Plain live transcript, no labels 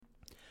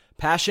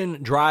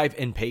Passion, drive,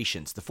 and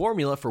patience. The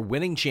formula for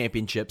winning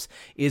championships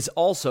is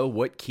also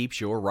what keeps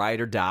your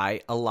ride or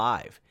die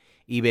alive.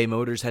 eBay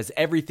Motors has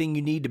everything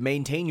you need to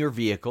maintain your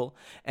vehicle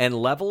and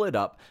level it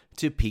up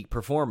to peak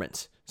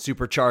performance.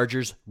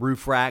 Superchargers,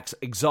 roof racks,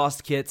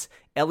 exhaust kits,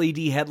 LED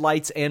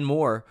headlights, and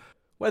more.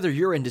 Whether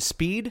you're into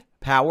speed,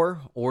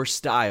 power, or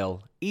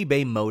style,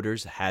 eBay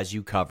Motors has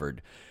you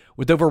covered.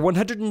 With over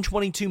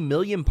 122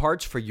 million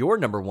parts for your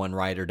number one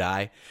ride or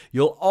die,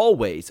 you'll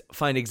always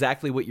find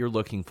exactly what you're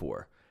looking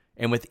for.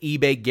 And with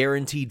eBay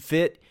Guaranteed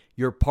Fit,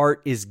 your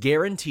part is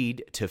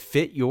guaranteed to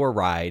fit your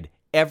ride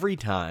every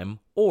time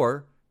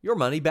or your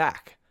money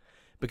back.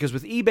 Because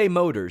with eBay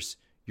Motors,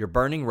 you're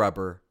burning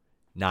rubber,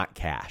 not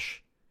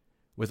cash.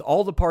 With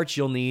all the parts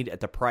you'll need at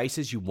the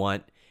prices you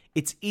want,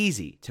 it's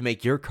easy to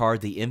make your car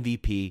the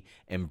MVP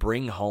and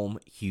bring home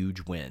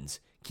huge wins.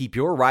 Keep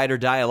your ride or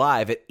die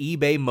alive at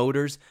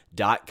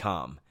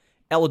ebaymotors.com.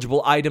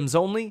 Eligible items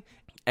only.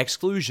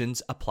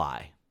 Exclusions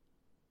apply.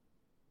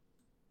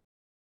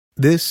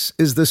 This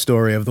is the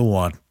story of the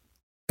one.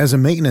 As a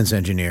maintenance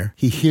engineer,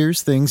 he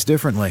hears things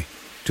differently.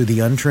 To the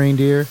untrained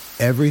ear,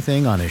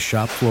 everything on his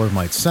shop floor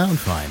might sound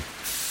fine,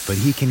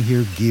 but he can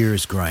hear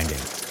gears grinding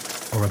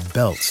or a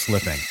belt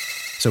slipping.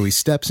 So he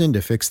steps in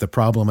to fix the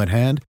problem at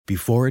hand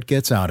before it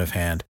gets out of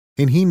hand.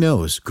 And he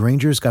knows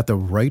Grainger's got the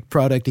right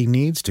product he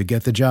needs to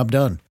get the job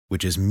done,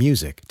 which is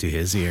music to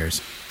his ears.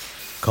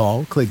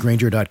 Call, click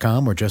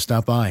Grainger.com, or just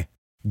stop by.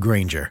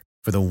 Grainger,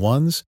 for the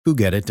ones who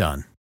get it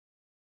done.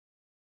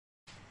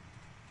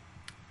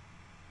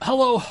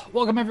 Hello,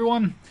 welcome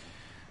everyone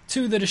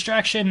to The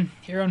Distraction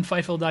here on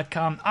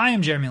Fightful.com. I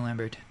am Jeremy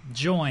Lambert,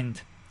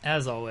 joined,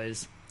 as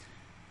always,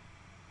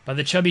 by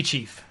the chubby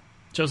chief,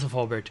 Joseph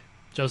Holbert.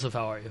 Joseph,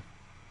 how are you?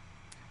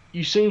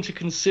 You seem to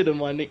consider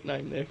my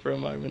nickname there for a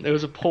moment. There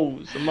was a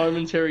pause, a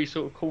momentary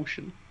sort of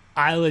caution.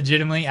 I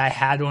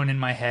had one in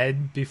my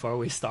head before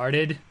we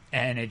started,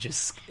 and it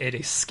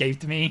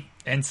escaped me,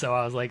 and so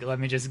I was like, let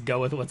me just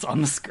go with what's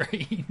on the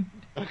screen.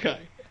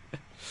 Okay.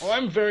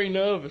 I'm very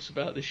nervous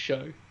about this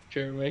show,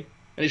 Jeremy.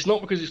 And it's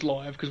not because it's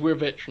live, because we're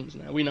veterans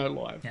now. We know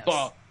live. Yes.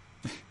 But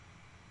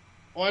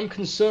I'm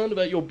concerned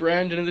about your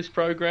branding of this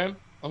program.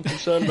 I'm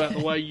concerned about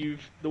the way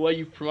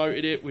you've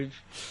promoted it with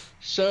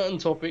certain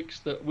topics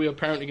that we're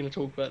apparently going to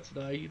talk about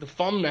today. The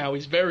thumbnail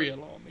is very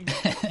alarming.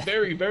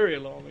 Very, very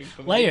alarming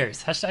for me.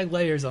 Layers. Hashtag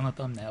layers on the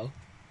thumbnail.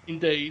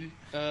 Indeed.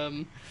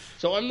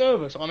 So I'm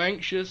nervous. I'm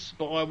anxious,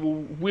 but I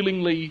will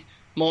willingly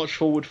march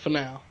forward for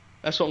now.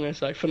 That's what I'm going to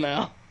say, for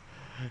now.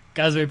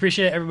 Guys, we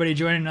appreciate everybody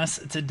joining us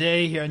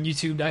today here on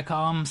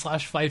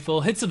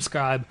youtube.com/Fightful. Hit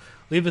subscribe,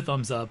 leave a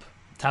thumbs up,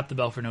 tap the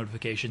bell for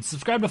notifications.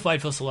 Subscribe to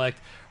Fightful Select.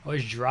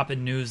 Always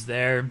dropping news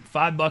there.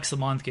 $5 a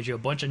month, get you a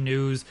bunch of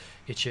news,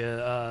 get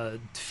you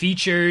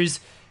features,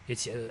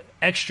 get you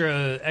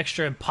extra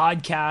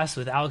podcasts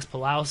with Alex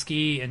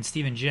Pulowski and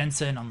Steven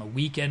Jensen on the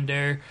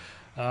Weekender.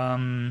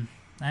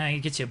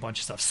 It gets you a bunch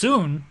of stuff.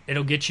 Soon,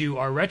 it'll get you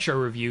our retro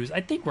reviews. I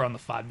think we're on the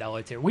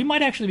 $5 tier. We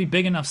might actually be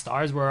big enough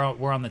stars where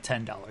we're on the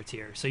 $10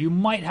 tier. So you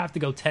might have to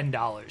go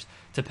 $10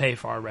 to pay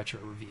for our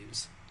retro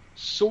reviews.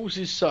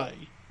 Sources say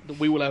that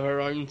we will have our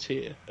own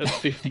tier at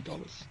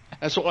 $50.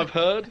 That's what I've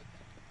heard.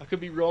 I could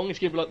be wrong. It's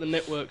going to be like the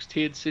network's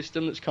tiered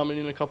system that's coming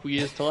in a couple of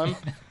years' time.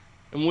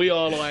 And we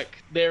are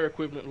like their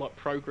equivalent, like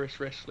Progress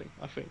Wrestling,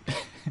 I think.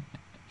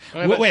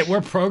 Wait,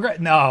 we're Progress?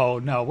 No,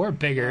 we're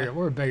bigger.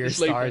 We're bigger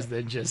stars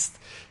than just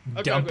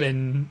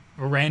dumping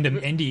random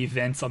indie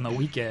events on the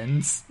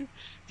weekends.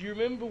 Do you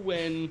remember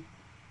when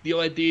the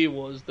idea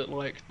was that,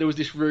 like, there was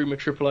this rumor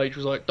Triple H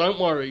was like, don't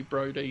worry,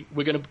 Brody,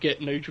 we're going to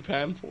get New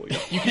Japan for you.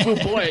 You can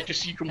buy it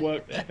just so you can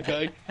work there,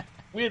 okay?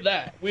 With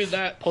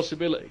that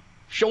possibility.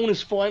 Sean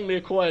has finally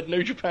acquired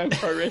New Japan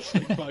Pro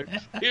Wrestling, folks.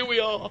 Here we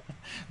are.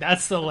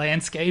 That's the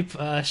landscape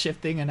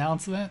shifting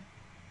announcement.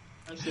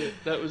 That's it.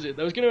 That was it.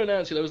 They was going to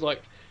announce it. They was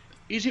like,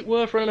 is it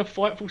worth running a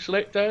Fightful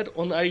Select ad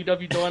on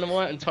AEW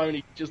Dynamite? And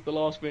Tony, just the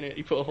last minute,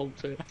 he put a halt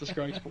to it.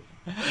 Disgraceful.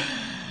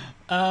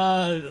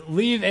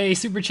 Leave a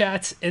super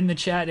chat in the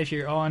chat if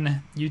you're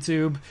on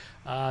YouTube.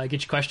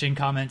 Get your question,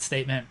 comment,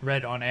 statement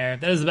read on air.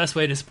 That is the best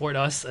way to support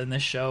us and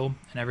this show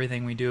and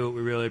everything we do. We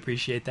really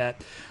appreciate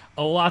that.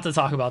 A lot to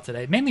talk about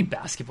today, mainly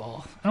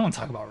basketball. I don't want to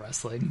talk about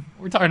wrestling.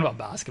 We're talking about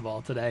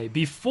basketball today.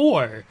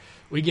 Before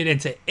we get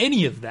into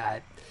any of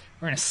that,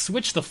 we're going to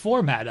switch the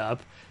format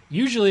up.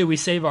 Usually we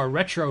save our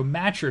retro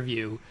match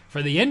review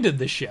for the end of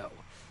the show.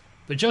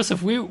 But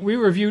Joseph, we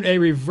reviewed a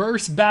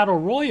reverse battle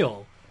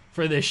royal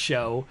for this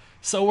show,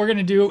 so we're going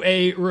to do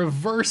a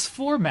reverse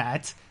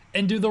format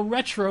and do the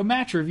retro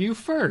match review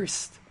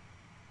first.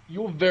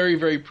 You're very,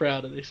 very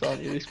proud of this,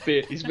 aren't you? This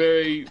bit is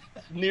very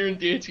near and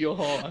dear to your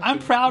heart. I'm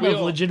proud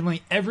of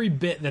legitimately every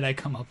bit that I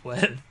come up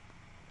with.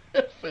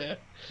 Fair.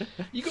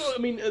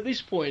 At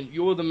this point,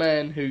 you're the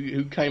man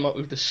who came up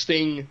with the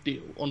Sting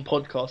deal on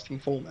podcasting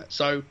format.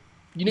 So,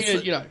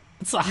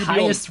 it's the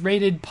highest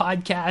rated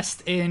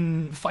podcast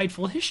in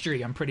Fightful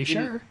history, I'm pretty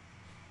sure.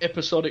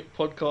 Episodic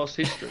podcast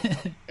history.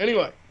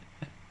 Anyway,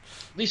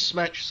 this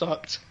match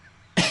sucked.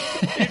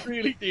 It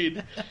really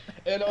did.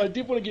 And I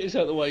did want to get this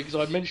out of the way because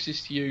I mentioned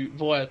this to you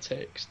via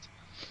text.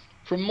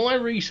 from my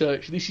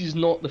research, this is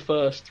not the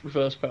first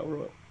Reverse Battle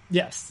Royal.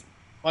 Yes.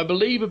 I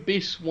believe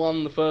Abyss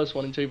won the first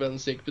one in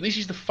 2006, but this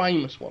is the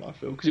famous one, I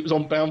feel, because it was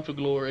on Bound for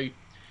Glory,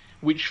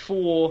 which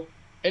for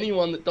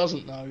anyone that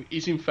doesn't know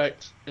is in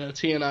fact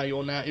TNA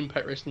or now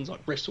Impact Wrestling's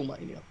like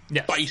WrestleMania,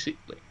 yes.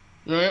 basically.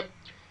 Right?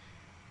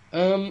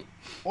 I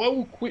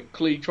will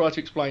quickly try to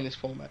explain this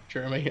format,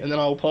 Jeremy, and then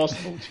I will pass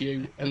the ball to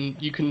you, and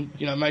you can,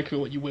 make of it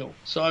what you will.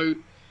 So,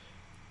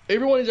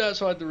 everyone is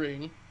outside the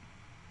ring,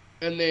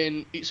 and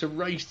then it's a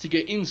race to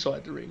get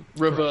inside the ring.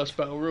 Reverse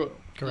Battle Royal.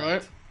 Correct.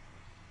 Right?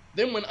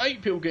 Then when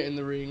 8 people get in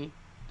the ring,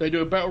 they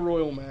do a Battle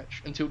Royal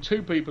match until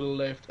 2 people are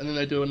left, and then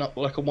they do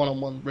like a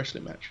one-on-one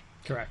wrestling match.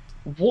 Correct.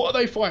 What are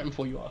they fighting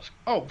for, you ask?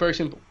 Oh, very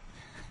simple.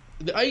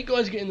 The 8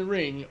 guys get in the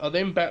ring are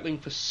then battling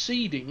for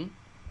seeding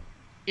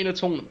in a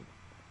tournament.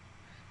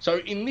 So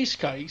in this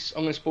case,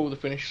 I'm going to spoil the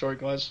finish, sorry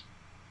guys.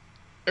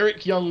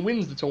 Eric Young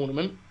wins the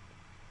tournament.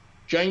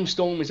 James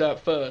Storm is out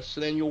first.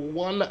 So then your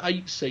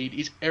 1-8 seed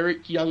is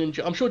Eric Young and...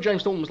 I'm sure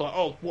James Storm was like,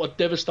 oh, what a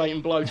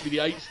devastating blow to be the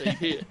 8 seed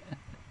here.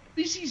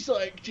 This is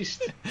like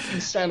just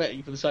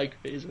insanity for the sake of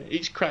it, isn't it?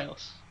 It's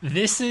chaos.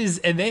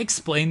 And they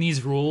explain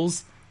these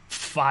rules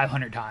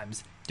 500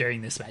 times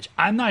during this match.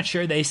 I'm not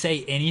sure they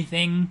say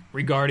anything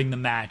regarding the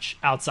match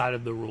outside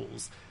of the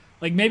rules.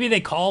 Like, maybe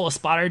they call a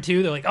spot or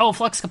two. They're like, oh,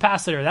 flux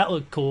capacitor, that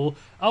looked cool.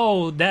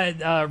 Oh, that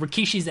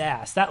Rikishi's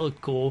ass, that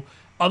looked cool.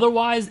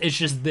 Otherwise, it's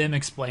just them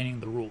explaining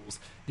the rules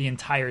the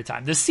entire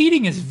time. The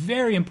seating is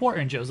very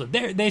important, Joseph.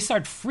 They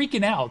start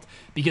freaking out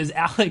because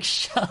Alex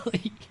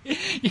Shelley...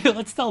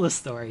 let's tell the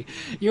story.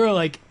 You were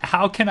like,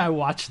 how can I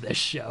watch this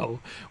show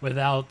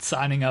without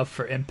signing up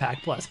for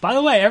Impact Plus? By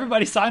the way,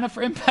 everybody sign up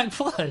for Impact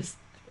Plus.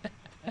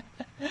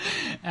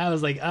 I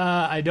was like,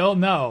 I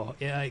don't know.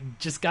 Yeah,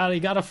 you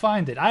gotta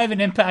find it. I have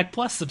an Impact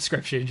Plus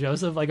subscription,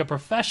 Joseph, like a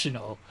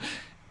professional.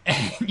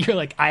 And you're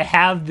like, I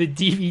have the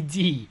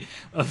DVD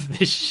of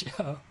this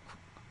show.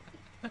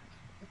 I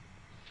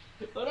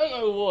don't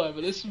know why,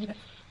 but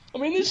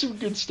there's some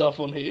good stuff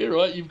on here,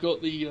 right? You've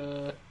got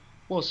the,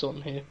 what's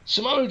on here?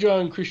 Samoa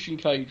Joe and Christian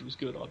Cage was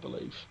good, I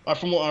believe.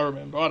 From what I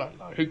remember, I don't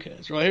know. Who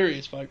cares? Right, here it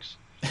is, folks.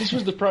 This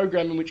was the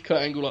program in which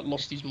Kurt Angle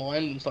lost his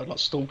mind and started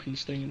stalking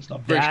Sting and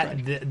stuff.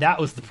 That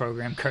was the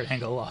program Kurt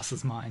Angle lost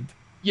his mind.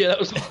 Yeah, that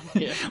was.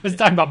 Yeah. Was it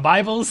talking about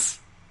Bibles?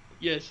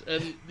 Yes,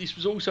 and this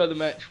was also the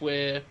match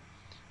where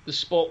the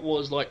spot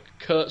was like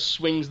Kurt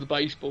swings the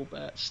baseball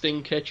bat,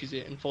 Sting catches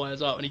it and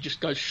fires up, and he just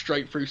goes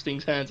straight through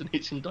Sting's hands and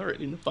hits him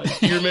directly in the face.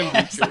 Do you remember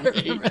Yes, it? I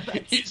remember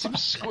that. Hits him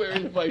square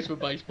in the face with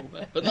a baseball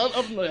bat. But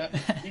other than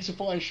that, it's a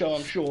fine show,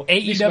 I'm sure.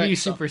 AEW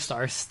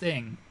superstar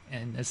Sting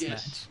in this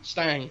match.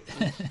 Stang.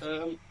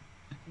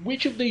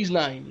 Which of these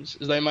names,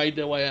 as they made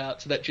their way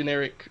out to that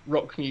generic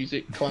rock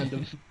music kind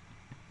of,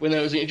 when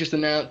there was just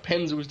announced,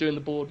 Penza was doing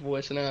the board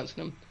voice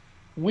announcing them,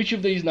 which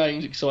of these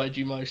names excited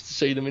you most to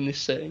see them in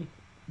this setting?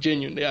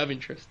 Genuinely, out of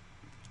interest.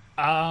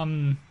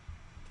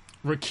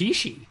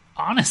 Rikishi,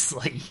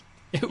 honestly.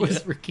 It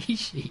was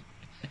Rikishi.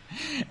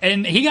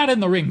 And he got in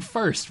the ring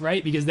first,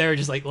 right? Because they were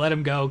just like, let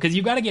him go. Because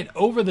you got to get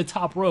over the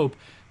top rope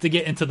to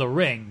get into the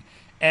ring.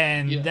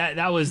 And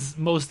that was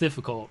most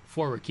difficult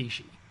for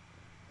Rikishi.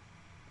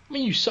 I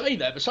mean, you say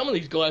that, but some of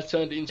these guys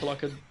turned it into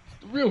like a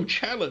real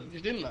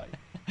challenge, didn't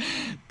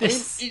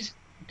they?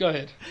 Go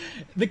ahead.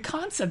 The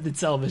concept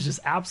itself is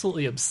just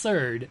absolutely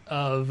absurd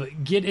of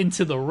get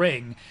into the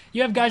ring.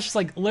 You have guys just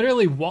like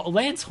literally...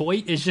 Lance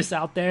Hoyt is just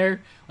out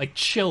there like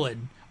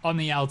chilling on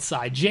the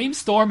outside. James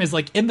Storm is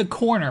like in the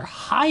corner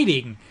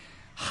hiding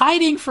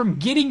from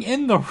getting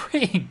in the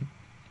ring.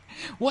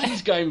 What?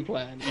 His game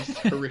plan is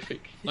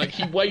horrific. Like,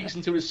 he waits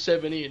until it's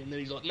 7 in, and then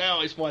he's like,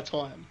 now it's my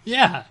time.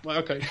 Yeah.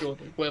 Like, okay, sure,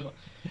 dude, whatever.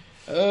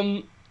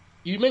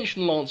 You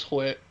mentioned Lance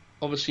Hoyt.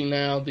 Obviously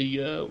now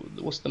the,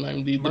 what's the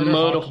name? The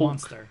Murder Hawk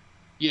Monster.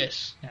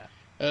 Yes.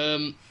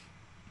 Yeah.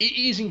 It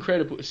is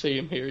incredible to see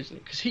him here, isn't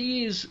it? Because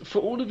he is, for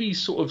all of his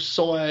sort of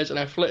size and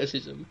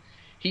athleticism,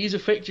 he is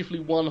effectively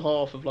one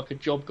half of like a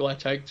job guy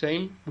tag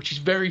team, which is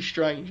very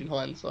strange in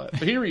hindsight.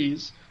 But here he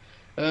is.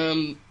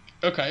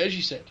 Okay, as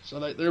you said, so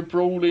they're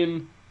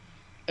brawling,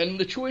 and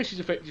the choice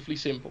is effectively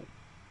simple.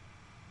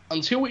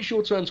 Until it's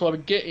your turn to either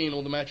get in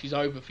or the match is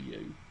over for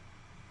you,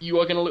 you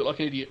are going to look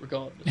like an idiot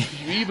regardless.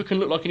 You either can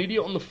look like an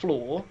idiot on the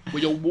floor,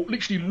 where you're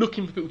literally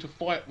looking for people to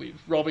fight with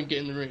rather than get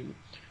in the ring,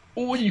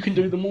 or you can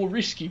do the more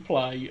risky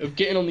play of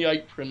getting on the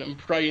apron and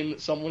praying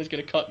that someone is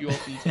going to cut you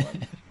off in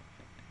time.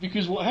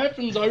 Because what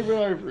happens over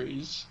and over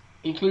is,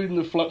 including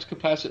the flux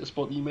capacitor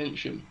spot that you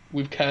mentioned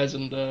with Kaz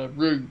and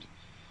Rude,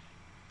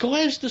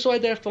 guys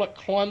decide they have to like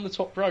climb the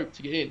top rope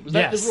to get in. Was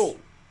that the rule?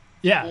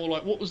 Yeah. Or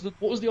like, what was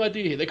the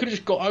idea here? They could have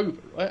just got over,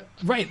 right?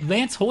 Right.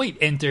 Lance Hoyt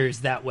enters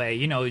that way.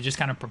 You know, you just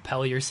kind of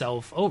propel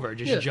yourself over,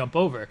 just jump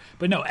over.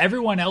 But no,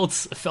 everyone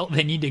else felt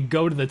they need to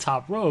go to the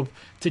top rope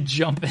to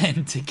jump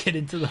in to get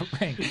into the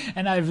ring,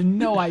 and I have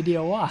no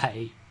idea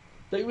why.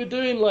 They were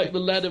doing like the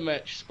ladder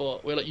match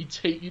spot where like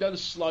you know the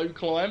slow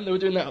climb. They were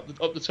doing that up the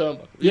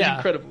turnbuckle. It was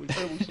incredible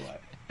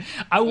sight.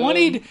 I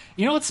wanted,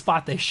 you know what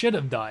spot they should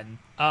have done?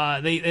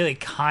 They like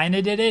kind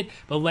of did it,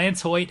 but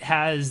Lance Hoyt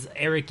has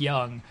Eric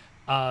Young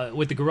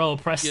with the gorilla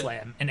press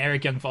slam, and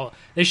Eric Young fall.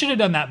 They should have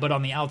done that, but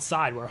on the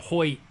outside, where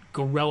Hoyt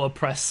gorilla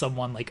pressed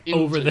someone like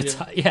over the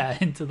top,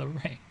 into the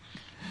ring.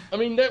 I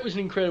mean, that was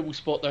an incredible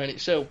spot though in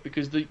itself,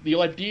 because the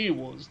idea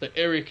was that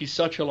Eric is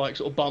such a like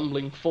sort of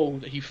bumbling fool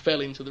that he fell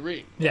into the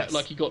ring. Right? Yes.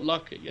 Like he got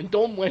lucky. And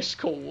Don West's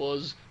call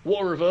was,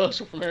 what a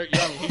reversal from Eric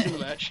Young, he's in the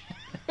match.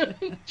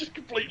 Just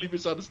completely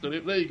misunderstood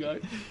it. There you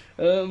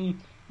go.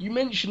 You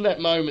mentioned that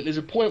moment. There's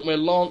a point where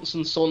Lance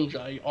and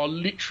Sonjay are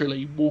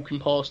literally walking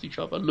past each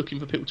other looking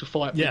for people to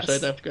fight. Yes. So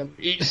they have to go.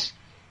 It's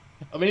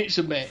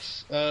a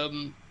mess.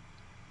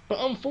 But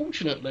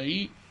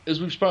unfortunately,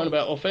 as we've spoken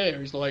about off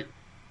air, is like,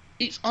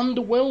 it's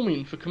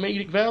underwhelming for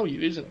comedic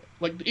value, isn't it?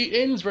 Like, it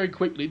ends very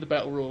quickly, the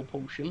Battle Royal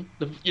portion,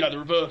 the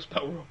reverse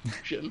Battle Royal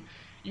portion.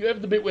 You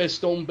have the bit where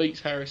Storm beats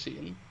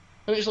Harrison,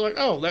 and it's like,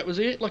 oh, that was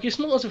it? Like, it's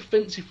not as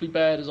offensively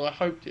bad as I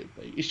hoped it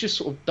would be. It's just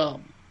sort of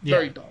dumb.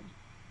 Very dumb.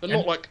 But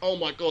not like, oh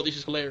my god, this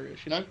is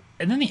hilarious, you know?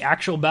 And then the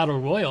actual Battle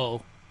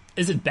Royal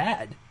isn't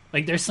bad.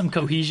 Like, there's some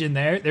cohesion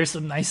there. There's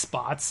some nice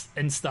spots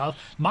and stuff.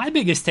 My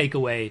biggest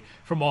takeaway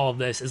from all of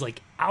this is,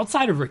 like,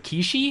 outside of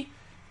Rikishi,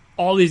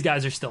 all these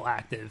guys are still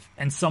active,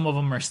 and some of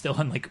them are still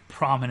in like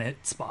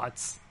prominent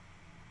spots.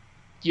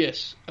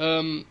 Yes,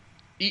 it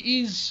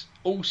is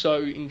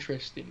also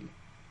interesting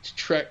to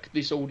track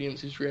this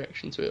audience's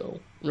reaction to it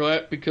all,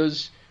 right?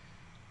 Because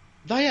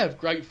they have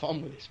great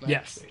fun with this match.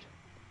 Yes. Dude.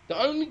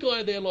 The only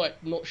guy they're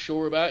like not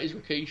sure about is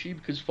Rikishi,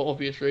 because for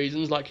obvious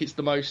reasons, like it's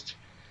the most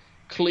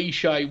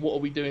cliche, what are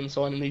we doing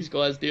signing these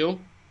guys deal.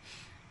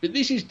 But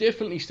this is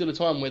definitely still a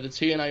time where the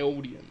TNA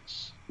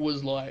audience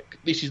was like,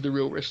 this is the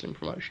real wrestling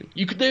promotion.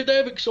 They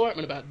have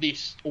excitement about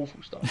this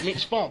awful stuff. I mean,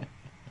 it's fun.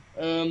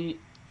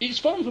 It's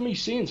fun for me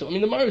seeing something. I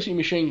mean, the Motor City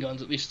Machine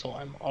Guns at this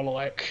time are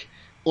like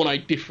on a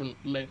different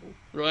level,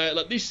 right?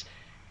 Like this,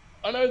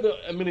 I know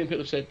that a million people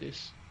have said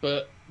this,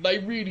 but they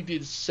really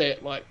did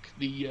set like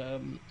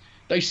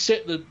they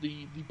set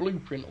the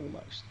blueprint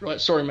almost, right?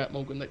 Sorry, Matt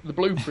Morgan, the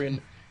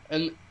blueprint,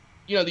 and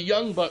you know, the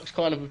Young Bucks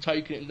kind of have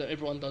taken it, and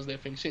everyone does their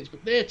thing since,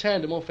 but their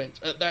tandem offense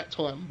at that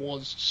time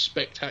was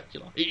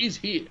spectacular. It is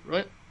here,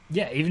 right?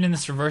 Yeah, even in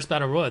this reverse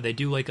Battle Royal, they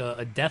do like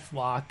a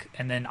Deathlock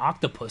and then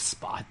Octopus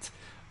spot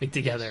like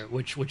together,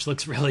 which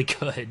looks really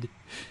good.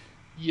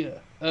 Yeah.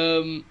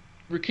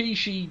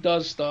 Rikishi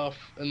does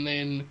stuff, and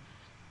then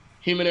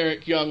him and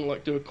Eric Young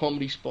like do a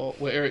comedy spot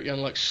where Eric Young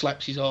like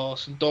slaps his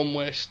ass, and Don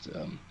West,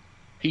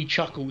 he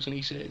chuckles and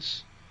he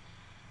says,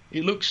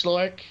 "It looks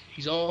like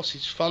his arse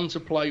is fun to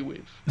play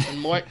with," and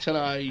Mike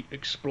Tenay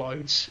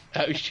explodes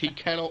as he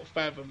cannot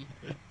fathom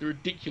the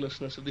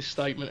ridiculousness of this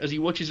statement. As he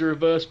watches a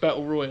reverse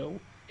Battle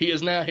Royal, he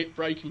has now hit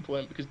breaking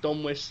point because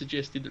Don West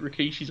suggested that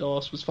Rikishi's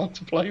arse was fun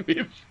to play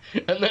with,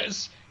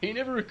 and he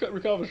never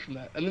recovers from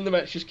that. And then the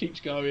match just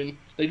keeps going.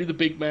 They do the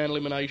big man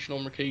elimination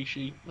on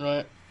Rikishi,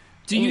 right?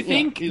 Do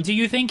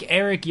you think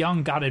Eric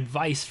Young got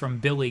advice from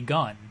Billy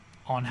Gunn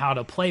on how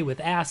to play with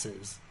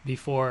asses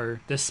before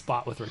this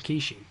spot with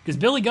Rikishi? Because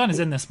Billy Gunn is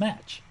in this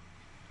match.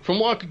 From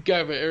what I could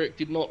gather, Eric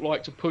did not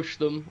like to push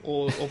them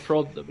or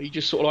prod them. He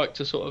just sort of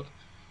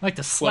liked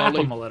to slap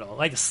them a little,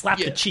 like to slap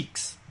the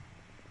cheeks.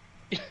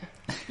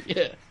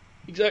 Yeah,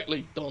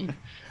 exactly, Don.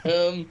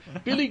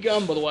 Billy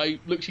Gunn, by the way,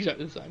 looks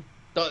exactly the same.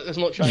 That's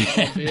not changed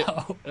one bit.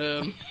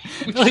 No.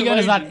 Billy Gunn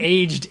is not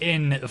aged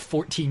in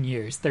 14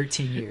 years,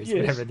 13 years, yes,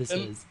 whatever this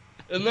is.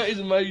 And that is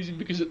amazing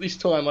because at this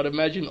time, I'd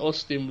imagine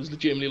Austin was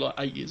legitimately like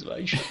 8 years of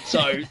age.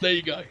 So there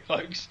you go,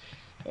 folks.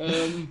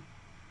 And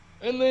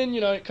then,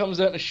 it comes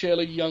out to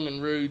Shelley, young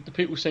and rude. The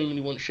people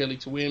seemingly want Shelley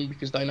to win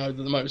because they know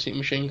that the Motor City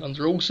Machine Guns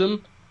are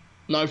awesome.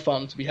 No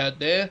fun to be had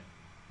there.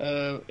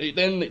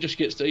 Then it just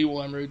gets to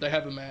EY and Rude. They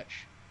have a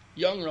match.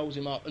 Young rolls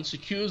him up and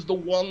secures the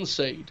 1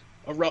 seed.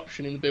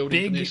 Eruption in the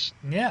building for this.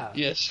 Yeah.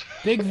 Yes.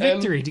 Big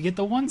victory to get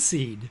the 1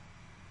 seed.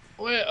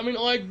 Well, I mean,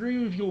 I agree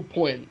with your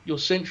point, your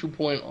central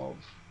point of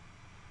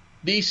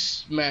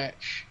this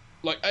match.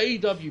 Like,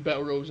 AEW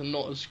Battle Royals are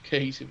not as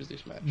cohesive as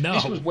this match. No.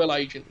 This was well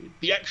agented.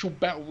 The actual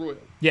Battle Royal.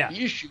 Yeah.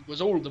 The issue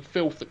was all of the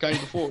filth that came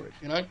before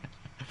it,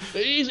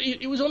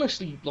 It was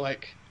honestly,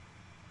 like,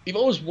 if I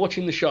was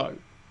watching the show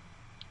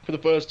for the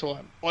first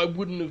time, I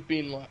wouldn't have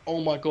been like,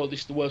 oh my god, this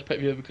is the worst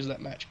pay-per-view ever because of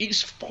that match.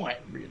 It's fine,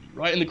 really,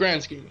 right? In the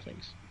grand scheme of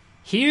things.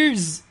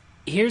 Here's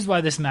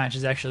why this match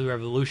is actually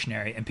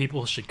revolutionary, and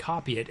people should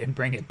copy it and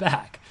bring it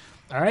back.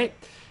 All right?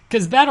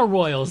 Because Battle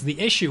Royals,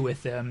 the issue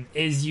with them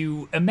is,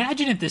 you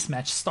imagine if this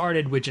match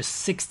started with just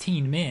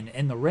 16 men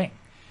in the ring.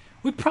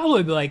 We'd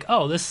probably be like,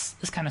 oh, this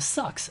kind of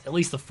sucks. At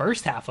least the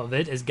first half of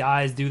it, as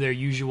guys do their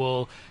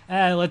usual,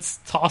 let's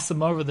toss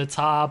them over the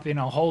top,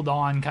 hold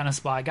on kind of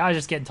spot. Guys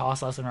just getting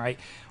tossed left and right.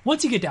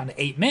 Once you get down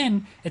to 8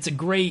 men, it's a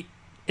great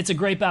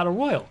Battle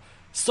Royal.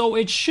 So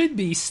it should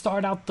be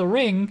start out the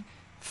ring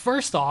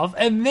first off,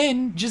 and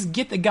then just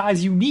get the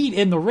guys you need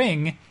in the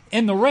ring,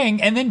 and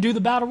then do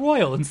the Battle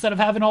Royal instead of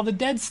having all the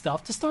dead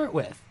stuff to start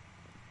with.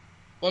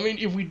 I mean,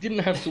 if we didn't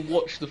have to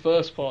watch the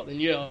first part, then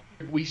yeah,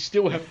 we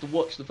still have to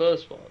watch the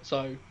first part.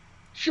 So,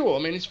 sure,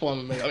 I mean, it's fine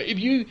with me. I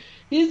mean,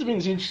 here's the thing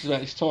that's interesting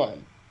about this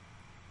time.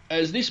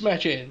 as this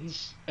match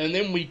ends, and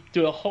then we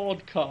do a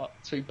hard cut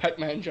to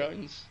Pac-Man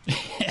Jones,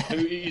 who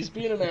is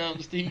being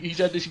announced. He's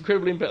had this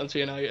incredible impact on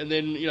TNA, and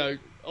then, you know,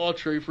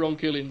 R-Truth, Ron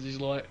Killings is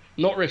like,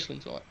 not wrestling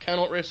tonight,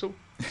 cannot wrestle.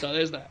 So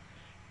there's that.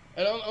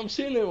 And I'm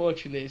sitting there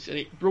watching this, and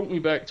it brought me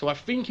back to, I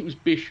think it was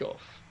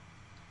Bischoff,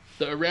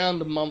 that around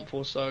a month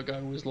or so ago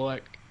was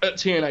like, at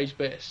TNA's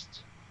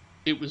best,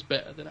 it was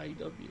better than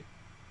AEW.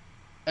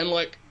 And,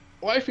 like,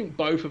 I think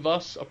both of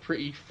us are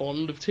pretty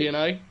fond of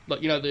TNA.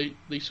 Like, you know,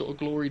 the sort of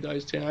glory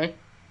days TNA.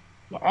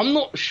 Like, I'm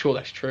not sure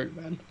that's true,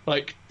 man.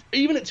 Like,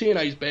 even at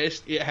TNA's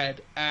best, it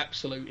had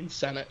absolute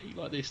insanity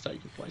like this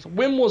taking place.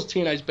 When was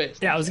TNA's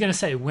best? Yeah, I was going to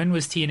say, when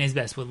was TNA's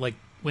best?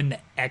 When the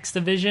X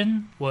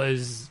Division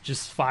was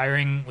just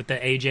firing with the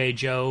AJ,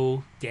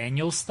 Joe,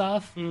 Daniel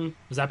stuff?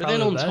 Was that probably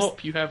the best? But then on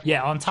top you have...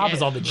 Yeah, on top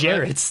is all the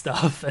Jarrett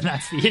stuff, and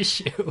that's the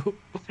issue.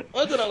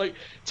 I don't know, like,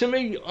 to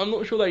me, I'm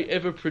not sure they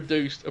ever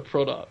produced a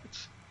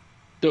product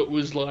that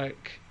was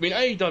like... I mean,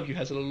 AEW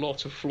has a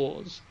lot of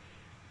flaws,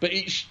 but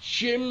it's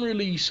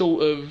generally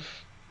sort of...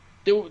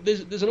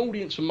 There's an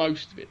audience for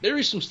most of it. There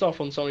is some stuff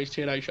on some of these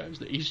TNA shows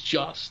that is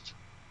just,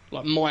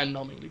 like,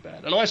 mind-numbingly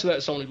bad. And I say that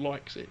as someone who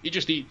likes it. It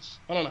just is.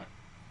 I don't know.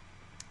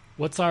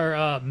 What's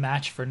our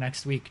match for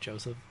next week,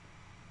 Joseph?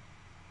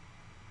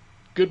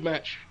 Good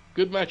match.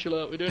 Good match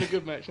alert. We're doing a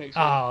good match next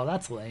week. Oh,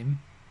 that's lame.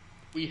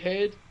 We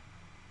head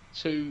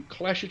to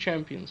Clash of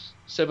Champions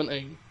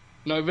 17.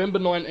 November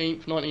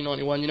 19th,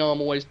 1991. You know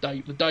I'm always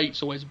the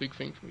date's always a big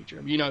thing for me,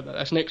 Jeremy. You know that.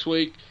 That's next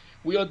week.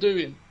 We are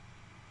doing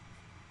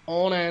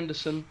Arn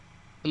Anderson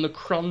and the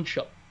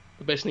Cruncher,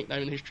 the best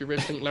nickname in the history of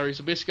wrestling, Larry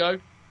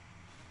Zbyszko,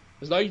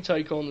 as they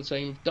take on the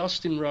team of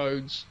Dustin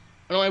Rhodes,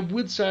 and I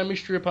would say a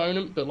mystery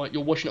opponent, but like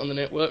you're watching it on the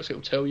network, so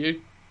it'll tell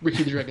you,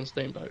 Ricky the Dragon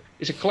Steamboat.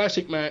 It's a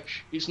classic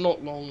match. It's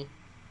not long.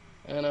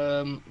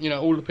 And, you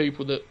know, all the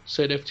people that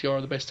said FTR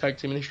are the best tag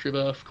team in the history of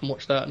Earth can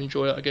watch that and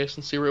enjoy it, I guess,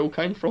 and see where it all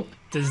came from.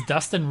 Does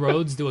Dustin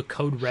Rhodes do a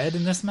code red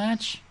in this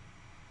match?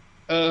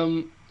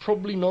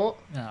 Probably not.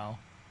 No.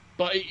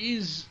 But it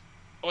is...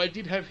 I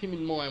did have him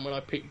in mind when I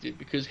picked it,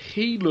 because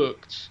he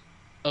looked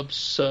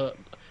absurd.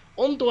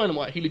 On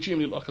Dynamite, he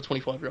legitimately looked like a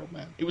 25-year-old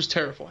man. It was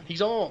terrifying.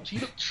 His arms, he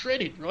looked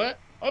shredded, right?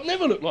 I've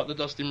never looked like the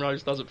Dustin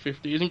Rhodes does at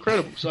 50. It's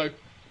incredible. So...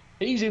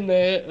 he's in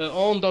there.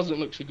 Arn doesn't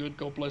look so good,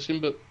 God bless him,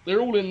 but they're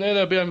all in there.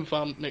 They'll be having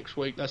fun next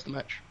week. That's the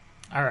match.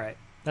 All right.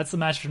 That's the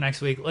match for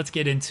next week. Let's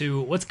get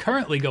into what's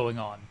currently going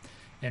on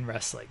in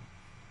wrestling,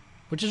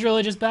 which is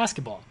really just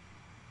basketball.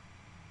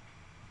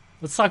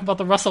 Let's talk about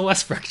the Russell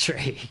Westbrook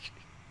trade.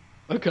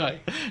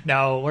 Okay.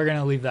 No, we're going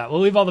to leave that. We'll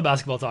leave all the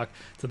basketball talk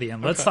to the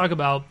end. Let's talk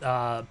about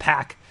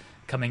Pac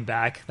coming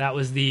back. That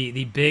was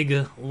the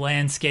big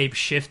landscape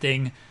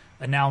shifting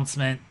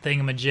announcement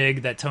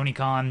thingamajig that Tony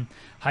Khan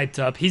hyped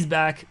up. He's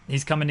back.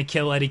 He's coming to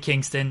kill Eddie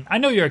Kingston. I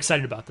know you're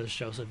excited about this,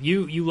 Joseph.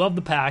 You love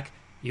the Pac.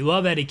 You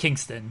love Eddie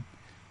Kingston.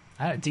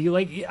 Do you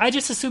like? I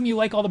just assume you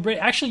like all the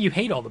Actually, you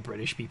hate all the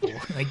British people.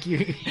 Like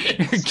you're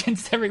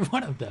against every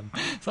one of them.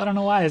 So I don't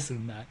know why I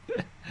assume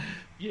that.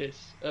 Yes,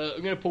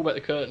 I'm going to pull back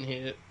the curtain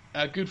here.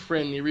 Our good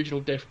friend, the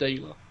original Deaf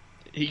Dealer,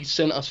 he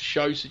sent us a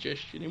show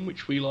suggestion in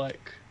which we'll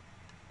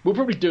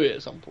probably do it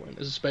at some point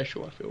as a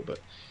special, I feel, but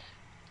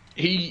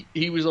he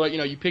was like, you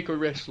know, you pick a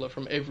wrestler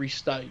from every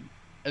state,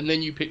 and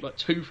then you pick like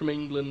 2 from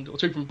England, or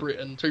 2 from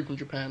Britain, 2 from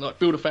Japan, like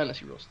build a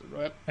fantasy roster,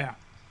 right? Yeah.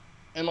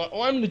 And like,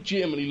 I'm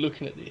legitimately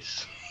looking at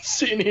this,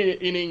 sitting here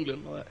in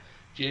England, like,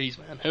 geez,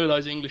 man, who are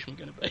those Englishmen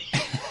going to be?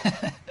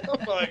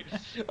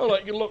 I'm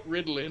like, you lock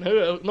Riddle in. Who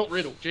else? Not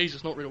Riddle.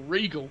 Jesus, not Riddle.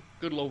 Regal.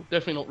 Good lord,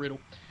 definitely not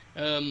Riddle.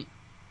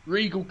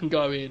 Regal can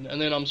go in,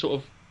 and then I'm sort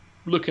of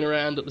looking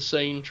around at the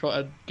scene,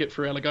 trying to get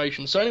through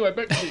allegations. So anyway,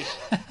 back to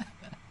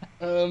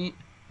this.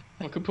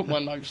 I could put my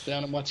notes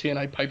down and my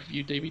TNA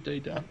pay-per-view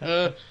DVD down.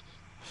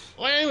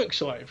 I am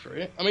excited for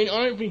it. I mean,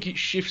 I don't think it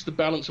shifts the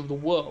balance of the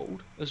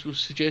world, as was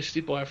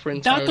suggested by a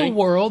friend Tony. Not the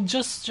world,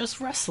 just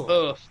wrestling.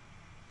 Earth.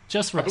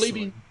 Just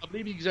wrestling. I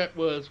believe the exact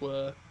words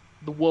were,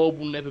 the world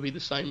will never be the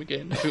same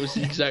again. If it was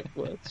the exact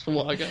words, from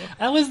what I got.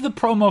 That was the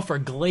promo for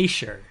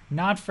Glacier,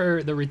 not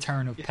for the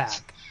return of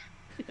Pac.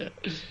 Yeah.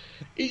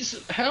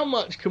 It's how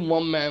much can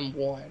one man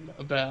whine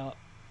about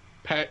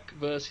Pac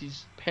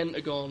versus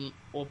Pentagon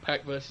or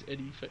Pac versus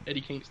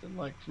Eddie Kingston?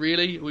 Like,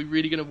 really? Are we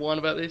really going to whine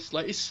about this?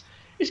 Like, it's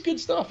good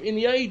stuff. In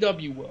the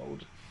AEW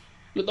world,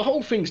 look, the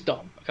whole thing's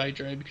dumb, okay,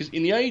 Jeremy? Because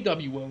in the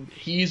AEW world,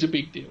 he is a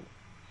big deal.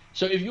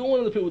 So if you're one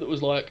of the people that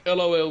was like,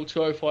 LOL,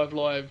 205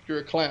 Live, you're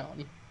a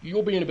clown,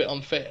 you're being a bit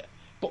unfair.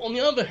 But on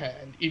the other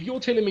hand, if you're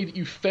telling me that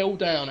you fell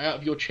down out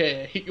of your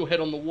chair, hit your head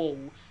on the wall,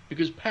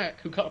 because Pac,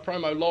 who cut a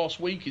promo last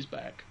week, is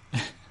back, I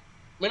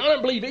mean, I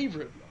don't believe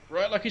either of you,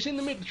 right? Like, it's in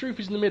the middle. The truth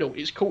is in the middle.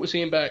 It's cool to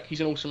see him back.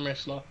 He's an awesome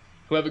wrestler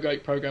who have a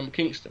great program with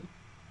Kingston.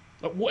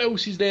 Like, what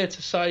else is there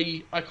to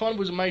say? I kind of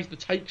was amazed the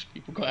takes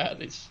people got out of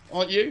this.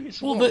 Aren't you?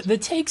 Well, the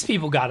takes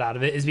people got out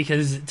of it is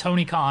because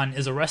Tony Khan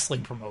is a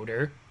wrestling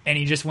promoter, and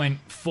he just went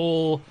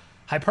full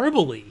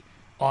hyperbole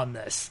on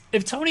this.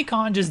 If Tony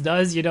Khan just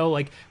does, we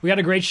got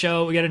a great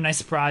show, we got a nice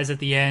surprise at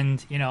the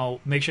end,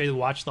 make sure you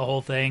watch the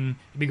whole thing.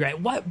 It'd be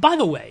great. By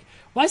the way,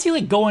 why is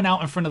he going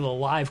out in front of the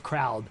live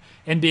crowd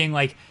and being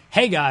like,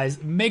 hey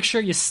guys, make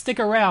sure you stick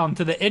around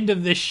to the end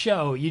of this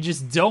show. You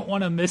just don't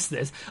want to miss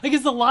this.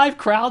 Is the live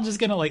crowd just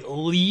going to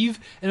leave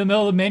in the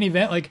middle of the main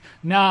event?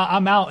 Nah,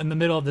 I'm out in the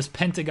middle of this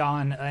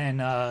Pentagon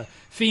and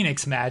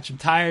Phoenix match. I'm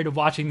tired of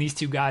watching these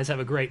two guys have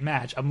a great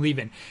match. I'm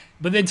leaving.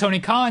 But then Tony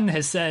Khan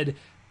has said,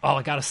 oh,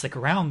 I got to stick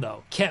around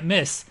though. Can't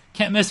miss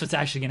what's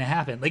actually going to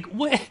happen.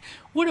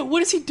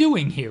 What is he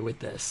doing here with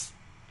this?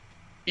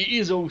 It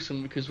is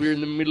awesome because we're in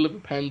the middle of a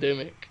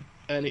pandemic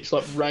and it's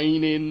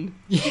raining.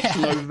 Yeah. It's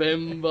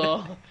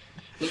November.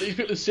 These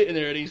people are sitting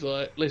there and he's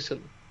like,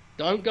 listen,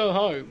 don't go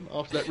home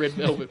after that Red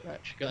Velvet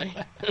match, okay?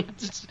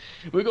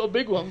 We've got a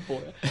big one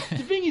for you.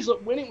 The thing is,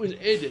 when it was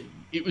Eddie,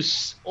 it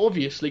was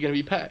obviously going to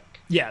be Pac.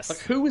 Yes.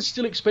 Who was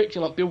still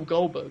expecting Bill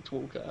Goldberg to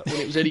walk out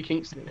when it was Eddie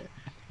Kingston in it?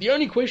 The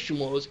only question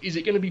was, is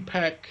it going to be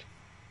Pac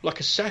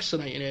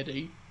assassinating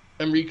Eddie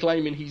and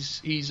reclaiming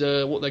his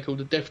what they call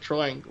the Death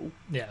Triangle?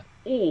 Yeah.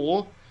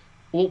 Or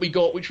what we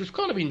got, which was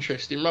kind of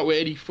interesting, right, where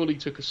Eddie fully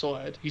took a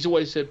side. He's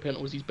always said Penta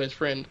was his best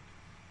friend.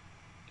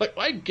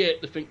 I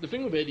get the thing. The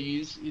thing with Eddie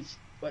is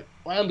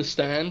I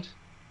understand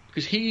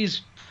because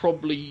he's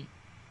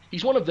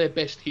one of their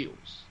best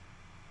heels.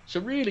 So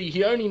really,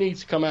 he only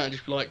needs to come out and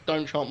just be like,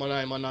 don't chant my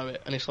name, I know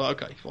it. And it's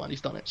like, okay, fine,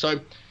 he's done it.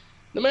 So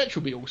the match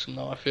will be awesome,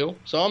 though, I feel.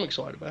 So I'm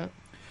excited about it.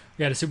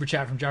 We got a super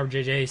chat from Jabber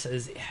JJ.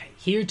 Says,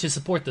 here to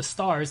support the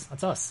stars.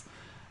 That's us.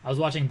 I was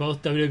watching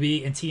both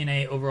WWE and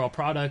TNA overall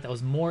product. I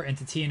was more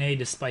into TNA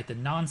despite the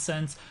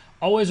nonsense.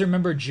 Always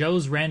remember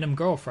Joe's random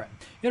girlfriend.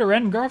 You had a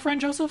random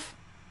girlfriend, Joseph?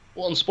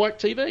 Well, on Spike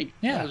TV?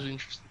 Yeah. That was an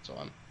interesting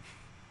time.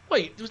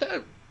 Wait,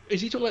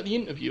 is he talking about the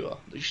interviewer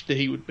that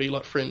he would be,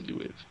 friendly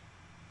with?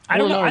 I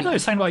don't know. I thought he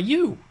was talking about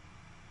you.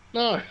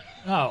 No.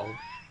 Oh.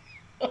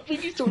 I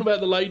think he's talking about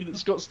the lady that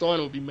Scott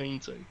Steiner would be mean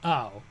to.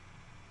 Oh.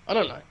 I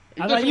don't know.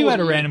 I thought you had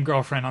a random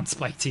girlfriend on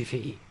Spike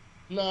TV.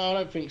 No, I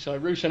don't think so.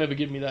 Russo never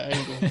gave me that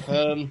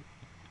angle.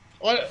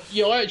 I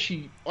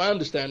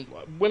understand.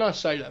 When I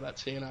say that about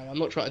TNA, I'm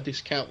not trying to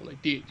discount what they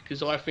did,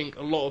 because I think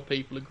a lot of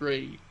people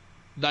agree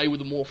they were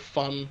the more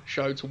fun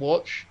show to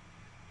watch.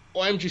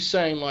 I'm just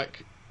saying,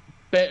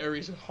 better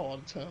is a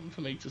hard term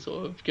for me to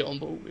sort of get on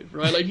board with,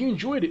 right? If you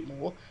enjoyed it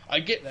more, I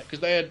get that, because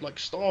they had,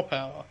 star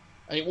power,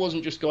 and it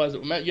wasn't just guys that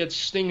were mad. You had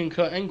Sting and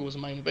Kurt Angle as a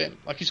main event.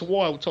 It's a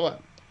wild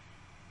time.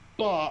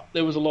 But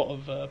there was a lot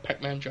of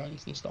Pac-Man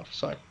Jones and stuff,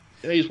 so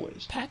it is what it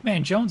is.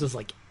 Pac-Man Jones is,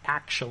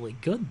 actually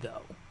good,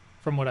 though,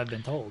 from what I've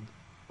been told.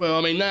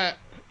 Well,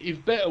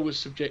 if better was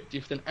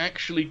subjective, then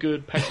actually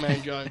good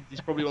Pac-Man Jones is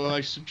probably one of the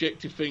most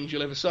subjective things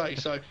you'll ever say,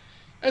 so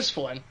that's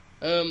fine.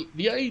 The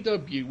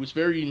AEW was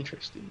very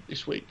interesting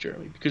this week,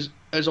 Jeremy, because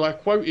as I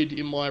quoted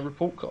in my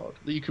report card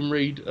that you can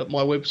read at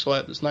my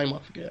website, that's name I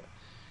forget.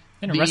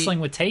 Wrestling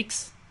with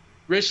Takes?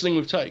 Wrestling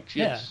with Takes,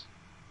 yes.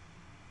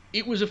 Yeah.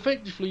 It was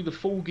effectively the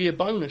Full Gear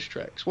bonus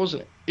tracks,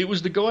 wasn't it? It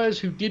was the guys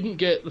who didn't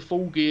get the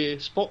Full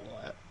Gear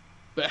spotlight,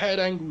 but had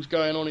angles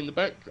going on in the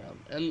background.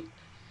 And,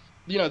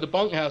 the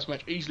Bunkhouse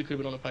match easily could have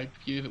been on a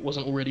pay-per-view if it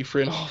wasn't already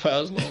 3.5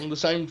 hours long.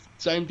 The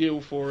same deal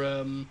for...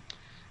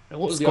 what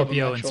was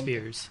Scorpio and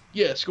Spears.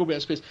 Yeah, Scorpio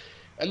and Spears.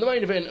 And the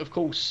main event, of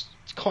course,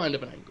 it's kind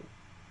of an angle.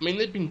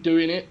 They'd been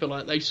doing it,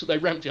 but they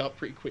ramped it up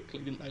pretty quickly,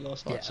 didn't they,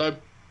 last night? Yeah. So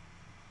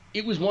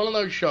it was one of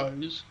those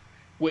shows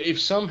where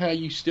if somehow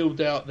you still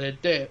doubt their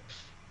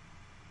depth,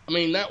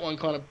 that one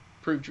kind of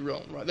proved you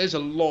wrong, right? There's a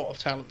lot of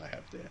talent they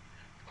have there.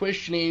 The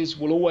question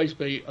will always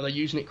be, are they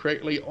using it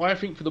correctly? I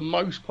think for the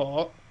most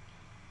part,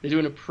 they're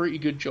doing a pretty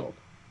good job.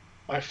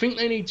 I think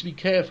they need to be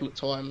careful at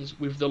times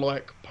with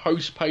the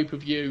post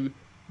pay-per-view,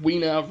 we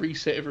now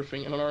reset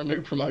everything and are a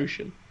new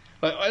promotion.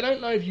 I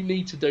don't know if you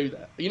need to do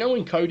that.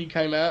 When Cody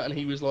came out and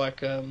he was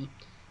talking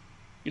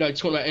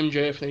about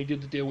MJF and then he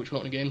did the deal, which we're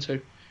not going to get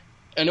into,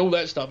 and all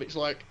that stuff, it's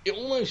it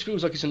almost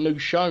feels like it's a new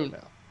show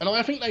now. And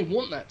I think they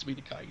want that to be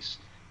the case.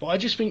 But I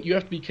just think you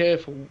have to be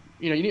careful.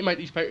 You need to make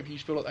these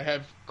pay-per-views feel like they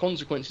have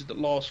consequences that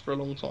last for a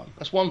long time.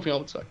 That's one thing I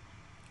would say.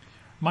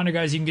 Reminder,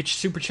 guys, you can get your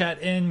super chat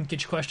in,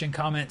 get your question,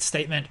 comment,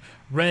 statement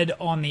read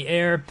on the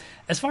air.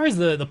 As far as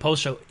the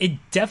post-show, it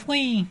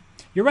definitely...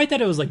 You're right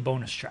that it was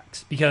bonus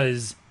tracks,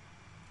 because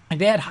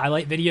they had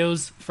highlight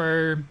videos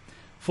for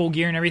Full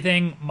Gear and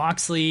everything.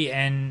 Moxley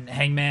and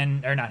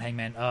Omega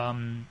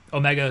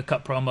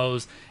cut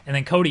promos, and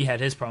then Cody had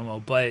his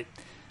promo. But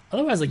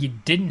otherwise, you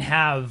didn't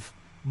have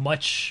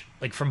much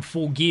from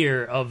Full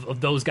Gear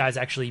of those guys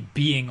actually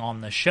being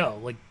on the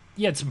show.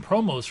 You had some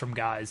promos from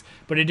guys,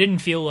 but it didn't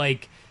feel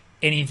like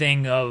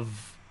anything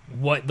of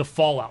what the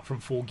fallout from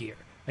Full Gear,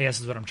 I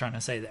guess is what I'm trying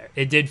to say there.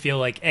 It did feel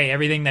like, hey,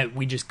 everything that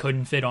we just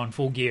couldn't fit on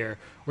Full Gear,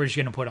 we're just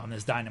going to put on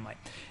this Dynamite.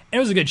 And it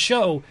was a good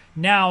show.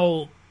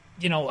 Now,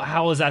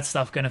 how is that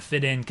stuff going to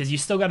fit in? Because you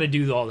still got to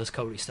do all this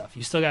Cody stuff.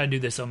 You still got to do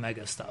this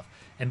Omega stuff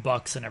and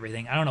Bucks and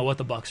everything. I don't know what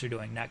the Bucks are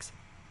doing next.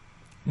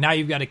 Now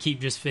you've got to keep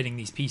just fitting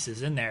these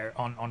pieces in there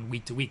on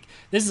week to week.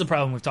 This is a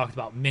problem we've talked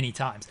about many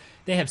times.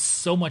 They have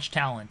so much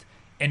talent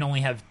and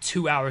only have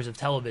 2 hours of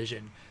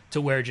television to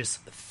where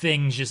just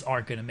things just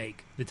aren't going to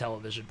make the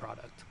television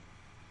product.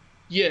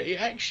 Yeah,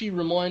 it actually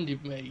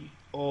reminded me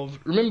of,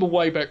 remember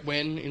way back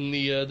when in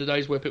the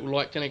days where people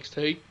liked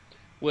NXT,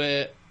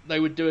 where they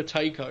would do a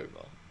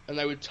takeover and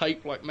they would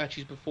tape like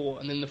matches before,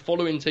 and then the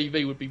following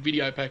TV would be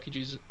video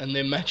packages and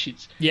then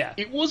matches. Yeah.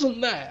 It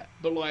wasn't that,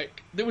 but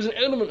like there was an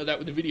element of that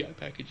with the video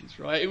packages,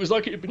 right? It was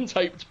like it had been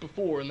taped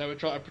before and they were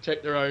trying to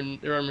protect their own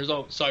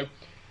results. So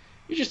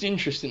it's just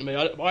interesting to me.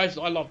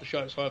 I love the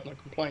show, so I have no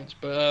complaints.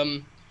 But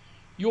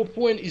your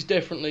point is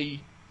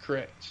definitely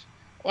correct.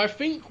 I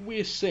think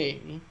we're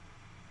seeing,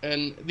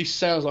 and this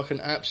sounds like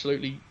an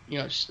absolutely,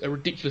 a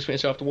ridiculous thing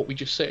after what we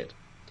just said,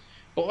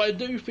 but I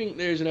do think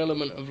there's an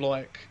element of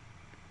like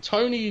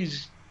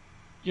Tony's,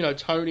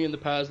 Tony and the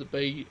powers that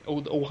be,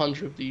 all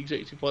 100 of the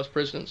executive vice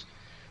presidents,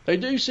 they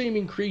do seem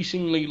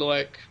increasingly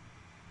like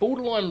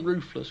borderline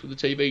ruthless with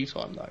the TV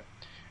time though.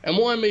 And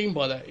what I mean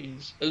by that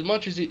is, as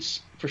much as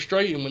it's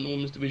frustrating when the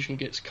women's division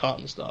gets cut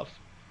and stuff,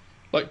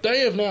 like they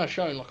have now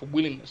shown like a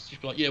willingness to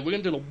just be like, yeah, we're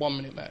going to do a 1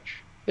 minute match.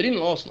 They didn't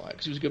last night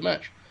because it was a good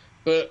match.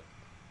 But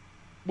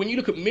when you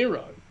look at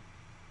Miro,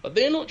 like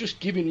they're not just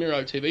giving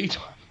Miro TV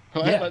time,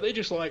 right? Yeah. Like they're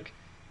just like,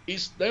 they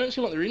don't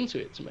seem like they're into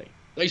it to me.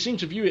 They seem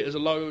to view it as a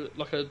low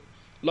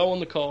on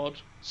the card,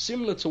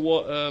 similar to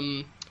what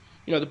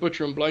the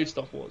Butcher and Blade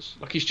stuff was.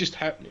 Like it's just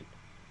happening,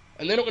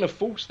 and they're not going to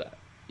force that.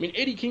 I mean,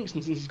 Eddie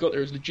Kingston, since he's got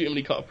there, has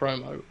legitimately cut a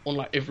promo on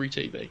like every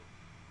TV.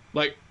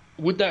 Like,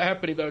 would that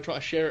happen if they were trying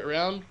to share it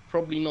around?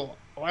 Probably not.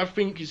 I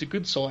think it's a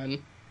good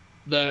sign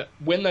that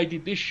when they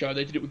did this show,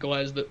 they did it with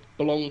guys that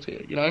belonged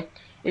here. I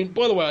mean,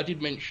 by the way, I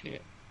did mention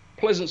it.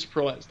 Pleasant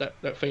surprise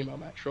that female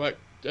match, right?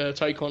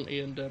 Tay Conti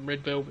and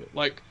Red Velvet.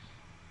 Like,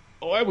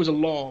 I was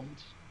alarmed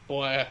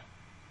by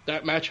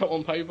that matchup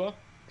on paper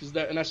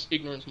and that's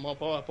ignorance on my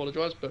part. I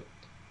apologise, but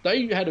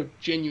they had a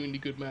genuinely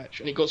good match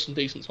and it got some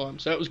decent time.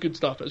 So that was good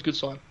stuff. That was a good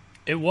sign.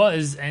 It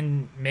was,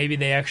 and maybe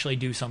they actually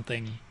do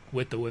something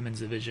with the women's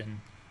division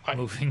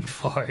moving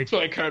forward. That's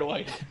what I carried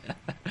away.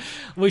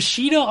 Was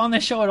Sheeta on the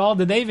show at all?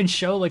 Did they even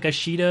show like a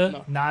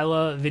Sheeta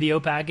Nyla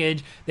video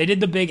package? They did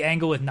the big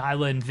angle with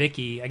Nyla and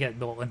Vicky. They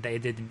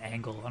did an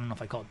angle. I don't know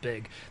if I call it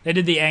big. They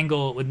did the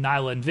angle with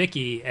Nyla and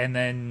Vicky, and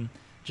then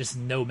just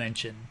no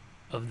mention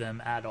of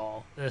them at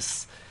all. It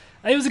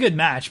was a good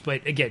match,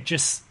 but again,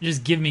 just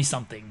give me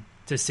something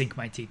to sink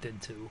my teeth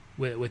into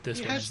with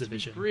this women's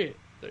division. Britt,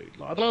 dude.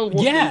 Like, I don't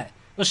know what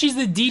well, she's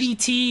the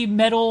DDT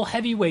metal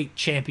heavyweight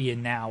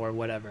champion now or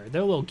whatever.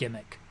 They're a little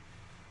gimmick.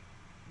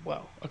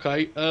 Well,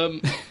 okay.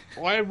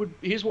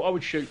 Here's what I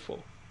would shoot for.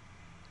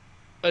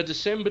 A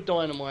December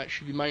Dynamite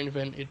should be main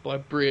evented by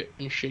Britt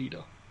and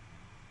Sheeta.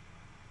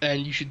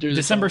 And you should do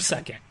December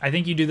 2nd. I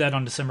think you do that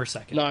on December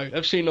 2nd. No,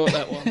 absolutely not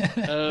that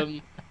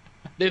one.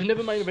 They've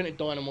never main evented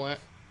Dynamite.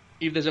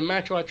 If there's a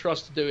match I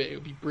trust to do it, it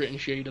would be Britt and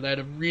Sheeta. They had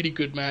a really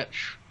good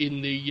match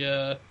in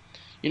the,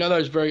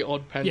 those very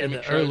odd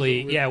pandemic shows.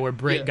 Where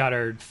Britt got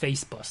her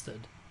face busted.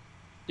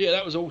 Yeah,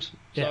 that was awesome.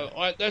 Yeah.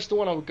 So that's the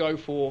one I would go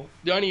for.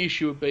 The only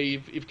issue would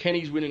be if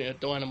Kenny's winning it at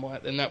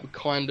Dynamite, then that would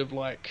kind of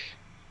like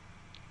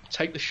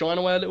take the shine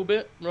away a little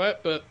bit, right?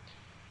 But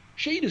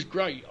Sheeta's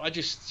great.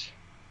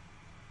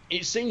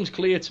 It seems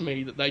clear to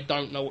me that they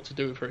don't know what to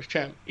do with her as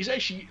champ. It's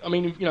actually,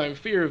 in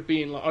fear of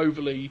being like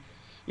overly,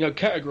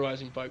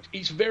 categorizing folks,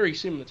 it's very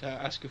similar to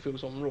how Asuka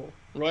feels on Raw,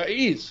 right? It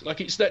is. Like,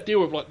 it's that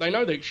deal of like, they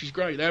know that she's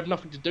great. They have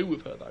nothing to do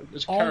with her, though,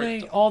 as a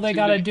character. All they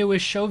gotta do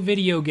is show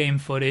video game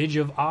footage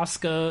of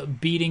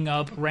Asuka beating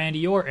up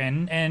Randy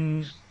Orton,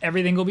 and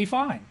everything will be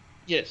fine.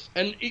 Yes,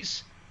 and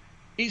it's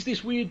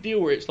this weird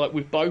deal where it's like,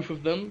 with both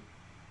of them,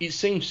 it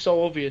seems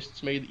so obvious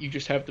to me that you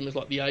just have them as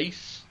like the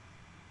ace.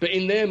 But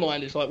in their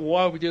mind, it's like, well,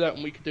 why would we do that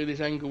when we could do this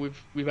angle with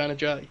Anna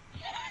Jay?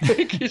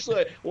 It's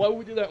like, why would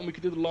we do that when we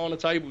could do the Lana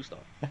Table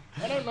stuff?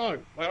 I don't know.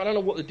 I don't know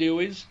what the deal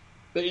is.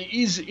 But it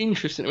is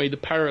interesting to me, the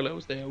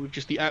parallels there with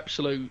just the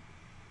absolute,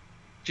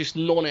 just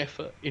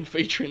non-effort in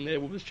featuring their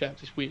women's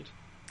champs. It's weird.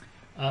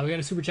 We got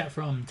a super chat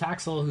from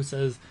Taxel who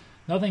says,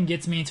 nothing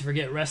gets me to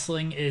forget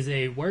wrestling is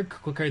a work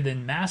quicker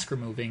than mask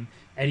removing.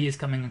 Eddie is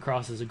coming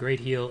across as a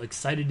great heel.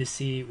 Excited to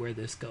see where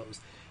this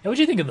goes. What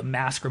do you think of the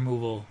mask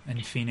removal in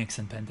Phoenix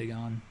and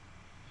Pentagon?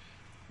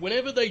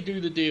 Whenever they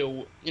do the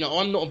deal,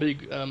 I'm not a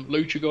big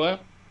lucha guy.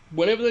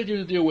 Whenever they do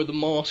the deal where the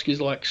mask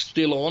is like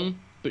still on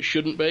but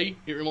shouldn't be,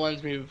 it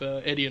reminds me of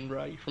Eddie and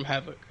Ray from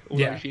Havoc all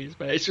those years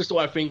back. It's just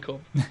what I think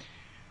of,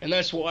 and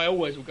that's what I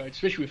always will go to,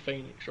 especially with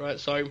Phoenix, right?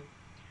 So,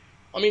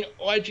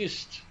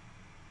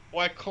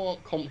 I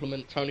can't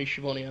compliment Tony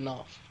Schiavone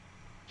enough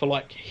for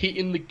like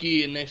hitting the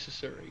gear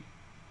necessary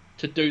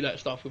to do that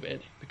stuff with Eddie,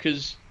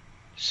 because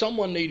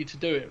someone needed to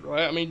do it,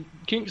 right?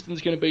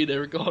 Kingston's going to be there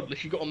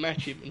regardless. You've got to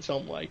match him in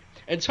some way.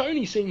 And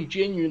Tony seemed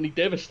genuinely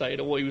devastated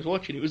at what he was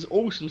watching. It was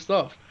awesome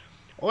stuff.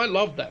 I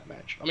loved that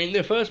match.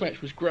 Their first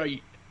match was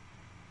great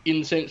in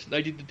the sense that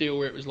they did the deal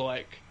where it was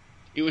like,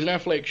 it was an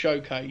athletic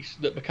showcase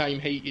that became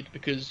heated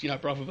because,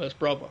 brother versus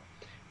brother.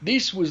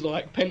 This was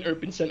like Penta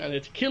had been sent out there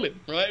to kill him,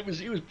 right? It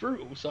was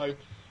brutal. So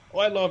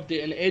I loved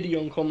it. And Eddie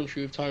on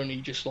commentary with Tony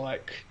just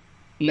like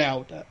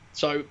nailed that.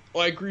 So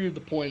I agree with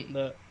the point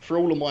that for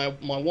all of my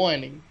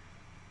whining,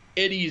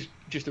 Eddie is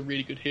just a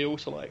really good heel.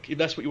 So like, if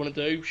that's what you want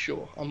to do,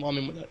 sure, I'm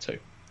in with that too.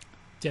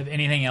 Do you have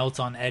anything else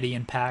on Eddie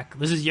and Pac?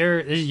 This is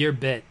your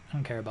bit. I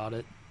don't care about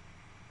it.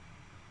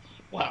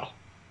 Wow.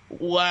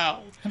 I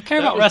don't care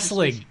about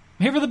wrestling.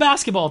 I'm here for the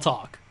basketball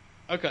talk.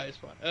 Okay, it's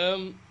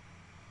fine.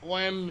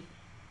 I am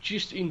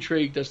just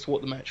intrigued as to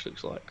what the match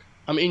looks like.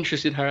 I'm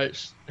interested how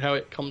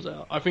it comes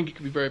out. I think it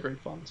could be very, very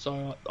fun.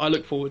 So I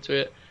look forward to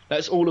it.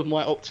 That's all of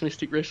my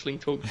optimistic wrestling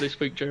talk for this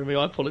week, Jeremy.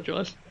 I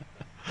apologise.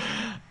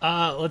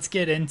 Let's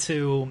get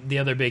into the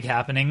other big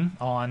happening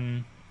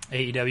on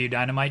AEW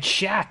Dynamite.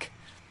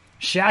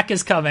 Shaq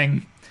is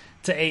coming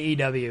to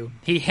AEW.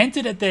 He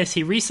hinted at this.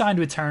 He re-signed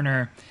with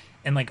Turner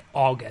in like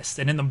August,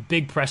 and in the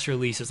big press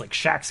release, it's like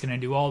Shaq's gonna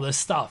do all this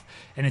stuff,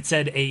 and it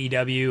said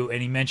AEW,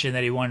 and he mentioned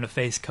that he wanted to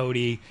face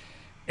Cody,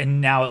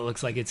 and now it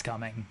looks like it's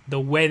coming. The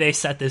way they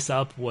set this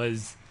up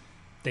was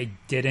they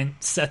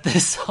didn't set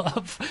this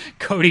up.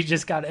 Cody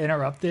just got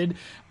interrupted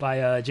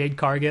by Jade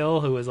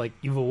Cargill, who was like,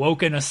 "You've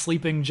awoken a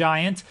sleeping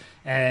giant,"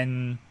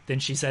 and then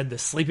she said, "The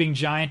sleeping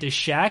giant is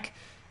Shaq,"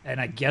 and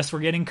I guess we're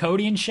getting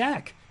Cody and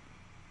Shaq.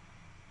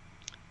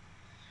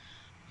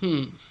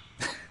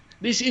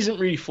 This isn't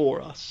really for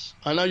us.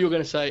 I know you're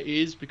going to say it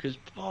is because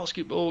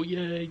basketball,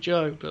 yeah,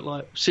 Joe, but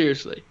like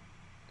seriously,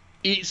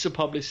 it's a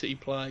publicity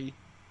play.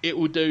 It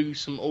will do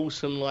some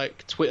awesome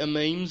like Twitter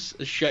memes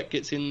as Shaq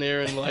gets in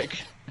there and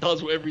like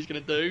does whatever he's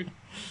going to do.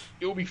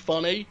 It will be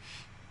funny.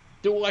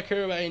 Do I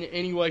care about it in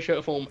any way, shape,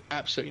 or form?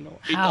 Absolutely not.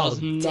 It How does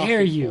nothing dare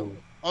for you? me.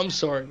 I'm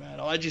sorry, man.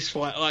 I just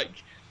find like,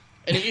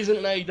 and it isn't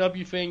an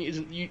AEW thing. It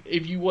isn't you?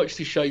 If you watch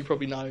this show, you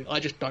probably know. I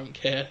just don't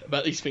care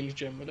about these things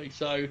generally.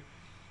 So.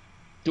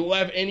 Do I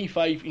have any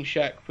faith in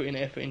Shaq putting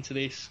effort into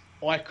this?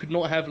 I could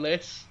not have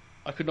less.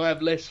 I could not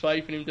have less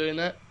faith in him doing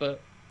that,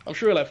 but I'm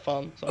sure he'll have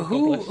fun. So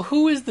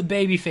Who is the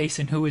babyface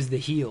and who is the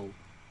heel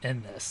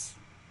in this?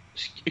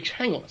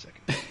 Hang on a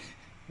second.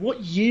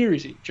 What year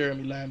is it,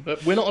 Jeremy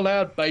Lambert? We're not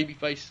allowed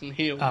babyfaces and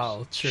heels.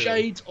 Oh, true.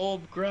 Shades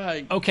of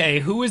grey. Okay,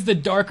 who is the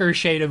darker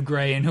shade of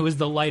gray and who is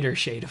the lighter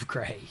shade of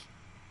gray?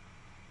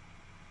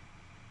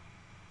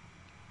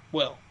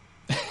 Well,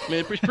 I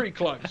mean, it's pretty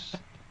close.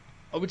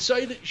 I would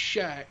say that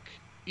Shaq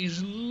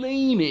is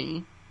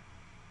leaning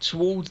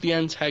towards the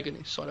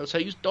antagonist side. I would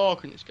say he's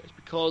darker in this case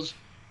because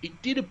it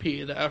did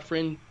appear that our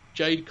friend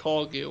Jade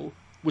Cargill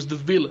was the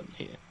villain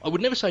here. I would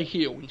never say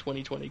heel in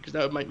 2020 because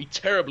that would make me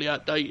terribly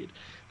outdated,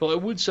 but I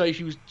would say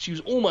she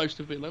was almost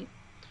a villain.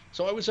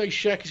 So I would say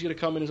Shaq is going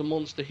to come in as a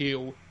monster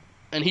heel,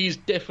 and he's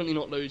definitely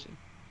not losing.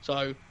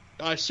 So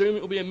I assume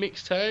it will be a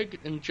mixed tag,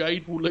 and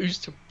Jade will lose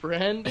to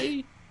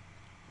Brandy.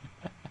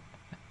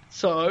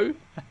 So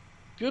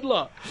good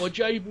luck. Or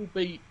Jade will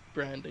beat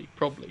Brandy,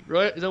 probably,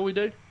 right? Is that what we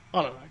do?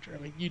 I don't know,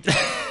 Jeremy. You do.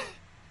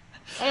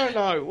 I don't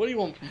know. What do you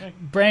want from me?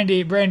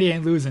 Brandy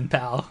ain't losing,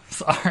 pal.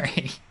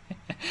 Sorry.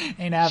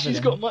 Ain't happening. She's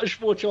got much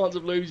more chance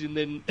of losing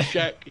than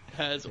Shaq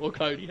has or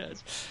Cody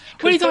has.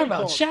 What are you talking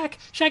about?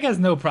 Shaq has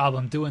no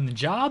problem doing the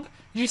job.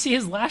 Did you see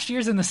his last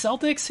years in the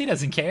Celtics? He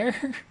doesn't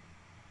care.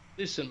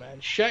 Listen,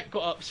 man. Shaq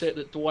got upset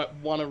that Dwight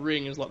won a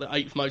ring as like the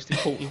 8th most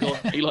important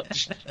guy. He like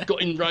just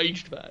got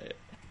enraged about it.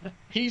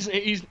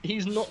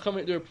 He's not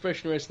coming to do a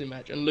professional wrestling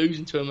match and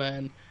losing to a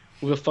man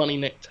with a funny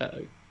neck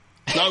tattoo.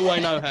 No way,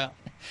 no how.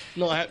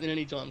 Not happening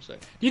anytime soon.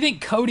 Do you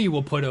think Cody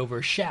will put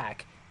over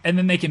Shaq, and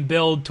then they can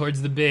build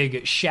towards the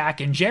big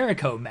Shaq and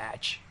Jericho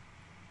match?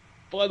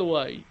 By the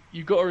way,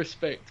 you've got to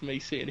respect me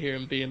sitting here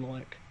and being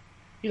like,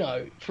 you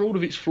know, for all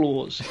of its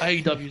flaws,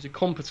 AEW is a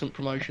competent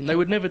promotion. They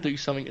would never do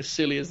something as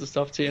silly as the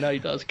stuff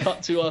TNA does.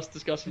 Cut to us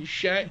discussing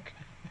Shaq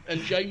and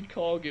Jade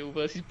Cargill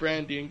versus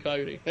Brandy and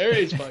Cody. There it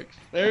is, folks.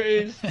 There it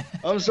is.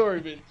 I'm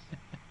sorry, Vince.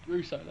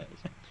 Russo, that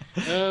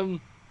is.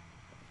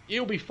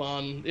 It'll be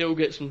fun. It'll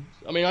get some...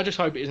 I mean, I just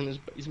hope it isn't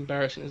as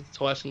embarrassing as the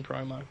Tyson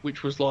promo,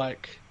 which was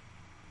like...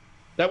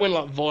 That went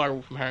like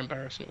viral from how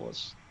embarrassing it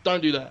was.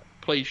 Don't do that.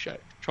 Please, Shaq.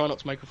 Try not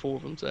to make a fool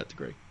of him to that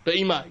degree. But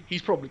he may.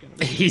 He's probably going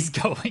to. He's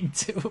going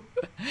to.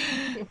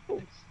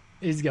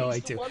 He's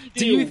going to.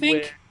 Do you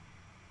think...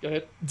 Go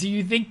ahead. Do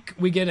you think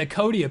we get a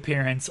Cody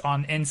appearance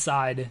on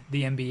Inside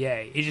the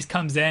NBA? He just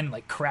comes in,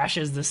 like,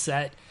 crashes the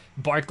set.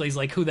 Barkley's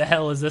like, who the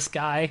hell is this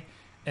guy?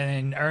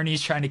 And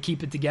Ernie's trying to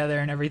keep it together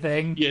and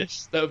everything.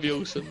 Yes, that would be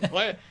awesome.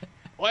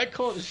 I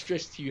can't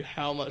stress to you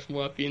how much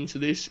more I'd be into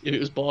this if it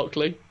was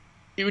Barkley.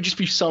 It would just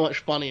be so much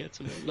funnier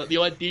to me. Like, the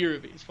idea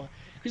of it is fun.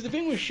 Because the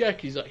thing with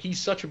Shaq is, like, he's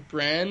such a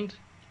brand.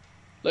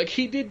 Like,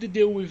 he did the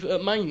deal with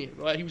Mania,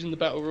 right? He was in the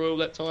Battle Royal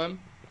that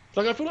time.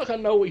 Like, I feel like I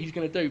know what he's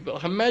going to do, but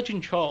like,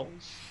 imagine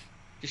Charles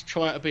just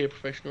trying to be a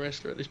professional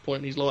wrestler at this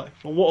point in his life.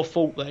 Like, what a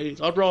fault that is.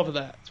 I'd rather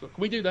that. So,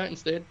 can we do that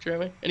instead,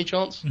 Jeremy? Any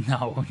chance?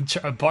 No.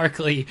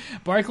 Barkley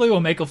will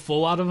make a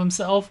fool out of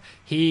himself.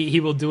 He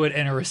will do it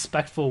in a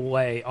respectful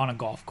way on a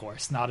golf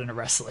course, not in a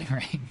wrestling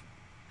ring.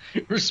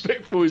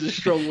 Respectful is a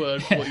strong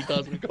word for what he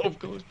does on a golf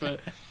course,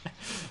 but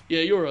yeah,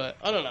 you're right.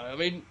 I don't know. I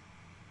mean,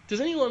 does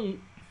anyone...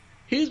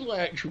 Here's my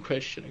actual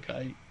question,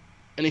 okay?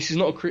 And this is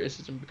not a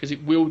criticism, because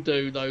it will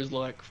do those,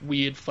 like,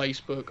 weird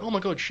Facebook, oh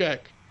my god, Shaq.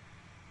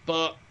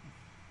 But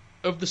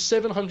of the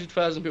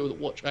 700,000 people that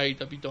watch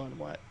AEW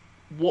Dynamite,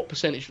 what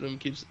percentage of them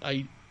gives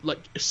a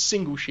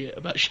single shit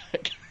about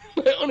Shaq?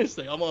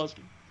 Honestly, I'm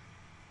asking.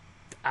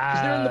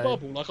 Because they're in the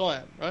bubble, like I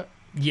am, right?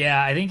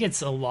 Yeah, I think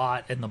it's a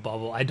lot in the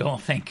bubble. I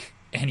don't think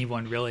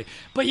anyone really,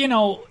 but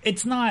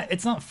it's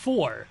not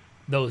for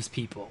those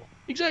people.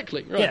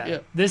 Exactly, right? Yeah.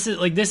 This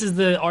is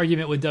the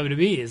argument with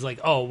WWE is like,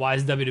 oh, why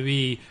is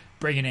WWE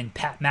bringing in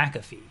Pat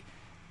McAfee,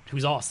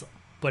 who's awesome?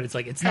 But it's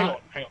like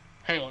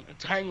Hang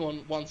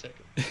on 1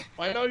 second.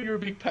 I know you're a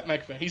big Pat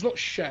McAfee fan. He's not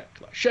Shaq.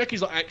 Like, Shaq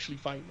is actually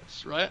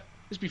famous, right?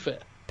 Let's be fair.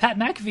 Pat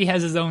McAfee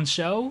has his own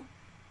show.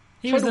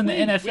 He was in the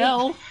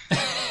NFL.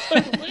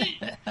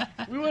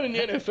 We weren't in the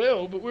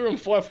NFL, but we were on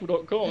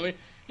Fightful.com. I mean,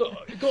 look,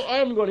 I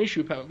haven't got an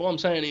issue with Pat. What I'm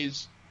saying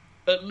is,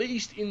 at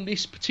least in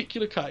this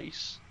particular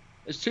case,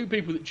 as two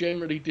people that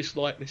generally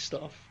dislike this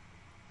stuff,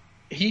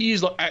 he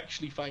is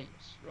actually famous,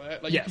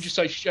 right? Like, yes. You can just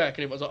say Shaq and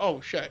everyone's like, oh,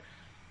 Shaq.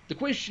 The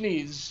question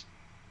is,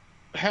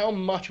 how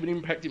much of an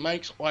impact it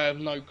makes, I have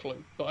no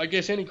clue. But I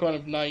guess any kind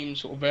of name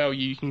sort of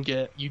value you can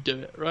get, you do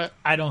it, right?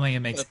 I don't think it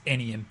makes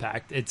any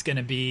impact. It's going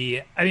to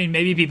be... I mean,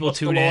 maybe people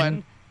tune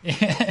in.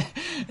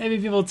 Maybe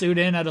people tune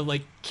in out of,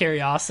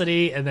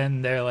 curiosity, and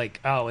then they're like,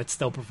 oh, it's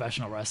still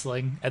professional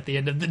wrestling at the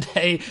end of the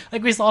day.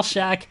 Like, we saw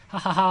Shaq. Ha,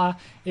 ha, ha.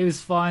 It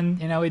was fun.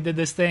 He did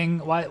this thing.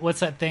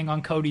 What's that thing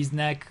on Cody's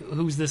neck?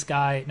 Who's this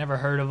guy? Never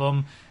heard of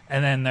him.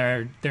 And then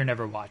they're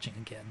never watching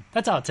again.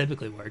 That's how it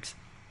typically works.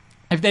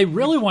 If they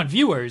really want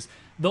viewers,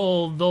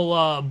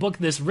 they'll book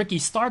this Ricky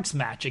Starks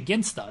match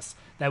against us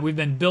that we've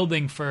been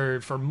building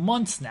for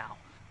months now.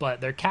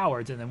 But they're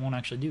cowards and they won't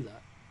actually do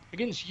that.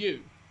 Against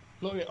you?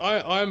 Look,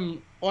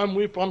 I'm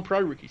pro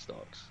Ricky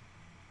Starks.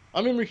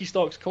 I'm in Ricky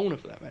Starks' corner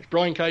for that match.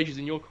 Brian Cage is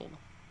in your corner.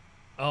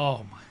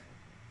 Oh my!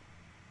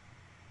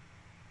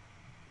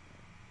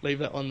 Leave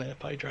that on there,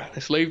 Pedro.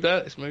 Let's leave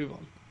that. Let's move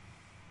on.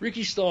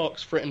 Ricky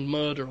Starks threatened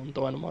murder on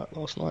Dynamite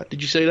last night.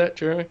 Did you see that,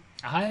 Jeremy?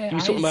 He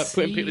was talking about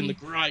putting people in the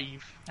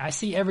grave. I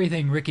see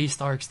everything Ricky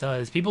Starks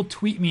does. People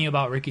tweet me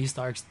about Ricky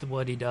Starks,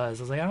 what he does.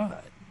 I was like,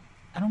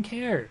 I don't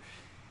care.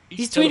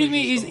 He's tweeting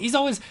me. He's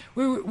always.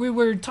 We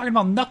were talking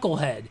about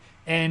Knucklehead,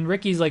 and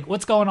Ricky's like,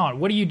 "What's going on?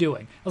 What are you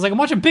doing?" I was like, "I'm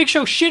watching Big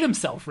Show shit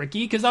himself,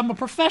 Ricky, because I'm a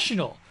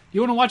professional.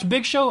 You want to watch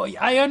Big Show?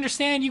 I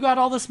understand you got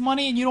all this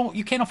money and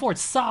you can't afford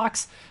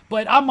socks,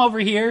 but I'm over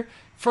here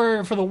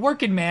for the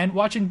working man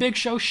watching Big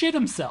Show shit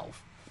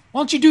himself. Why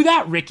don't you do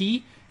that,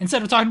 Ricky,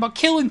 instead of talking about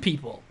killing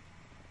people?"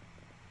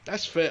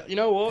 That's fair. You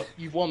know what?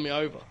 You've won me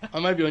over. I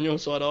may be on your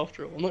side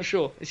after all. I'm not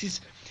sure.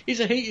 It's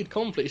a heated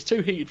conflict. It's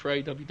too heated for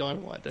AEW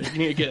Dynamite, dude. You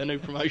need to get a new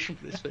promotion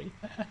for this thing.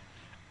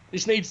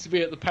 This needs to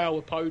be at the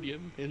Power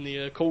Podium in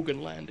the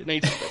Corgan land. It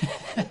needs to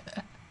be.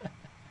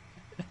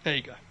 There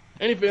you go.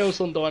 Anything else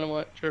on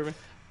Dynamite, Jeremy?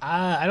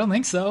 I don't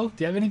think so.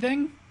 Do you have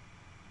anything?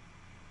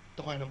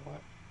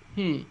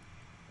 Dynamite.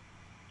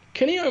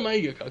 Kenny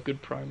Omega got a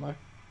good promo.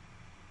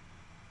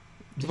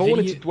 If I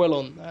wanted to dwell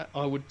on that,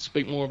 I would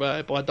speak more about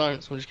it, but I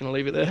don't, so I'm just going to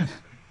leave it there.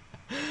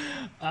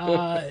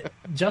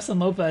 Justin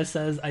Lopez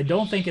says, I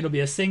don't think it'll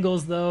be a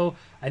singles, though.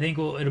 I think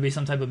it'll be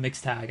some type of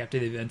mixed tag after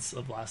the events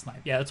of last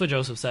night. Yeah, that's what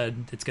Joseph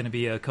said. It's going to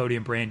be Cody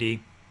and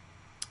Brandy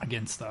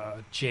against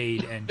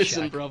Jade and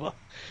Listen, Shaq. brother,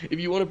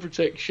 if you want to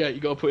protect Shaq, you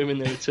got to put him in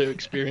there with two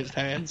experienced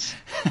hands.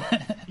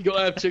 You got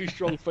to have two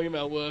strong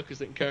female workers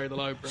that can carry the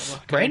load, brother.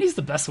 Okay? Brandy's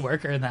the best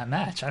worker in that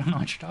match. I don't know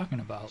what you're talking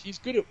about. She's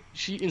good at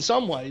in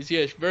some ways,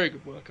 yeah, she's a very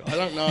good worker. I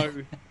don't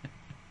know.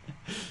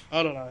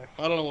 I don't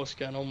know what's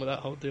going on with that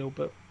whole deal,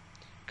 but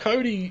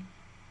Cody,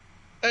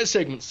 that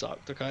segment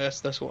sucked. Okay,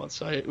 that's what I'd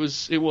say. It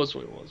was what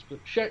it was.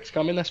 But Shaq's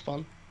coming. That's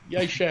fun.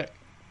 Yay, Shaq.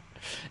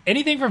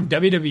 Anything from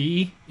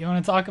WWE you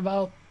want to talk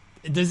about?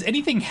 Does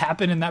anything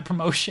happen in that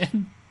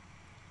promotion?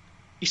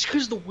 It's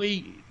because what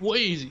it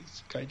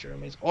is, okay,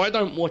 Jeremy, is I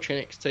don't watch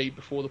NXT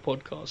before the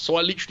podcast, so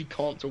I literally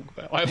can't talk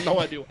about it. I have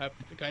no idea what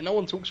happened, okay? No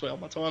one talks about it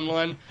on my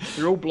timeline.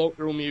 They're all blocked,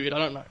 they're all muted, I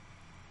don't know.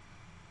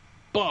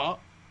 But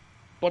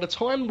by the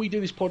time we do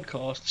this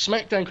podcast,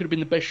 SmackDown could have been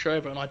the best show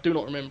ever, and I do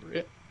not remember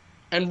it.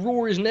 And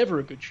Raw is never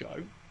a good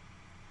show.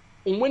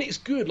 And when it's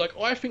good,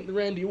 I think the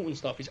Randy Orton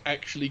stuff is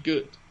actually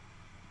good.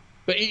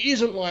 But it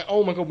isn't like,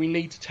 oh my god, we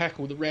need to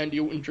tackle the Randy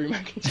Orton, Drew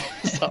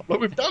McIntyre stuff.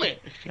 We've done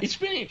it. It's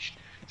finished.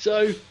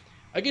 So,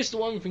 I guess the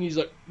one thing is,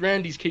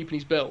 Randy's keeping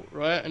his belt,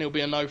 right? And it'll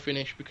be a no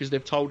finish because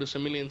they've told us a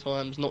million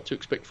times not to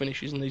expect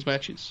finishes in these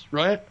matches,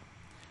 right?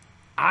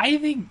 I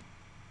think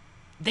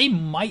they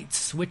might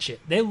switch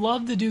it. They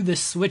love to do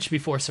this switch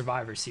before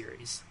Survivor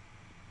Series.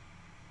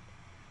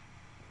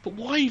 But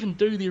why even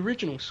do the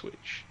original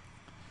switch?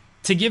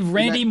 To give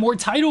Randy more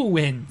title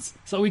wins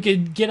so we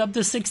could get up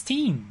to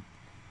 16.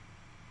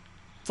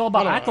 It's all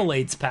about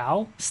accolades,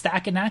 pal.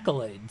 Stacking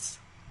accolades.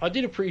 I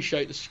did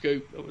appreciate the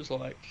scoop that was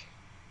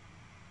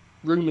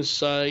rumours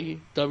say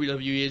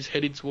WWE is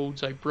headed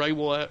towards a Bray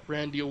Wyatt,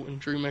 Randy Orton,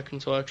 Drew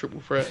McIntyre triple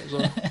threat as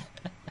well.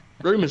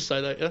 Rumours say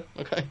that, yeah?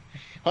 Okay.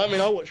 I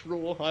mean, I watched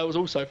Raw. I was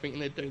also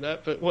thinking they'd do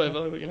that, but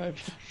whatever,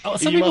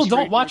 some people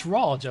don't watch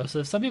Raw,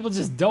 Joseph. Some people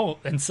just don't.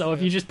 And so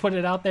if you just put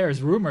it out there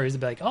as rumors,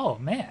 it'd be like, oh,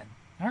 man.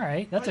 All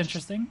right, that's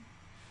interesting.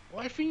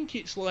 I think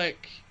it's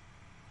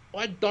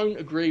I don't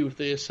agree with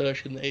the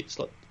assertion that it's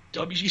like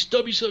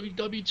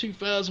WCW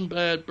 2000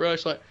 bad, bro.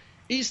 It's like,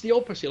 it's the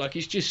opposite. Like,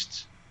 it's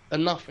just a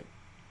nothing.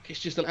 It's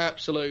just an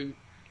absolute.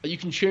 Like, you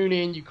can tune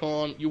in,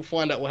 you'll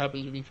find out what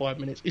happens within 5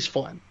 minutes. It's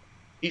fine.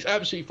 It's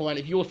absolutely fine.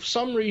 If you're for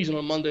some reason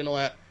on Monday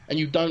night and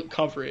you don't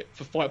cover it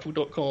for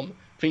Fightful.com,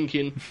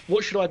 thinking,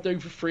 what should I do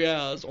for 3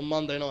 hours on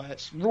Monday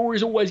nights? Raw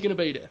is always going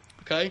to be there,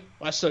 okay?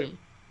 I assume.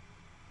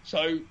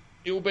 So,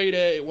 it will be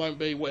there, it won't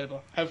be,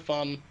 whatever. Have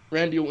fun.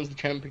 Randy Orton's the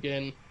champ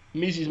again.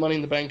 Miz is Money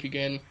in the Bank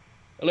again.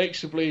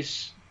 Alexa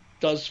Bliss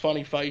does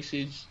funny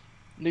faces.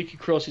 Nikki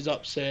Cross is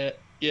upset.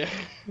 Yeah,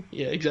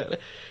 yeah, exactly.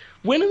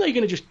 When are they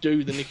going to just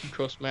do the Nikki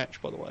Cross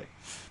match, by the way?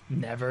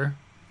 Never.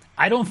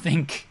 I don't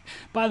think...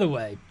 By the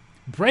way,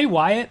 Bray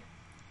Wyatt,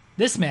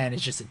 this man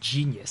is just a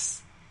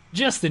genius.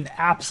 Just an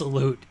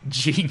absolute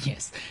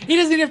genius. He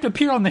doesn't even have to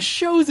appear on the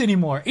shows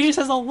anymore. He just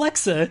has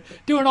Alexa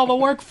doing all the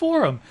work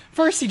for him.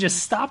 First, he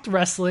just stopped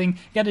wrestling.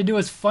 He had to do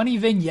his funny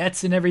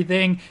vignettes and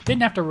everything.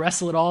 Didn't have to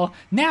wrestle at all.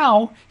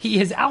 Now, he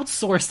has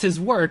outsourced his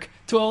work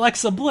to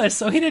Alexa Bliss,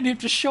 so he didn't have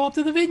to show up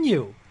to the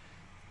venue.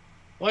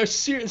 I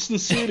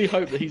sincerely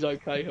hope that he's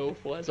okay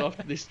health-wise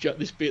after this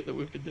bit that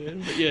we've been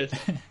doing. But yes,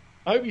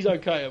 I hope he's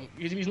okay.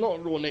 Because if he's not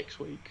on Raw next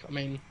week, I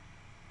mean,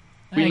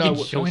 we know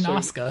what join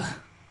Asuka.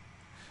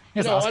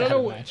 I don't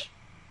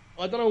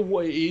know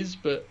what it is,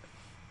 but,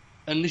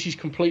 and this is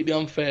completely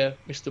unfair,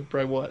 Mr.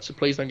 Bray Wyatt, so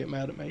please don't get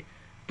mad at me.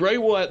 Bray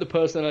Wyatt, the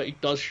personality,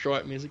 does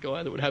strike me as a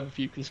guy that would have a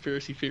few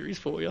conspiracy theories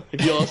for you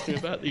if you asked him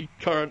about the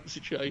current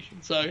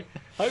situation. So, I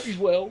hope he's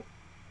well.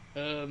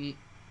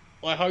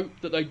 I hope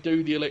that they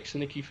do the Alexa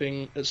Nikki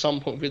thing at some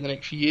point within the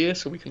next year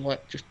so we can,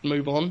 just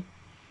move on.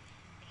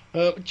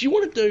 Do you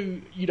want to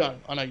do... You don't.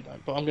 I know you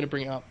don't, but I'm going to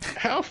bring it up.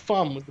 How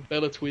fun was the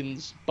Bella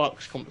Twins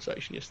Bucks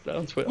conversation yesterday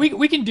on Twitter?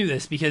 We can do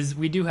this because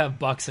we do have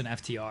Bucks and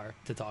FTR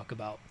to talk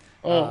about.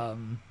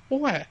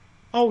 Why?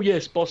 Oh,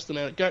 yes, Boston.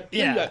 Do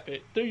that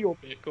bit. Do your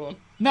bit. Go on.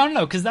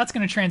 No, because that's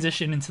going to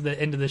transition into the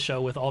end of the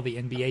show with all the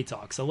NBA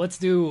talk. So let's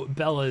do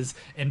Bellas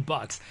and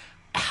Bucks.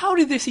 How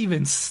did this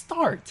even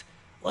start?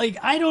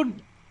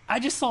 I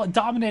just saw it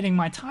dominating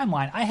my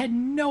timeline. I had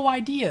no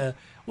idea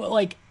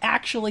what,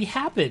 actually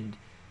happened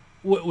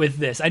with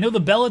this. I know the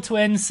Bella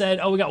Twins said,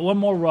 we got one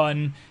more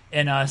run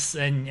in us,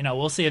 and,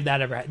 we'll see if that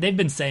ever... They've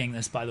been saying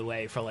this, by the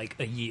way, for,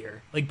 a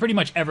year. Pretty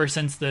much ever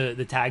since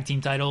the tag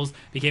team titles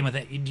became a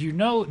thing. Do you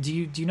know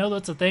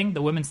that's a thing?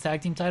 The women's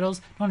tag team titles?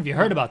 I don't know if you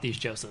heard about these,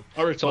 Joseph.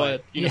 I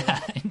retired. Yeah.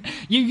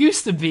 You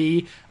used to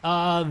be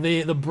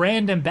the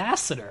brand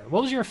ambassador.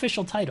 What was your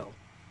official title?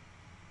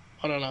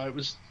 I don't know.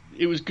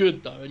 It was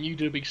good though, and you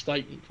did a big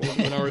statement for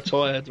me when I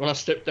retired. When I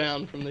stepped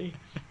down from the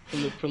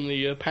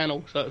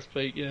panel, so to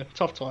speak. Yeah,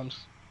 tough times.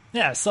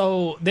 Yeah,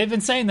 so they've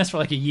been saying this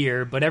for a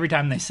year, but every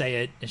time they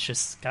say it, it's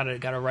just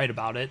gotta write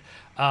about it.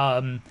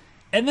 And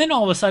then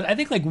all of a sudden, I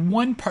think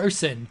one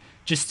person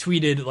just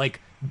tweeted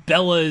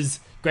Bella's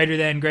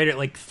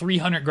greater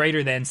 300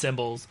 greater than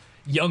symbols,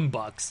 Young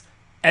Bucks,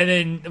 and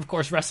then of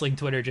course wrestling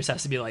Twitter just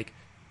has to be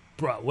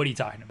bro, what are you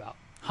talking about?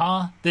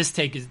 Huh? This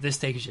take is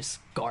just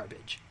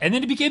garbage. And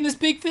then it became this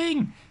big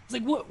thing. It's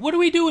what are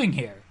we doing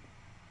here?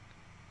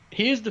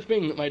 Here's the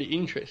thing that made it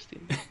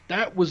interesting.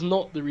 That was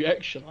not the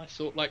reaction I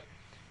saw.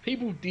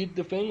 People did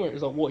the thing where it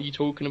was what are you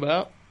talking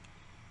about?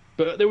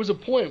 But there was a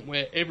point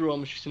where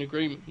everyone was just in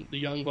agreement the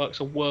Young Bucks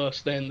are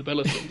worse than the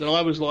Bella Twins. And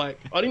I was I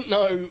didn't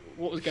know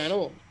what was going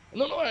on.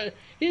 And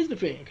here's the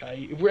thing,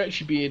 okay? If we're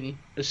actually being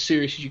as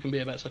serious as you can be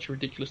about such a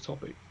ridiculous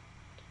topic.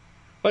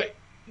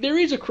 There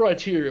is a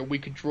criteria we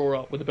could draw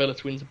up where the Bella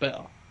Twins are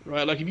better,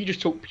 right? If you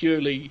just talk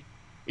purely...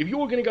 If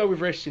you're going to go with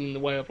wrestling in the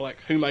way of,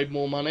 who made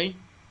more money,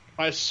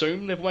 I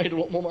assume they've made a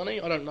lot more money.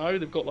 I don't know.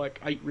 They've got,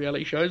 8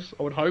 reality shows,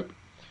 I would hope.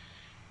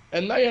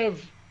 And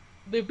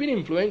they've been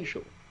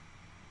influential.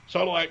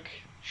 So,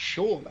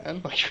 sure,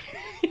 man.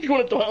 If you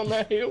want to die on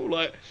that hill,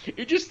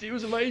 it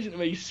was amazing to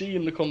me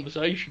seeing the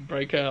conversation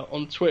break out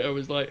on Twitter.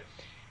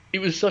 It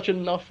was such a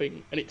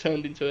nothing, and it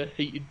turned into a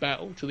heated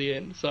battle to the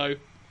end. So...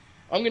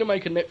 I'm going to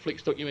make a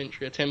Netflix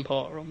documentary, a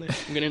 10-parter on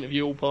this. I'm going to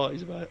interview all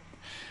parties about it.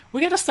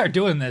 We got to start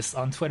doing this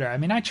on Twitter. I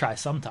mean, I try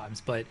sometimes,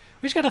 but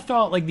we just got to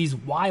throw out these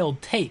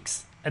wild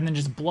takes and then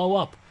just blow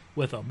up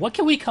with them. What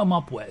can we come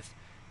up with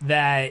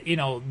that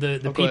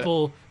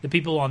the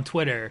people on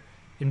Twitter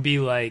can be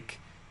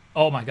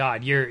oh my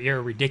god,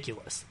 you're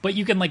ridiculous, but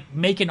you can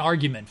make an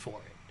argument for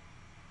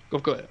it?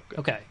 I've got it.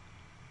 Okay.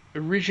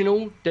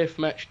 Original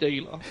deathmatch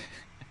dealer,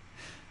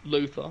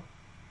 Luther,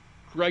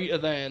 greater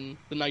than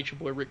the Nature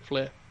Boy Ric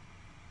Flair.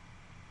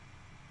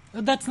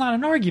 That's not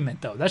an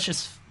argument, though.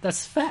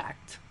 That's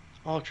fact.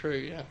 Oh, true,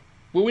 yeah.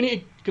 Well, we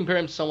need to compare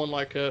him to someone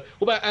what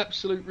about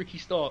Absolute Ricky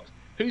Starks?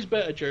 Who's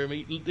better,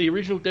 Jeremy? The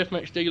original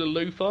deathmatch dealer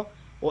Luther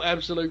or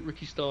Absolute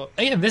Ricky Starks?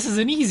 Again, this is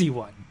an easy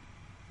one.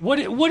 What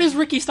has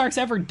Ricky Starks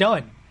ever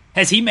done?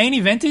 Has he main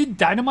evented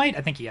Dynamite?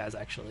 I think he has,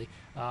 actually.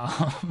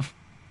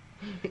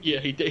 Yeah,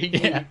 he did. He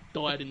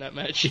died in that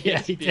match. Yeah,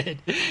 he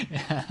did.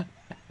 Yeah.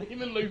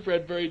 Him and Luther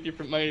had very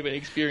different main event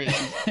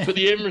experiences, but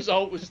the end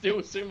result was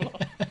still similar.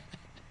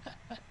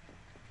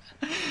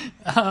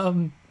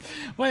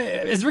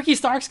 Has Ricky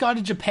Starks gone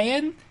to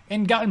Japan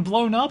and gotten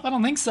blown up? I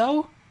don't think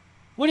so.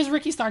 What has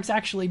Ricky Starks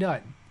actually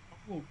done?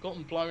 Oh,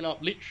 gotten blown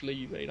up, literally,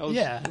 you mean?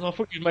 Yeah. I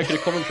thought you were making a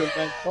commentary on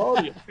Van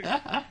Carly.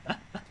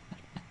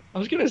 I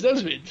was going to say,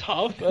 that's a bit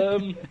tough.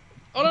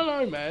 I don't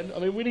know, man. I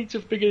mean, we need to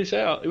figure this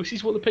out. This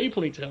is what the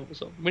people need to help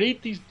us on. We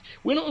need these.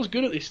 We're not as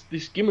good at this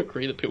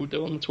gimmickry that people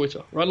do on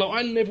Twitter, right?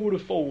 Like, I never would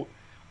have thought,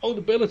 oh,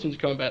 the Bellatons are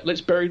coming back.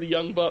 Let's bury the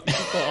Young Bucks.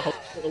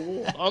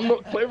 I'm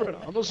not clever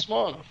enough. I'm not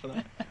smart enough for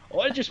that.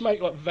 I just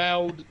make like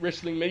vowed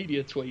wrestling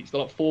media tweets that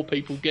like 4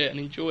 people get and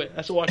enjoy it.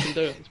 That's all I can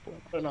do at this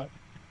point. I don't know.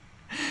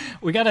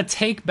 We got to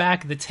take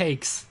back the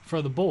takes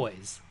for the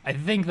boys. I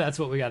think that's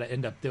what we got to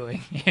end up doing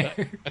here.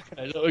 Okay,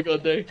 that's what we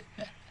got to do.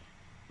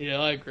 Yeah,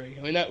 I agree.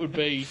 I mean, that would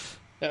be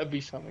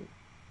something.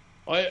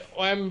 I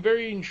am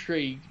very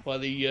intrigued by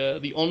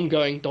the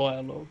ongoing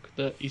dialogue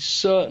that is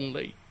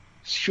certainly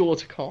sure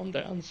to calm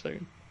down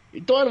soon.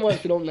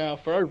 Dynamite's been on now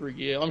for over a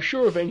year. I'm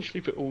sure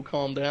eventually it will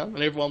calm down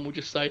and everyone will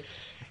just say,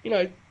 you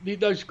know,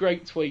 those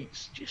great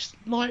tweets, just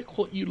like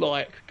what you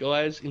like,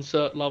 guys,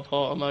 insert love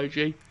heart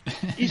emoji.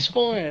 It's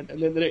fine.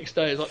 And then the next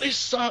day it's like, this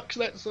sucks,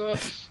 that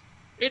sucks.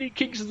 Eddie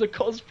Kingston's a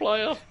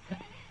cosplayer.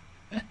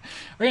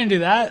 We're going to do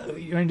that?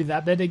 You're going to do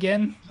that bit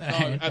again? No,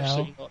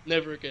 absolutely not.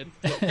 Never again.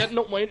 That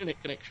knocked my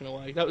internet connection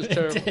away. That was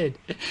terrible. It did.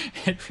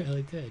 It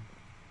really did.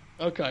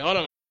 Okay, I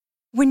don't.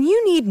 When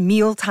you need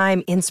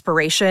mealtime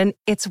inspiration,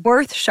 it's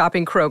worth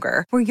shopping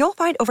Kroger, where you'll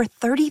find over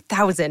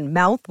 30,000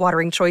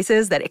 mouth-watering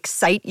choices that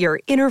excite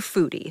your inner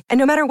foodie. And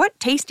no matter what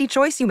tasty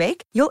choice you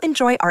make, you'll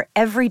enjoy our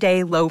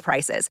everyday low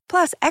prices,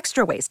 plus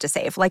extra ways to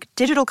save, like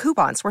digital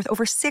coupons worth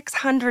over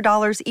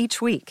 $600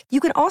 each week. You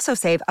can also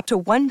save up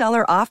to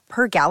 $1 off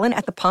per gallon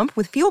at the pump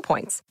with fuel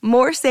points.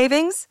 More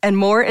savings and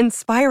more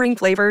inspiring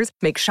flavors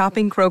make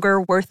shopping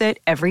Kroger worth it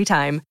every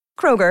time.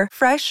 Kroger,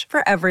 fresh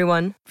for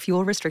everyone.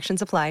 Fuel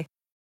restrictions apply.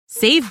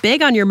 Save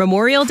big on your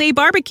Memorial Day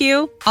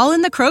barbecue, all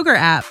in the Kroger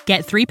app.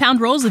 Get 3-pound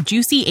rolls of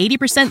juicy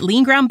 80%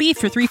 lean ground beef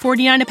for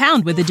 $3.49 a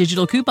pound with a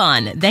digital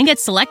coupon. Then get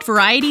select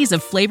varieties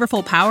of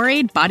flavorful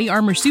Powerade, Body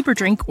Armor Super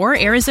Drink, or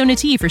Arizona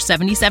tea for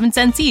 77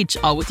 cents each,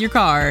 all with your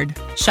card.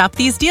 Shop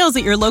these deals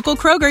at your local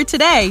Kroger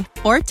today,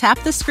 or tap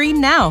the screen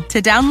now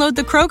to download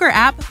the Kroger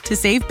app to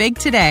save big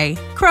today.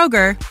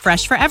 Kroger,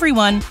 fresh for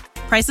everyone.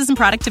 Prices and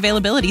product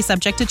availability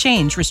subject to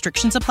change.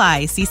 Restrictions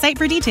apply. See site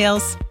for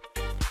details.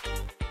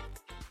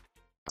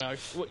 No,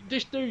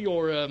 just do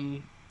your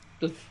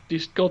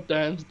this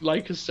goddamn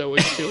Lakers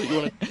Celtics deal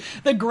you want to.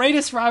 The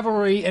greatest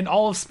rivalry in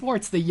all of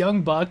sports, the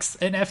Young Bucks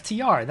and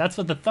FTR. That's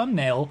what the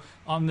thumbnail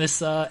on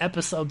this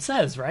episode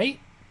says, right?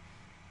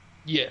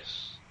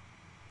 Yes.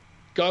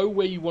 Go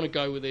where you want to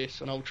go with this,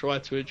 and I'll try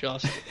to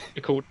adjust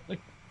accordingly.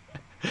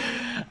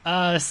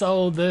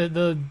 So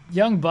the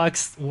Young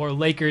Bucks wore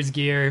Lakers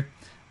gear,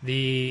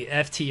 the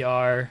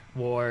FTR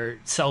wore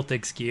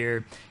Celtics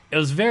gear. It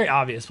was very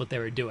obvious what they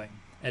were doing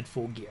at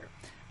Full Gear.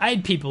 I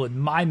had people in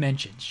my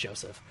mentions,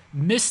 Joseph,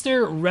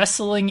 Mr.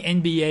 Wrestling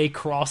NBA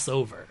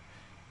crossover,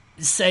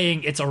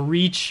 saying it's a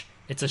reach,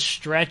 it's a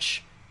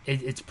stretch,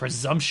 it's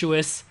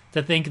presumptuous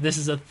to think this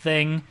is a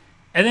thing,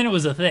 and then it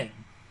was a thing.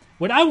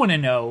 What I want to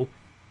know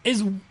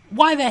is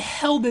why the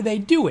hell did they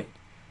do it?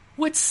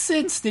 What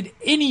sense did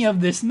any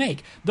of this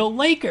make?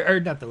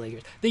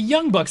 The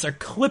Young Bucks are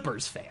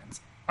Clippers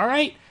fans, all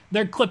right?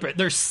 They're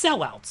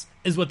sellouts,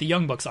 is what the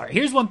Young Bucks are.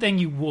 Here's one thing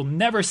you will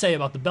never say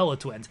about the Bella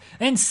Twins.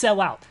 They didn't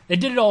sell out. They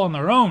did it all on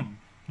their own,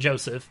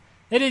 Joseph.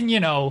 They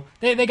didn't,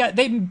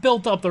 they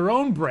built up their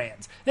own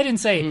brands. They didn't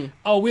say,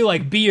 oh, we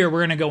like beer,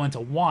 we're going to go into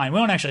wine. We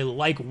don't actually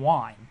like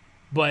wine,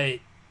 but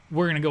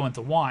we're going to go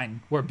into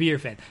wine. We're beer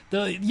fans.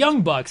 The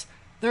Young Bucks,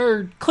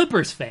 they're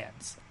Clippers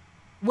fans,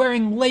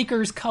 wearing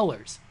Lakers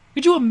colors.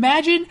 Could you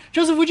imagine?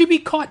 Joseph, would you be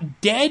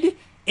caught dead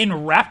in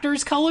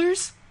Raptors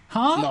colors?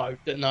 Huh?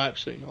 No,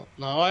 absolutely not.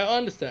 No, I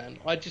understand.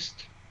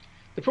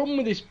 The problem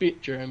with this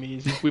bit, Jeremy,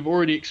 is we've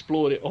already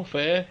explored it off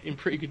air in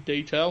pretty good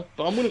detail,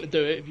 but I'm willing to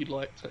do it if you'd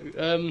like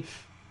to.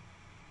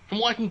 From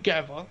what I can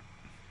gather,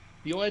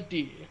 the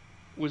idea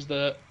was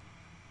that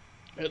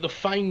at the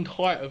famed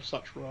height of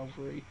such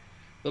rivalry,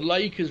 the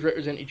Lakers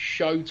represented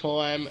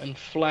Showtime and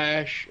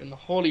Flash and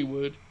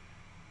Hollywood,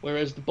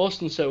 whereas the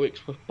Boston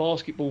Celtics were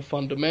basketball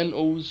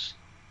fundamentals.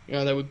 You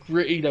know, they were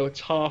gritty, they were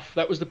tough.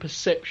 That was the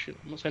perception.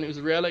 I'm not saying it was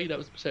the reality, that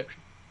was the perception.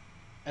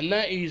 And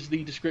that is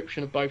the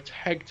description of both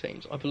tag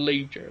teams, I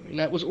believe, Jeremy. And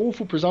that was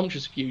awful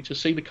presumptuous of you to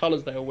see the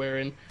colours they were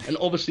wearing and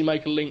obviously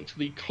make a link to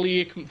the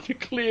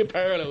clear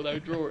parallel they were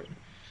drawing.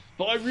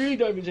 But I really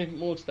don't think there's anything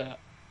more to that.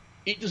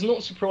 It does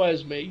not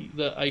surprise me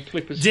that a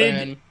Clippers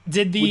fan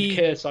would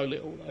care so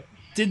little, though.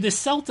 Did the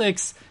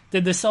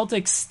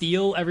Celtics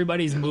steal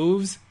everybody's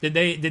moves? Did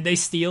they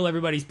steal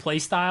everybody's play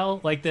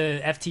style like the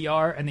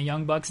FTR and the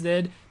Young Bucks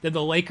did? Did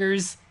the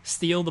Lakers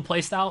steal the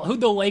play style? Who'd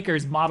the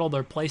Lakers model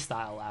their play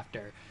style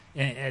after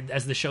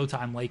as the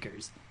Showtime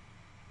Lakers?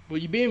 Well,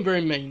 you're being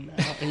very mean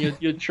now, and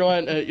you're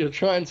trying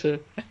to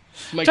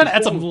make trying to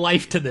add some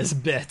life to this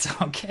bit,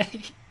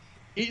 okay?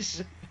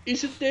 It's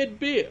a dead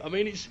bit. I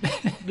mean,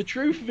 the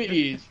truth of it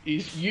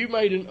is you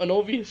made an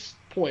obvious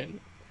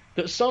point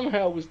that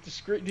somehow was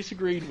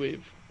disagreed with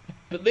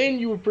But then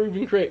you were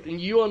proven correct, and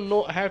you are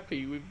not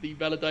happy with the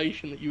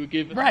validation that you were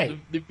given. Right.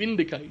 The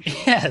vindication.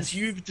 Yes.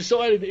 You've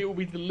decided it will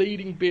be the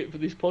leading bit for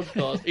this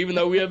podcast, even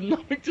though we have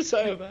nothing to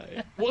say about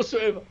it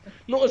whatsoever.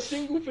 Not a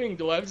single thing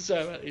do I have to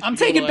say about it. I'm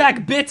taking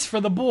back bits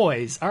for the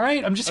boys, all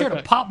right? I'm just here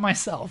to pop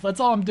myself. That's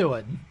all I'm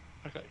doing.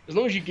 Okay. As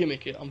long as you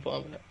gimmick it, I'm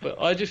fine with that.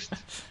 But I just...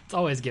 It's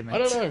always gimmicks. I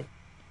don't know.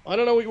 I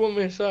don't know what you want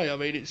me to say. I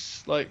mean,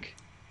 it's like...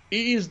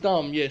 It is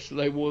dumb, yes,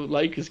 they wore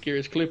Lakers gear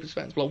as Clippers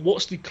fans, but like,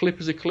 what's the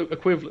Clippers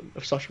equivalent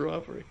of such a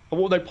rivalry? Or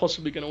what are they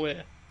possibly going to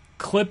wear?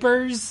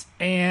 Clippers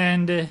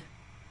and...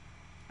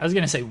 I was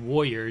going to say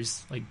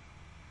Warriors. Like,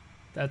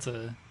 that's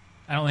a...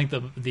 I don't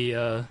think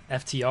the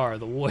FTR are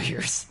the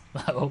Warriors,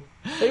 though.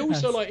 They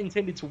also,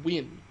 intended to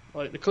win.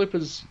 Like, the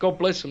Clippers, God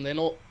bless them, they're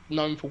not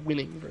known for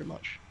winning very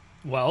much.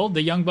 Well,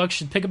 the Young Bucks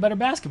should pick a better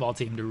basketball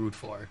team to root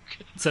for,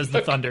 says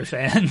the Thunder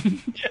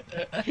fan.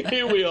 Yeah,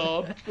 here we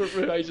are,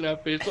 raising our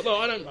fist. But no,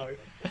 I don't know.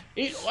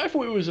 I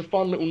thought it was a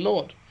fun little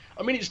nod.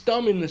 I mean, it's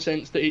dumb in the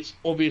sense that it's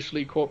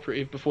obviously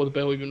cooperative before the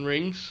bell even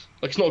rings.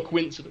 Like, it's not a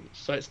coincidence,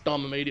 so it's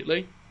dumb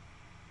immediately.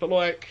 But,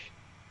 like,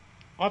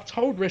 I've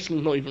told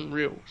wrestling's not even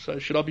real, so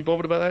should I be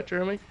bothered about that,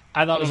 Jeremy?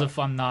 I thought it was a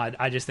fun nod.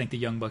 I just think the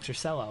Young Bucks are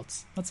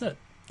sellouts. That's it.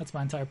 That's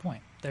my entire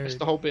point. That's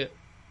the whole bit.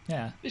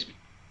 Yeah.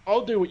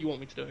 I'll do what you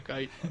want me to do,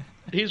 okay?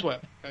 Here's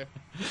what, okay?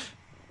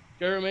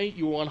 Jeremy,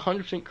 you were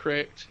 100%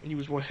 correct, and you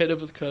was ahead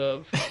of the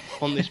curve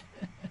on this.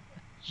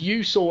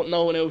 You saw what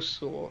no one else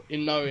saw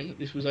in knowing that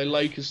this was a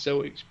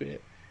Lakers-Celtics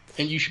bit,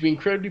 and you should be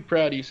incredibly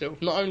proud of yourself,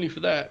 not only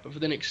for that, but for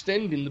then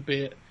extending the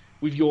bit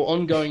with your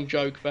ongoing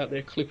joke about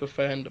their Clipper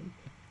fandom.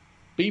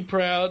 Be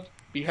proud,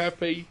 be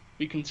happy,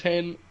 be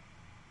content,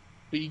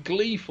 be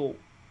gleeful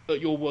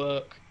at your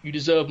work. You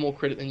deserve more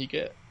credit than you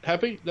get.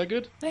 Happy? That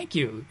good? Thank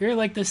you. You're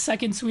like the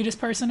second sweetest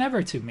person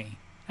ever to me.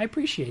 I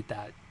appreciate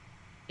that.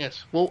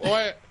 Yes. Well,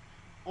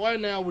 I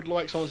now would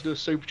like someone to do a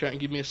super chat and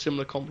give me a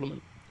similar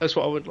compliment. That's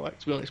what I would like,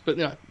 to be honest. But,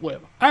 you know,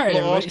 whatever. All right,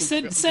 everybody,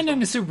 send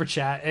in a super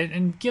chat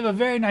and give a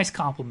very nice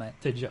compliment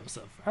to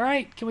Joseph. All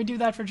right? Can we do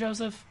that for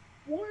Joseph?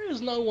 Why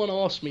has no one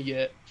asked me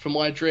yet for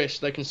my address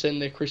they can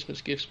send their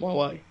Christmas gifts my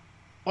way?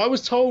 I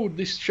was told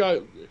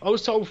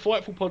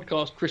Fightful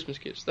Podcast Christmas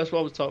gifts. That's what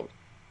I was told.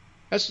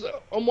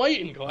 I'm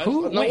waiting, guys.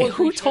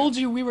 Who told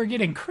you we were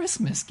getting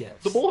Christmas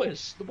gifts? The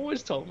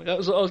boys told me. That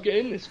was what I was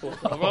getting this for.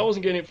 I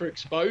wasn't getting it for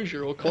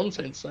exposure or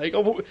content's sake.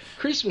 I bought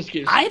Christmas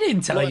gifts. I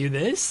didn't tell you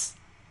this.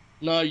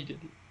 No, you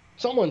didn't.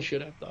 Someone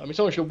should have, though. I mean,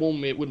 someone should have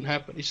warned me it wouldn't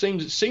happen. It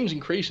seems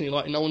increasingly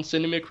like no one's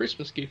sending me a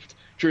Christmas gift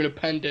during a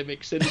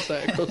pandemic, sending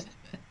that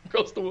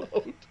across the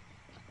world.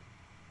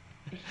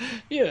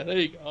 Yeah, there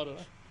you go. I don't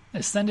know.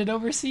 Send it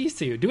overseas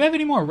to you. Do we have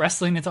any more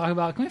wrestling to talk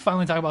about? Can we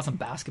finally talk about some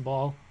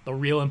basketball? The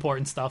real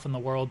important stuff in the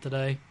world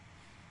today.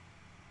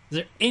 Is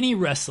there any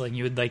wrestling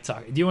you would like to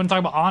talk? Do you want to talk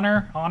about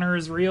Honor? Honor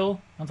is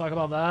real? Want to talk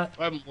about that?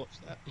 I haven't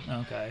watched that.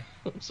 Okay.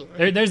 I'm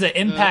sorry. There's an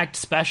Impact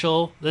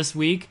special this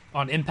week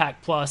on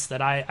Impact Plus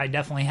that I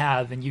definitely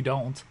have and you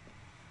don't.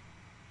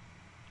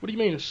 What do you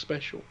mean a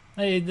special?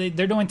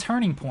 They're doing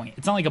Turning Point.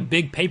 It's not like a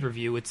big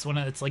pay-per-view. It's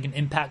like an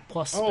Impact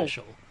Plus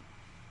special.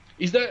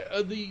 Is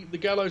that the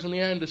Gallows and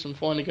the Anderson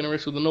finally going to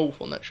wrestle the North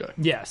on that show?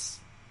 Yes.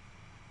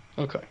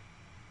 Okay.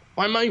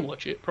 I may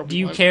watch it. Probably. Do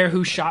you care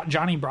who shot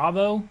Johnny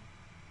Bravo?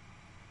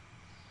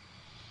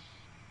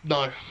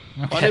 No.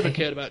 Okay. I never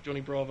cared about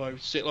Johnny Bravo.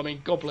 I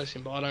mean, God bless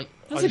him, but I don't...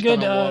 That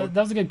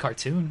was a good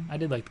cartoon. I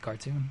did like the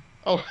cartoon.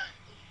 Oh,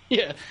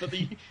 yeah, but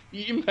the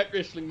Impact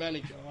Wrestling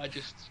manager,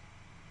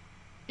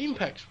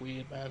 Impact's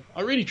weird, man.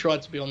 I really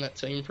tried to be on that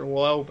team for a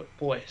while, but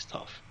boy, it's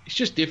tough. It's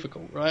just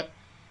difficult, right?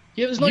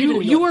 Yeah, there's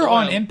you were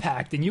on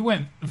Impact and you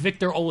went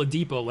Victor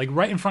Oladipo, like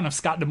right in front of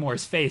Scott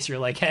D'Amore's face. You're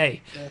like,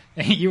 hey,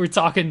 and you were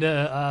talking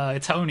to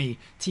Tony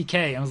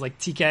TK. I was like,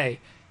 TK,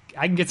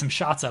 I can get some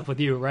shots up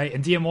with you, right?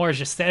 And D'Amore is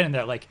just standing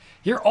there like,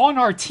 you're on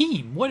our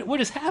team. What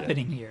is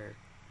happening here?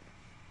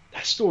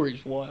 That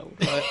story's wild,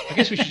 right? I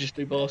guess we should just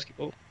do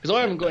basketball because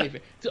I haven't got anything.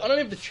 I don't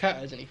have the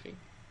chat as anything.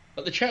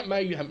 Like the chat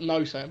may have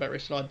no saying about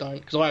wrestling. I don't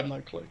because I have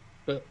no clue.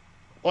 But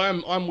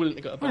I'm willing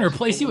to go. I'm going to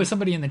replace you with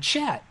somebody in the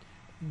chat.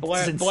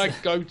 By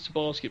go to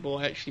basketball,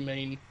 I actually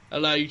mean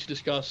allow you to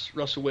discuss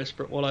Russell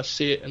Westbrook while I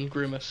sit and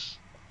grimace.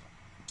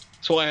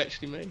 That's what I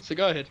actually mean. So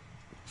go ahead.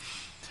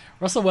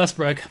 Russell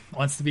Westbrook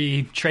wants to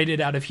be traded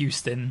out of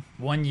Houston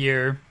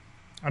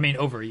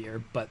over a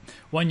year, but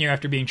 1 year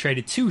after being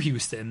traded to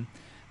Houston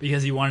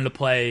because he wanted to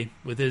play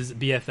with his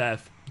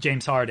BFF,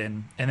 James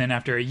Harden, and then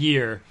after a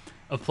year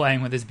of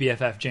playing with his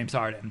BFF, James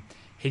Harden,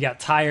 he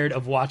got tired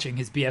of watching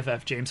his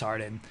BFF, James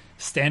Harden,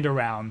 stand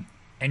around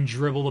and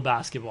dribble the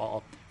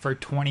basketball for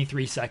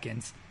 23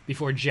 seconds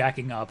before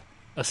jacking up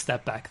a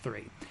step-back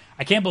three.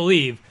 I can't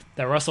believe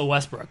that Russell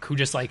Westbrook, who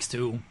just likes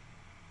to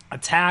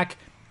attack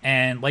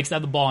and likes to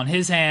have the ball in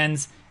his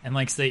hands and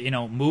likes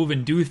to, move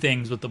and do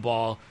things with the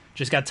ball,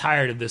 just got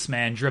tired of this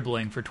man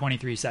dribbling for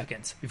 23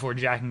 seconds before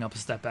jacking up a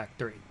step-back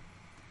three.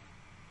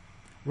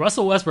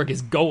 Russell Westbrook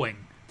is going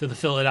to the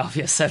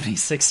Philadelphia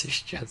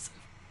 76ers, Joseph.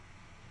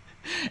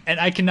 And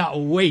I cannot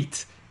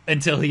wait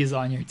until he is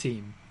on your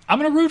team. I'm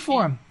going to root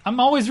for him. I'm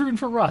always rooting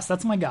for Russ.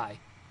 That's my guy.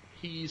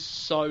 he's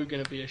so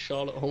going to be a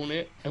Charlotte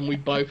Hornet, and we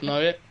both know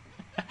it.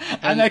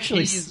 I'm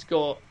actually... He's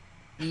got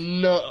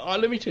no...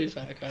 let me tell you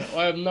something, okay?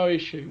 I have no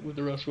issue with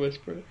the Russell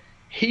Westbrook.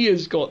 He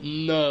has got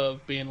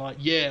nerve being like,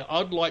 yeah,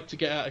 I'd like to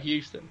get out of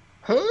Houston.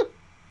 Huh?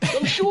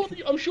 I'm sure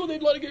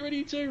they'd like to get rid of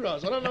you too,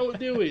 Russ. I don't know what the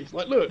deal is.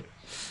 Like, look,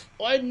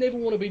 I never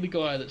want to be the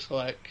guy that's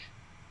like,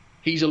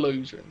 he's a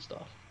loser and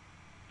stuff.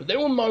 But there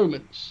were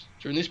moments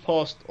during this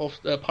past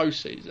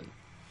postseason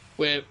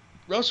where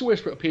Russell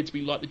Westbrook appeared to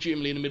be like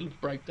legitimately in the middle of a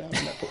breakdown.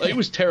 It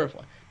was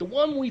terrifying. The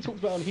one we talked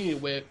about on here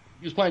where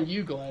he was playing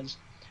you guys,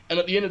 and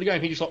at the end of the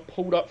game he just like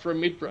pulled up for a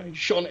mid-range,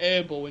 shot an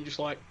air ball, and just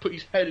like put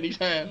his head in his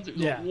hands. It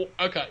was like,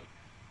 okay.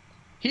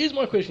 Here's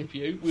my question for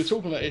you. We were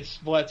talking about this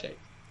via text.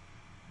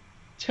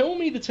 Tell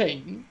me the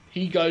team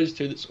he goes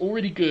to that's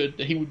already good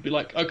that he would be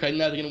like, okay,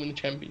 now they're going to win the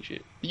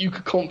championship. You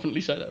could confidently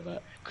say that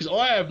about. Because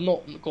I have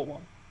not got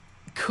one.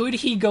 Could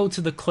he go to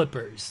the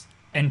Clippers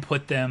and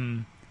put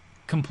them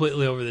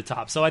completely over the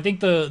top? So I think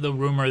the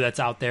rumor that's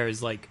out there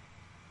is like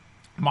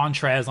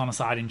Montrez on a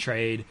sign-in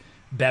trade,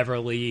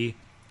 Beverly,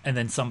 and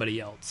then somebody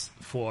else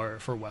for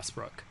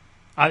Westbrook.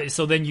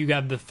 So then you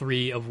have the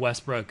three of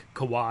Westbrook,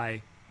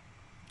 Kawhi,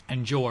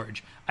 and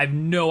George. I have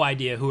no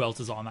idea who else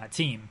is on that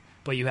team,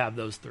 but you have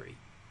those three.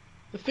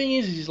 The thing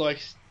is like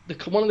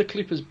one of the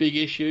Clippers' big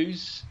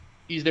issues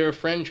is they're a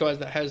franchise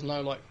that has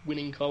no like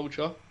winning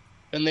culture,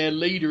 and their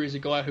leader is a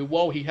guy who,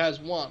 while he has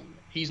won,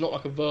 he's not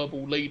like a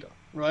verbal leader,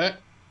 right?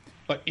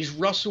 Like, is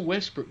Russell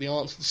Westbrook the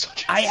answer to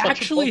such? I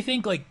actually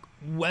think like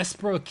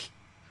Westbrook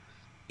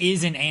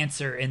is an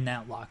answer in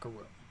that locker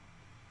room,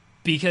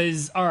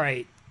 because all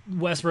right,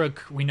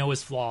 Westbrook, we know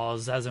his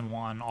flaws, hasn't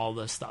won, all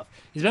this stuff.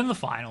 He's been in the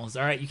finals,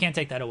 all right? You can't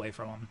take that away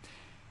from him.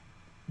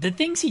 The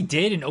things he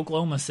did in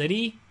Oklahoma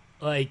City,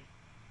 like,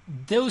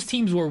 those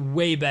teams were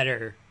way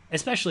better,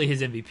 especially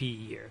his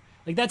MVP year.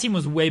 Like, that team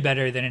was way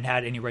better than it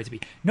had any right to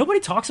be. Nobody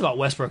talks about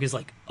Westbrook as,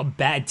 like, a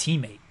bad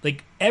teammate.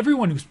 Like,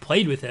 everyone who's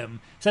played with him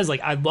says,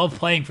 like, I love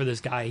playing for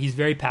this guy. He's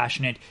very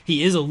passionate.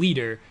 He is a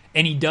leader,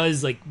 and he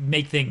does, like,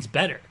 make things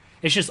better.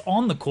 It's just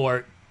on the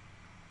court,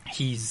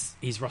 he's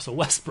Russell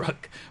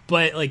Westbrook.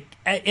 But, like,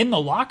 in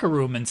the locker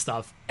room and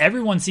stuff,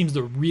 everyone seems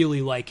to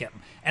really like him.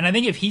 And I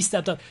think if he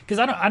stepped up, because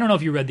I don't know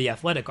if you read the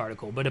Athletic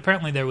article, but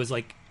apparently there was,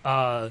 like,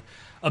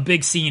 a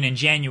big scene in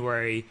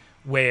January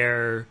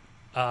where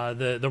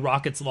the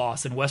Rockets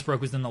lost and Westbrook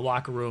was in the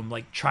locker room,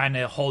 like, trying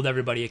to hold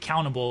everybody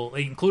accountable,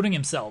 including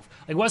himself.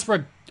 Like,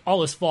 Westbrook,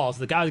 all his flaws,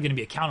 the guy's going to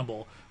be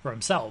accountable for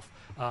himself.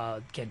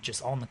 Can't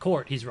just on the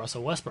court, he's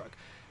Russell Westbrook.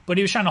 But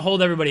he was trying to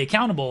hold everybody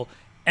accountable,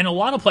 and a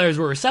lot of players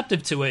were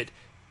receptive to it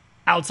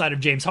outside of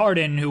James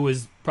Harden, who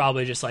was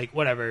probably just like,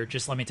 whatever,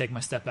 just let me take my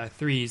step back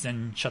threes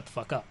and shut the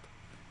fuck up.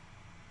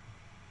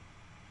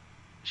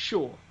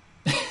 Sure.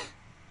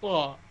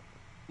 But,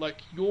 like,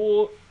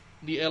 you're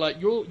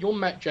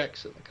Matt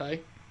Jackson,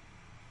 okay?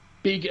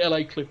 Big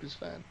LA Clippers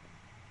fan.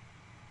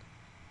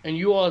 And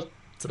you are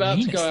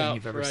about to go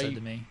out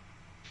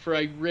for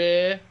a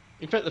rare,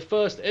 in fact, the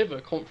first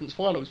ever conference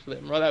finals for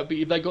them, right? That would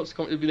be, if they got to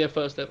conference, it would be their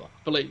first ever,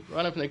 I believe. Right?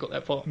 I don't think they got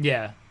that far.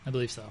 Yeah, I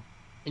believe so.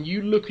 And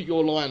you look at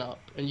your lineup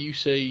and you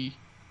see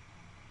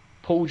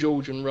Paul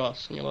George and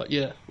Russ, and you're like,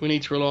 yeah, we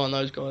need to rely on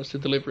those guys to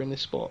deliver in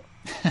this spot.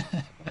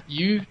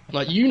 You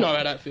know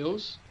how that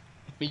feels.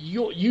 I mean,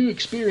 you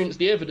experience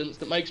the evidence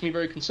that makes me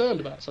very concerned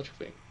about such a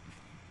thing.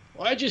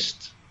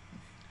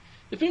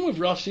 The thing with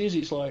Russ is,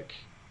 it's like,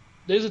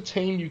 there's a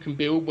team you can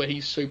build where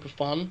he's super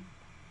fun,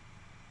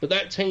 but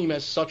that team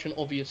has such an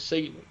obvious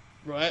ceiling,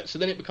 right? So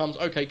then it becomes,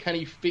 okay, can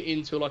he fit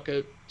into like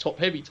a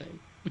top-heavy team,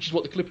 which is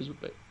what the Clippers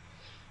would be.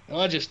 And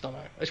I just don't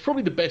know. It's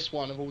probably the best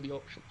one of all the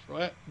options,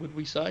 right? Would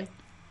we say?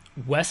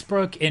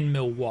 Westbrook in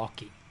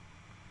Milwaukee.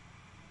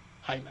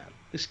 Hey man,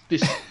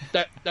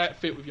 that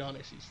fit with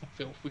Giannis is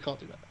filth. We can't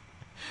do that.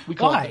 We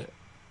can't Why? do it.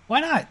 Why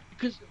not?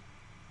 Because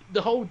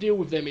the whole deal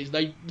with them is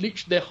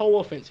their whole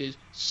offense is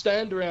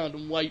stand around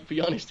and wait for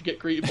Giannis to get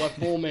greeted by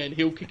four men.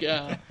 He'll kick it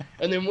out,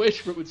 and then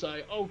Westbrook would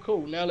say, "Oh,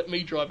 cool. Now let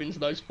me drive into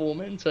those four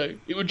men too."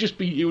 It would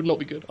not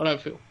be good. I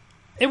don't feel.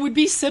 It would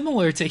be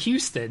similar to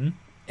Houston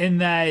in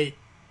that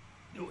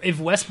if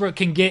Westbrook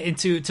can get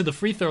into the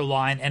free throw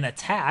line and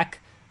attack,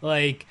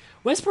 like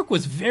Westbrook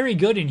was very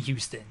good in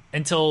Houston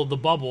until the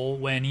bubble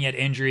when he had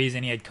injuries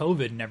and he had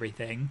COVID and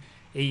everything.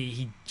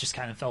 He just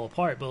kind of fell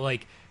apart. But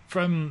like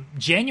from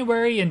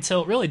January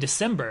until really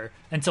December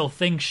until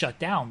things shut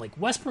down, like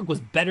Westbrook was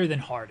better than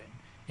Harden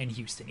in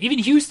Houston. Even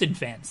Houston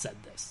fans said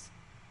this.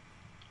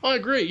 I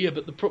agree, yeah,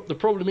 but the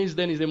problem is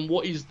then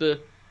what is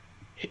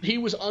he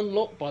was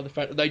unlocked by the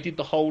fact that they did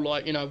the whole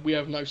we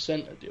have no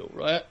center deal,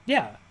 right?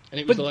 Yeah. And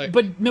it was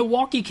but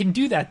Milwaukee can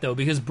do that though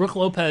because Brook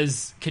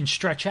Lopez can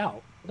stretch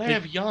out. They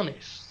have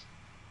Giannis.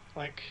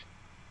 Like,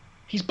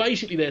 he's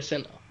basically their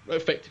center,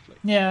 effectively.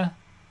 Yeah.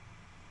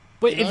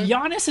 But if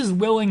Giannis is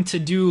willing to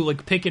do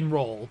like pick and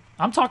roll,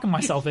 I'm talking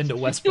myself into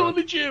Westbrook. You're in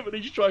the gym and you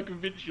just try to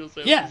convince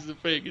yourself this is a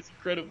thing. It's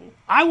incredible.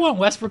 I want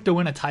Westbrook to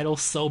win a title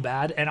so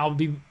bad, and I'll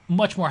be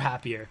much more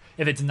happier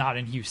if it's not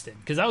in Houston.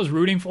 Because I was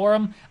rooting for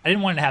him. I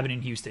didn't want it to happen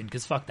in Houston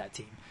because fuck that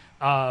team.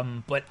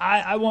 But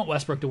I want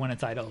Westbrook to win a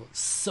title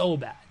so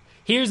bad.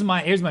 Here's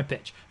my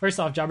pitch. First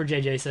off, Jobber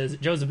JJ says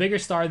Joe's a bigger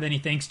star than he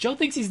thinks. Joe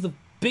thinks he's the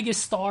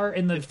biggest star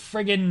in the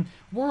friggin'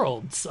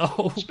 world.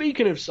 So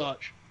speaking of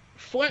such,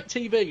 Fight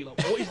TV, like,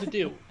 what is the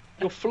deal?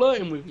 You're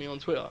flirting with me on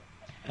Twitter.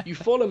 You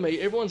follow me.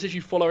 Everyone says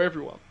you follow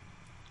everyone.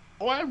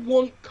 I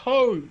want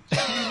codes.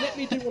 Can you let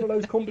me do one of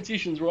those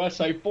competitions where I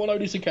say, follow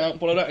this account,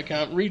 follow that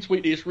account,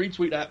 retweet this,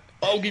 retweet that,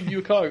 I'll give you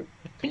a code.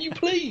 Can you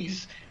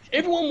please?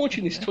 Everyone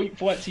watching this tweet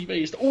Fight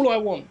TV, it's all I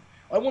want.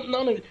 I want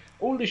none of it.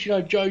 All this,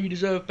 Joe, you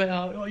deserve better.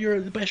 Oh, you're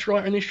the best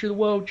writer in the history of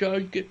the world,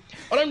 Joe.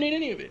 I don't need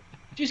any of it.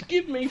 Just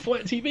give me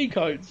Fight TV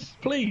codes,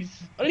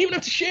 please. I don't even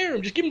have to share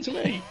them. Just give them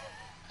to me.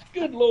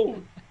 Good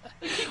Lord.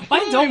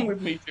 Why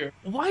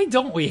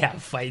don't we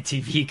have Fight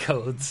TV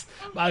codes?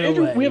 By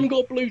the way, we haven't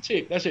got a blue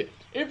tick. That's it.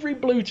 Every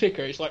blue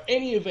ticker, it's like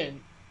any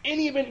event in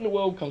the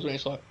world comes when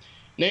it's like,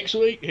 next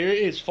week, here it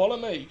is. Follow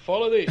me.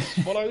 Follow this.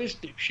 Follow this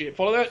dipshit.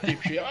 Follow that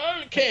dipshit. I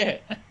don't care.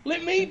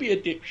 Let me be a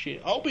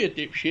dipshit. I'll be a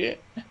dipshit.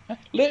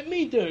 Let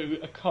me do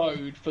a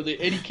code for the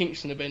Eddie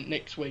Kingston event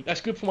next week.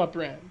 That's good for my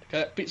brand. Okay,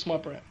 that fits my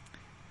brand.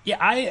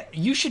 Yeah,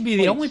 you should be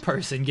the only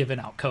person giving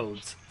out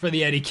codes for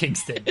the Eddie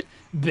Kingston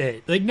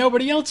bit. Like,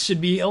 nobody else should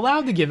be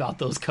allowed to give out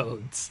those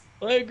codes.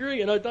 I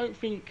agree, and I don't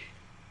think...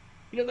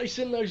 they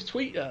send those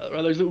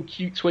those little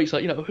cute tweets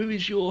like, who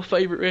is your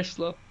favourite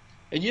wrestler?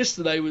 And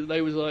yesterday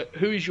they was like,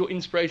 who is your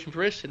inspiration for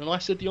wrestling? And I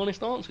said the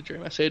honest answer,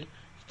 Jim. I said,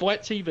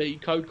 Fight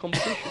TV code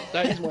competition.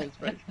 That is my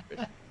inspiration for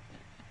wrestling.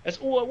 That's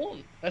all I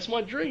want. That's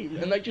my dream.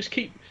 And they just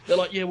they're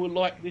like, yeah, we'll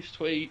like this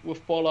tweet, we'll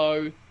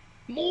follow.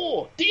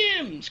 More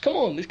DMs. Come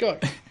on, let's go.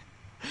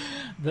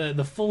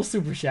 The full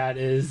super chat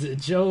is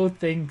Joe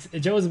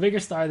is a bigger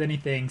star than he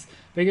thinks,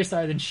 bigger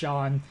star than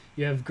Sean.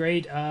 You have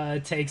great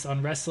takes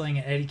on wrestling,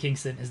 and Eddie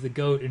Kingston is the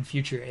GOAT and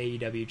future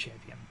AEW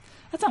champion.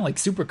 That's not like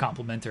super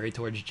complimentary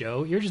towards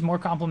Joe. You're just more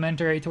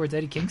complimentary towards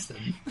Eddie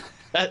Kingston.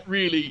 That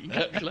really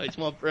encapsulates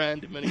my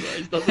brand in many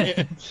ways, doesn't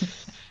it?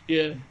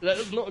 Yeah, that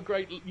was not a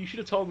great... You should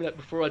have told me that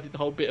before I did the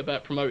whole bit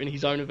about promoting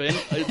his own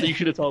event. You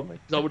should have told me,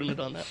 because I wouldn't have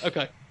done that.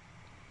 Okay.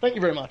 Thank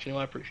you very much,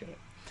 anyway. I appreciate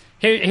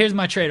it. Here's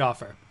my trade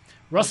offer.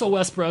 Russell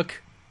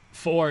Westbrook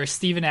for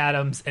Steven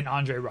Adams and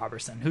Andre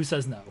Robertson. Who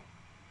says no?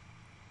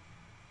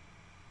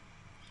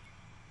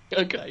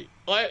 Okay,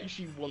 I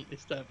actually want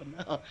this to happen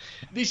now.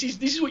 This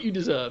is what you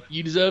deserve.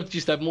 You deserve to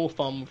just have more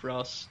fun with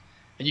us,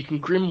 and you can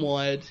grin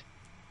wide,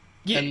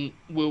 and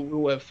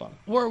we'll have fun.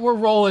 We're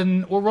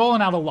rolling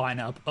out a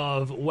lineup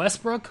of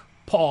Westbrook,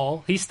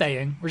 Paul. He's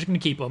staying. We're just gonna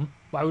keep him.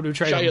 Why would we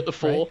trade him? Shea at the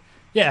 4. Right?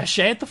 Yeah,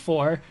 Shea at the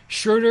 4.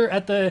 Schroeder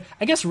at the...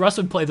 I guess Russ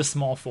would play the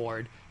small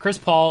forward. Chris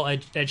Paul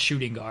at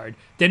shooting guard.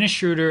 Dennis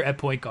Schroeder at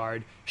point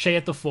guard. Shea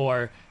at the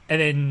 4. And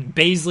then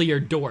Baisley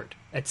or Dort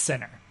at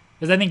center.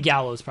 Because I think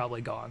Gallo's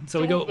probably gone. So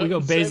we go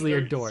Baisley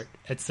or Dort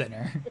at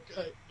center.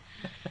 Okay.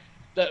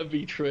 That would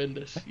be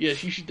tremendous.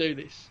 Yes, you should do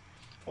this.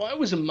 I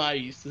was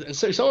amazed. And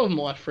so some of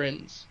my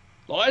friends...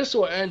 I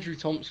saw Andrew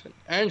Thompson.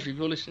 Andrew, if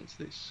you're listening to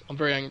this, I'm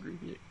very angry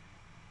with you.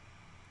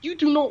 You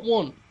do not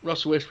want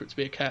Russell Westbrook to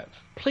be a Cav.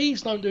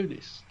 Please don't do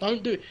this.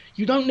 Don't do it.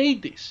 You don't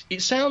need this.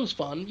 It sounds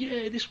fun.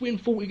 Yeah, let's win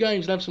 40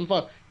 games and have some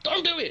fun.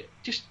 Don't do it.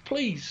 Just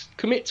please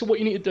commit to what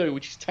you need to do,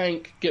 which is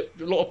tank, get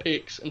a lot of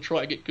picks, and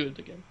try to get good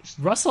again.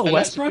 Russell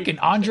Westbrook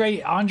and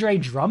Andre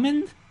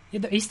Drummond?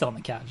 He's still on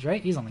the Cavs,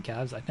 right? He's on the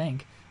Cavs, I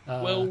think.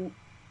 Well,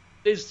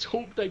 there's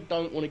talk they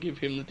don't want to give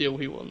him the deal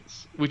he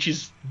wants, which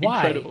is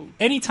incredible.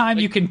 Anytime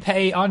you can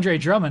pay Andre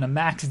Drummond a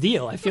max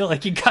deal, I feel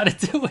like you got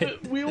to do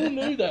it. We all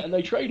knew that, and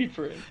they traded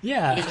for him.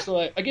 Yeah. And it's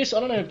like, I guess, I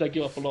don't know if they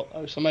give up a lot,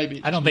 though, so maybe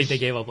I don't think they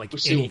gave up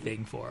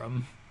anything for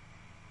him.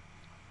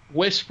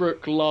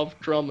 Westbrook, Love,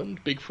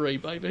 Drummond, big 3,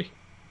 baby.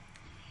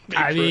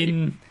 I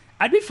mean,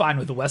 I'd be fine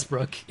with the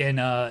Westbrook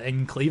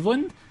in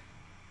Cleveland.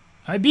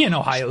 I'd be in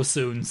Ohio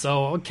soon,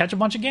 so I'll catch a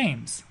bunch of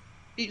games.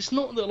 It's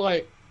not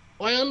that,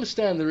 I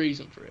understand the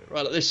reason for it,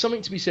 right? There's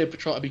something to be said for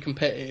trying to be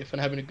competitive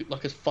and having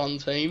a fun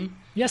team.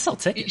 Yeah, sell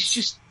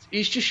tickets.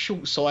 It's just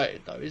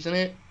short-sighted, though, isn't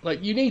it?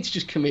 You need to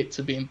just commit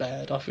to being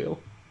bad, I feel.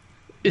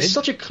 It's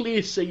such a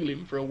clear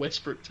ceiling for a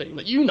Westbrook team.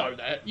 You know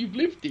that. You've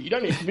lived it. You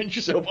don't need to convince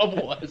yourself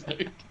otherwise,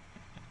 dude.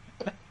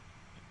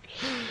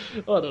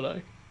 I don't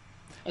know.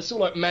 I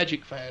saw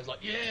Magic fans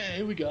yeah,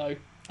 here we go.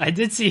 I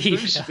did see.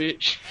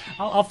 Bitch.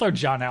 I'll throw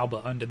John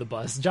Alba under the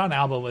bus. John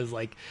Alba was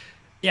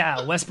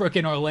yeah, Westbrook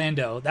in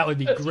Orlando. That would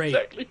be great.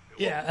 Exactly.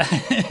 Yeah.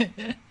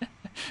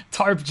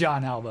 Tarp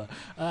John Alba.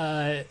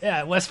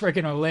 Yeah, Westbrook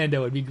in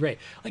Orlando would be great.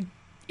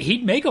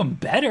 He'd make them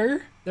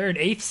better. They're an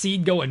 8th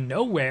seed going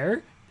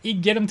nowhere.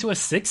 He'd get them to a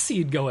 6th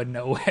seed going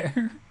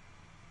nowhere.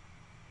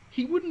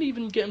 He wouldn't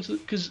even get them to...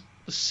 Because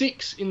the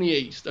 6 in the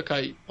East...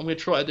 Okay, I'm going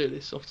to try to do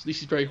this. This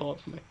is very hard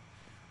for me.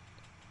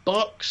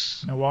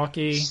 Bucks...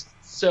 Milwaukee...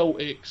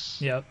 Celtics...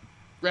 Yep.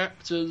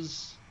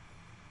 Raptors...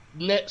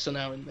 Nets are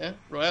now in there,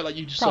 right?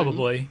 You just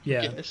probably,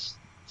 yeah. Yes.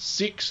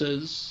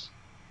 Sixers.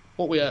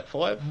 What we at,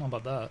 5? How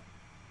about that?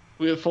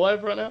 We have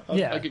 5 right now.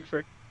 Yeah. I get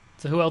 3.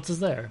 So who else is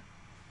there?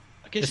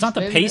 I guess it's not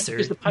the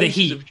Pacers. The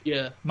Heat.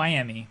 Yeah.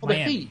 Miami. The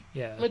Heat.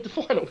 Yeah. Made the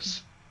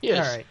finals.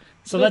 Yes. All right.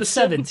 So that's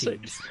 7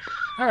 teams.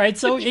 All right.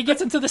 So it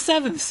gets into the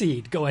 7th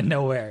seed going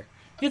nowhere.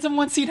 Gets him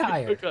 1 seat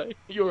higher. Okay,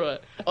 you're right.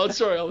 I'm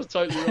sorry, I was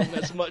totally wrong.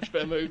 That's a much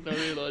better move than I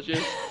realised.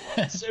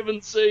 Yes.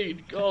 7th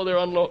seed. Oh, they're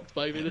unlocked,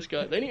 baby. Let's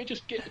go. They need to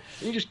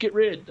just get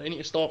rid. They need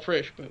to start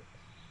fresh. But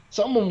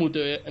someone will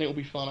do it, and it'll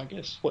be fun, I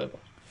guess. Whatever.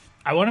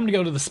 I want him to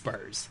go to the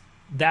Spurs.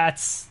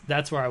 That's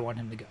where I want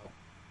him to go.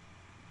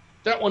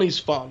 That one is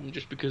fun,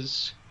 just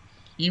because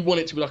you want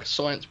it to be like a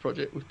science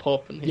project with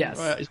Pop and him, yes.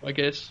 right? Is I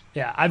guess.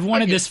 Yeah, I've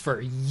wanted this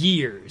for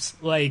years.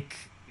 Like,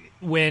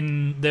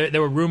 when there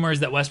were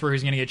rumors that Westbrook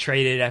was going to get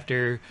traded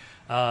after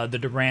the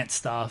Durant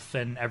stuff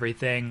and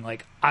everything,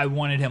 like, I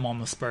wanted him on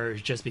the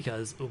Spurs just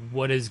because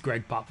what does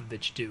Greg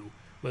Popovich do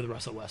with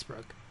Russell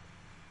Westbrook?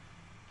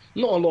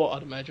 Not a lot,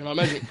 I'd imagine. I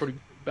imagine it's probably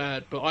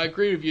bad, but I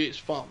agree with you, it's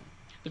fun.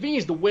 The thing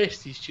is, the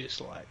West is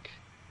just like,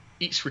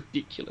 it's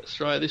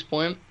ridiculous, right, at this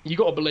point. You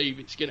got to believe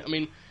it's going to, I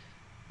mean,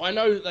 I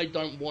know that they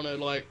don't want to,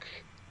 like,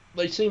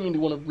 they seemingly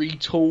want to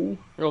retool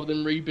rather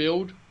than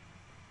rebuild,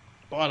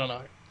 but I don't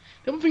know.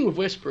 The other thing with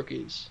Westbrook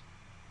is,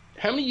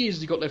 how many years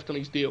has he got left on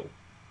his deal?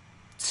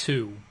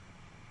 2.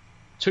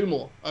 2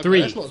 more. Okay,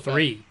 3. That's not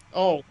 3. Bad.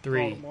 Oh,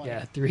 3. Oh,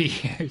 yeah, 3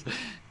 years.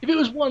 If it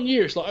was 1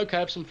 year, it's like, okay,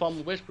 have some fun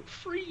with Westbrook.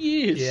 3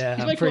 years. Yeah,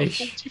 he's making like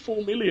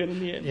 $44 million in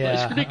the end. Yeah, like,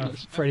 it's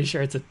ridiculous. I'm pretty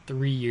sure it's a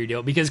 3-year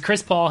deal because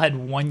Chris Paul had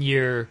 1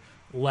 year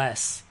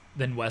less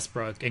than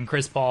Westbrook, and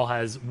Chris Paul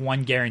has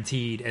 1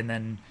 guaranteed and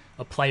then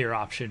a player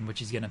option, which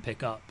he's going to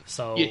pick up.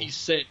 So yeah, he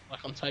said, like,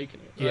 I'm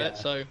taking it. Right? Yeah.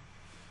 So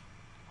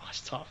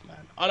it's tough, man.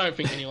 I don't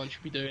think anyone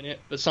should be doing it,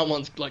 but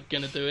someone's like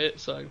gonna do it.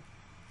 So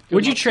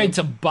would you trade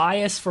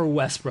Tobias for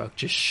Westbrook,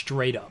 just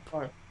straight up?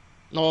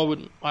 No, I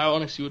wouldn't. I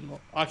honestly would not.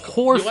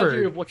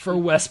 Horford for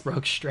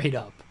Westbrook, straight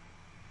up.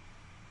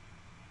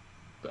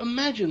 But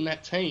imagine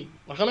that team.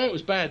 Like, I know it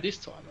was bad this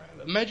time, right?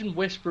 But imagine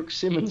Westbrook,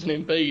 Simmons,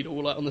 and Embiid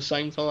all like on the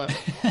same time.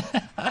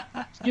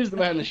 It gives the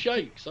man the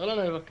shakes. I don't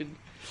know if I can.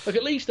 Like,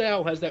 at least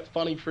Al has that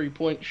funny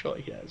 3-point shot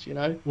he has, you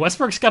know?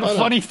 Westbrook's got a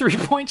funny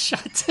 3-point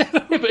shot, too.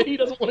 Yeah, but he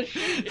doesn't want to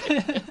shoot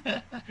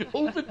it.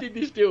 Horford did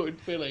this deal in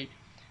Philly,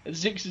 and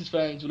Sixers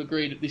fans will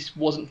agree that this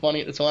wasn't funny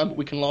at the time, but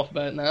we can laugh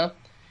about it now.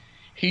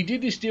 He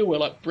did this deal where,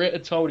 like, Brett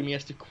had told him he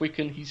has to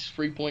quicken his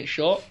 3-point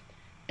shot,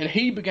 and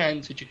he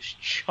began to just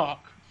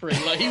chuck free.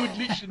 Like, he would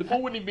literally, the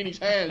ball wouldn't even be in his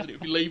hands, and it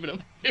would be leaving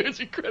him. It was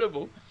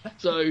incredible.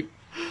 So, I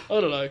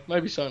don't know,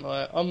 maybe something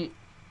like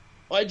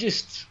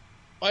that.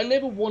 I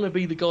never want to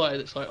be the guy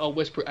that's like, oh,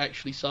 Westbrook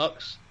actually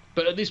sucks.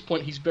 But at this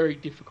point, he's very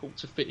difficult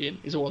to fit in,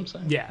 is all I'm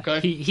saying. Yeah,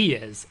 okay? he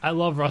is. I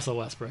love Russell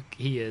Westbrook.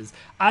 He is.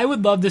 I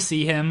would love to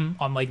see him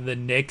on, like, the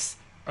Knicks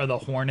or the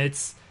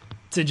Hornets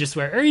to just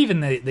where, or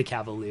even the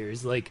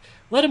Cavaliers. Like,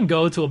 let him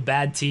go to a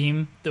bad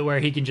team to where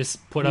he can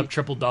just put up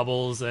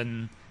triple-doubles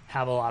and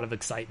have a lot of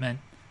excitement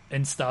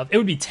and stuff. It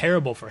would be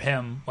terrible for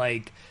him.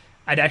 Like,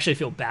 I'd actually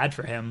feel bad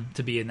for him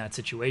to be in that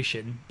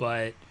situation,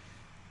 but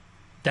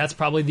that's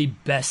probably the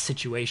best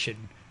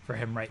situation for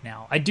him right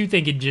now. I do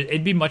think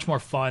it'd be much more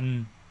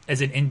fun as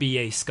an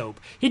NBA scope.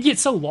 He'd get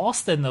so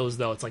lost in those,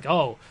 though. It's like,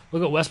 oh,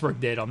 look what Westbrook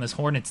did on this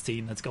Hornets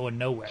team that's going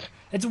nowhere.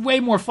 It's way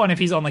more fun if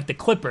he's on, like, the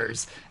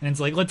Clippers, and it's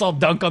like, let's all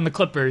dunk on the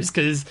Clippers,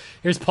 because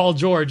here's Paul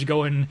George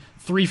going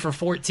 3 for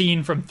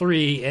 14 from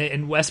 3,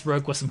 and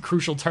Westbrook with some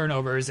crucial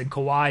turnovers, and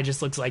Kawhi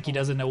just looks like he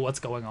doesn't know what's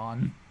going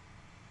on.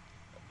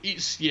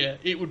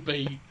 It would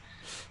be,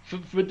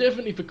 for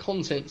definitely for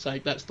content's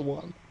sake, that's the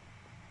one.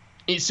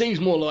 It seems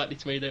more likely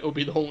to me that it'll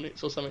be the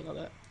Hornets or something like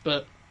that.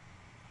 But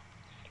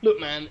look,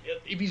 man,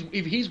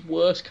 if his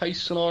worst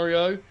case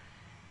scenario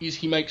is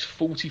he makes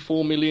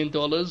 $44 million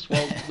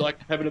while like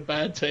having a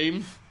bad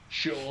team,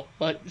 sure,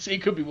 like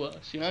it could be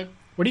worse, you know.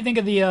 What do you think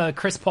of the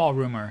Chris Paul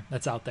rumor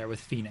that's out there with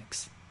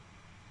Phoenix?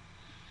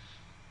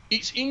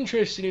 It's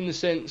interesting in the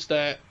sense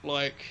that,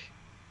 like,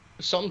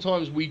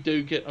 sometimes we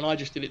do get, and I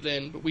just did it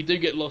then, but we do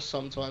get lost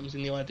sometimes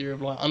in the idea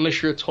of, like,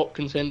 unless you're a top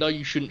contender,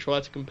 you shouldn't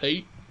try to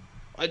compete.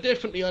 I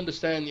definitely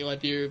understand the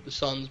idea of the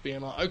Suns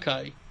being like,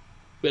 okay,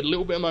 we had a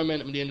little bit of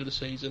momentum at the end of the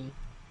season.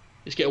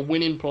 Let's get a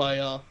winning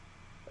player,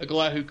 a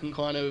guy who can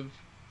kind of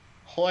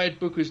hide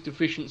Booker's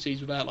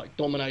deficiencies without, like,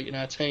 dominating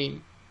our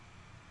team.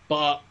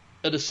 But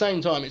at the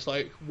same time, it's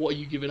like, what are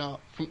you giving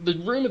up? The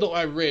rumor that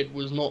I read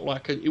was not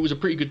like it was a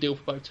pretty good deal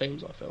for both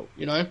teams, I felt,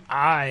 you know?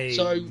 I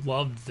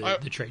loved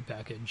the trade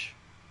package.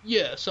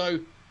 Yeah, so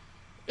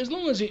as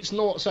long as it's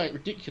not something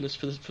ridiculous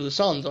for the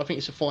Suns, I think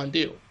it's a fine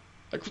deal.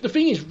 Like, the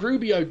thing is,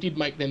 Rubio did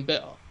make them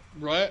better,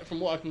 right? From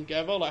what I can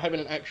gather, like,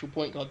 having an actual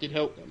point guard did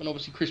help them. And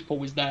obviously Chris Paul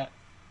was that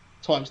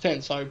times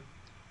 10. So,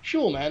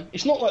 sure, man.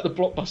 It's not like the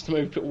blockbuster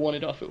move people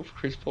wanted, I feel, for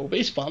Chris Paul. But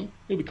it's fun.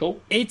 It'll be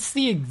cool. It's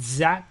the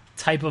exact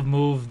type of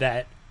move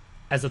that,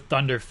 as a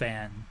Thunder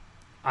fan,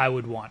 I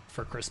would want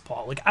for Chris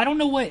Paul. Like, I don't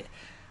know what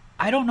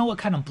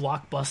kind of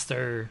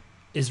blockbuster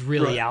is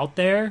really out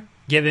there,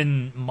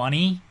 given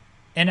money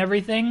and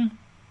everything.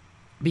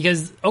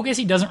 Because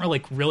OKC doesn't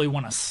really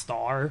want a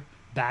star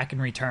back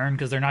in return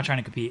because they're not trying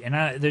to compete,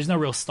 and there's no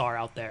real star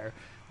out there,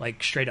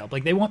 like, straight up.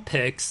 Like, they want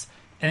picks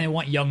and they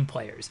want young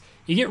players.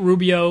 You get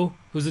Rubio,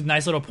 who's a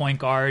nice little point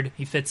guard.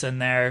 He fits in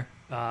there.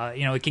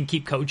 He can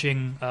keep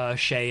coaching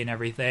Shea and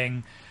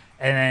everything.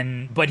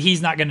 but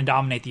he's not going to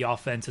dominate the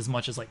offense as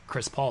much as like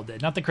Chris Paul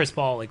did. Not that Chris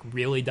Paul like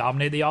really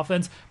dominated the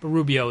offense, but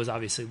Rubio is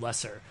obviously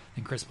lesser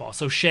than Chris Paul.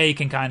 So Shea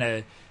can kind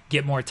of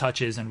get more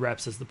touches and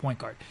reps as the point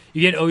guard.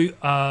 You get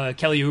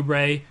Kelly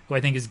Oubre, who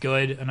I think is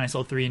good, a nice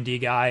little 3-and-D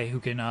guy who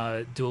can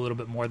do a little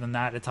bit more than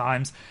that at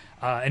times.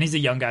 And he's a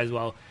young guy as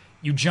well.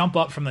 You jump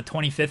up from the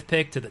 25th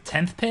pick to the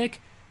 10th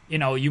pick. You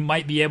know, you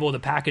might be able to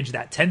package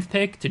that 10th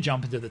pick to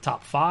jump into the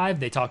top 5.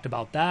 They talked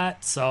about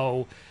that.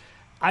 So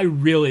I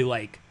really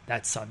like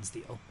that Suns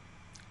deal.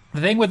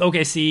 The thing with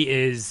OKC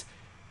is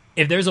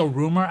if there's a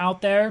rumor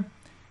out there,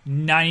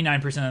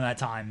 99% of that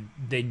time,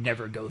 they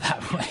never go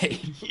that way.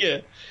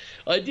 Yeah,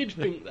 I did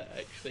think that,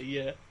 actually,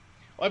 yeah.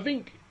 I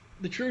think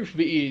the truth of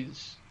it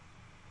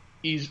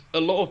is a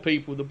lot of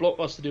people, the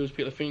blockbuster deals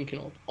people are thinking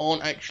of,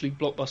 aren't actually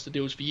blockbuster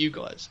deals for you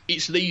guys.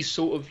 It's these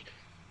sort of...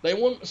 They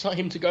want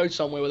him to go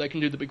somewhere where they can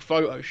do the big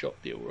Photoshop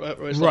deal, right?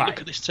 Where it's like, look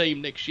at this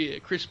team next year,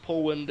 Chris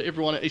Paul and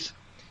everyone.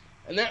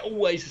 And that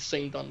always has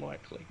seemed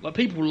unlikely. Like,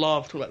 people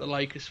love talking about the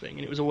Lakers thing,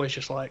 and it was always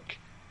just like...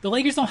 The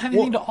Lakers don't have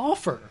anything to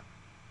offer.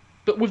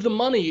 But with the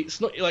money,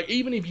 it's not... Like,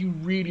 even if you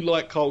really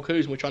like Kyle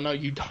Kuzma, which I know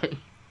you don't,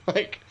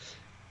 like,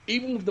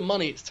 even with the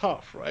money, it's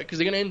tough, right? Because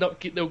they're going to end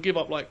up... They'll give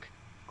up, like,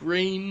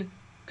 Green,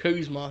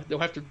 Kuzma. They'll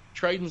have to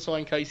trade and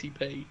sign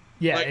KCP.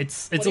 Yeah, like,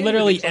 it's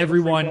literally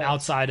everyone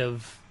outside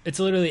of... It's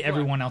literally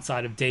everyone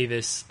outside of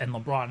Davis and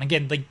LeBron.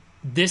 Again, like,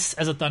 this,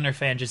 as a Thunder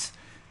fan, just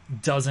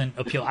doesn't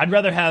appeal. I'd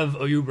rather have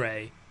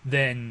Oubre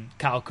than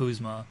Kyle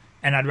Kuzma,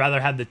 and I'd rather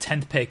have the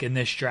 10th pick in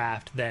this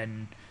draft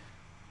than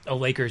a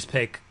Lakers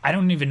pick. I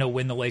don't even know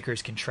when the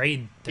Lakers can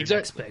trade their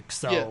next pick.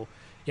 So,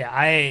 yeah,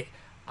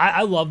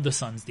 I love the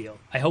Suns deal.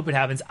 I hope it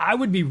happens. I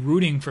would be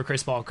rooting for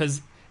Chris Paul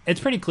because it's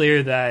pretty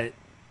clear that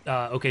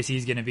OKC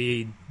is going to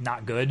be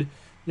not good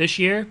this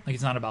year. Like,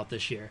 it's not about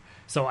this year.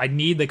 So I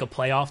need like a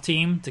playoff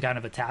team to kind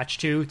of attach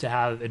to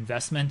have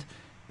investment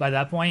by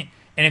that point.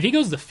 And if he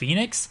goes to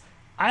Phoenix,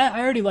 I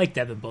already like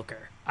Devin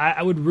Booker.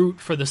 I would root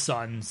for the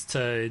Suns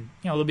to,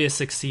 you know, they'll be a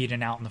 6th seed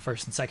and out in the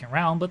 1st and 2nd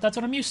round, but that's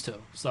what I'm used to.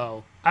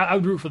 So I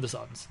would root for the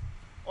Suns.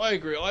 I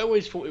agree. I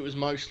always thought it was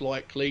most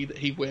likely that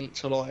he went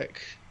to,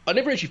 like... I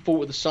never actually thought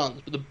with the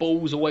Suns, but the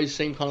Bulls always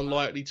seemed kind of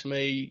likely to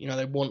me. You know,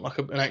 they want like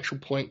an actual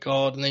point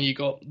guard, and then you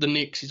got the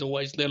Knicks is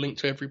always... They're linked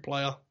to every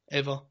player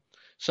ever.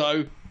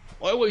 So...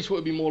 I always thought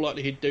it'd be more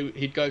likely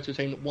he'd go to a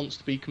team that wants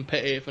to be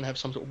competitive and have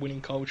some sort of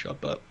winning culture,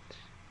 but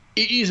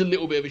it is a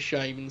little bit of a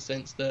shame in the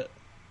sense that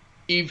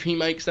if he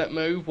makes that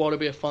move, while it'll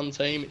be a fun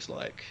team, it's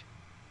like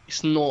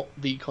it's not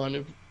the kind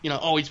of, you know,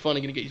 oh, he's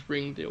finally going to get his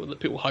ring deal that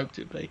people hoped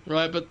it'd be,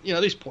 right? But, you know,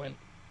 at this point,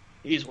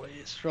 it is what it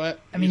is, right?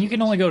 I mean, you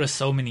can only go to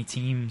so many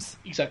teams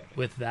exactly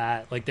with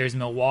that. Like, there's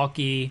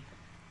Milwaukee,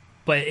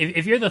 but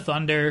if you're the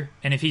Thunder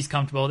and if he's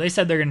comfortable, they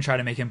said they're going to try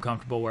to make him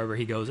comfortable wherever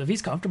he goes. If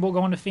he's comfortable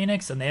going to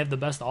Phoenix and they have the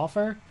best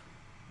offer,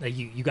 like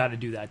you got to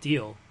do that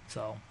deal.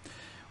 So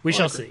we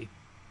shall see.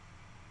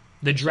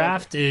 The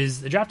draft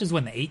is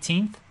when, the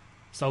 18th?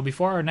 So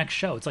before our next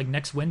show, it's like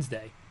next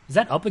Wednesday. Is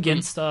that up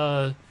against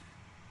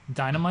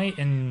Dynamite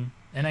in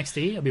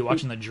NXT? I'll be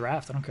watching the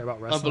draft. I don't care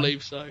about wrestling. I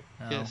believe so.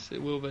 No. Yes,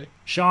 it will be.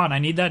 Sean, I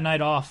need that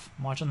night off.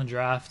 I'm watching the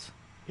draft.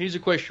 Here's a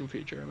question for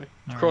you, Jeremy.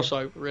 All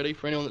Crossover, right. Ready?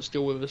 For anyone that's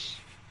still with us.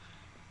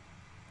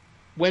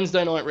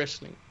 Wednesday Night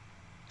Wrestling.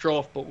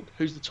 Draft board.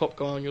 Who's the top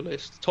guy on your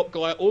list? Top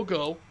guy or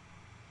girl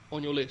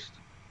on your list?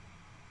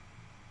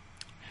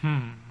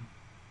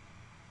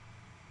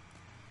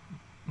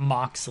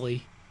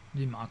 Moxley.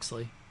 Do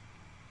Moxley.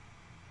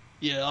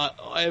 Yeah,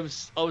 I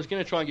was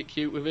going to try and get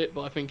cute with it,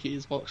 but I think it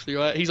is Moxley,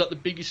 right? He's like the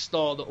biggest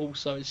star that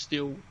also is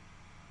still,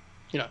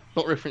 you know,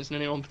 not referencing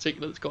anyone in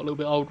particular that's got a little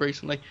bit old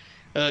recently.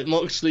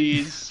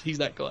 Moxley he's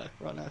that guy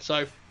right now.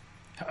 So,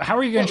 how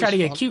are you going to try to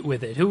get cute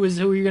with it? Who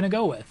are you going to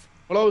go with?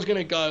 Well, I was going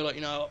to go like,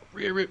 you know,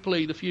 Rhea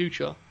Ripley, the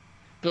future.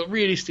 But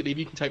realistically, if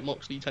you can take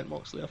Moxley, you take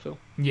Moxley, I feel.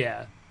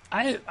 Yeah.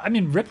 I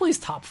mean, Ripley's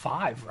top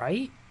 5,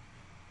 right?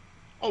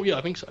 Oh, yeah,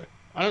 I think so.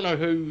 I don't know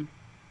who...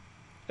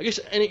 I guess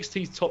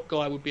NXT's top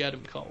guy would be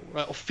Adam Cole,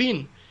 right? Or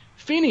Finn.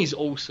 Finn is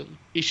awesome.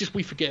 It's just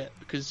we forget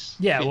because...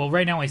 Yeah, Finn. we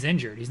right now he's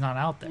injured. He's not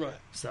out there. Right.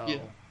 So,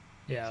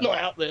 yeah. He's not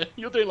out there.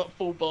 You're doing like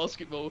full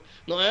basketball.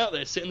 Not out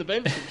there, sitting the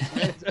bench.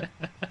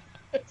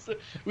 So,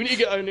 we need to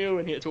get O'Neal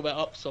in here to talk about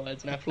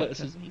upsides and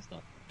athleticism and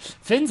stuff.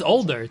 Finn's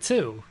older,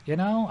 too, you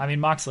know? I mean,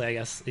 Moxley, I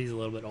guess, he's a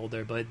little bit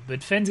older,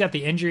 but Finn's got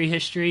the injury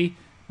history.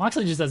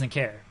 Moxley just doesn't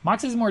care.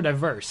 Moxley's more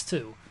diverse,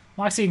 too.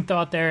 Moxley can throw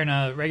out there in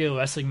a regular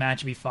wrestling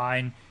match and be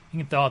fine. He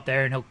can throw out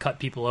there and he'll cut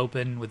people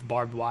open with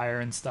barbed wire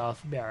and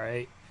stuff. It'll be all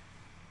right.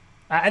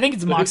 I think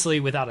it's Moxley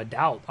without a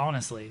doubt,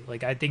 honestly.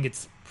 Like, I think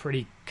it's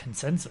pretty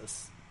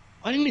consensus.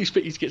 I didn't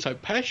expect you to get so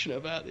passionate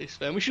about this,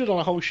 man. We should have done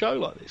a whole show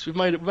like this. We've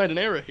made an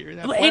error here.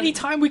 Well,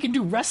 anytime we can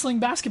do wrestling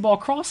basketball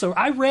crossover,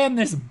 I ran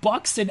this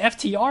Bucks and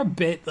FTR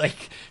bit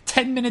like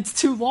 10 minutes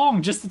too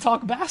long just to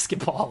talk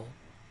basketball.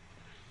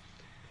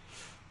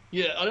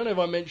 Yeah, I don't know if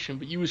I mentioned,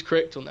 but you was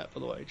correct on that, by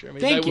the way, Jeremy.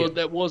 Thank you.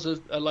 That was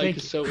a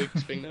Lakers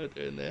Celtics thing they were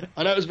doing there.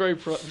 I know it was very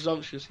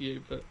presumptuous of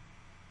you, but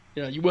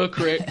You were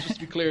correct. Just to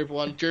be clear,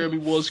 everyone, Jeremy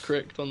was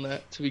correct on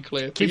that. To be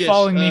clear, keep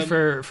following me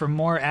for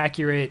more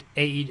accurate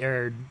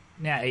AEW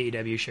and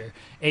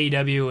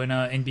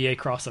NBA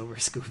crossover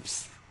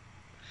scoops.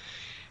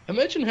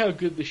 Imagine how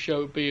good this show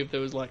would be if there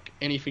was like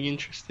anything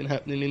interesting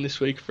happening in this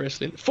week of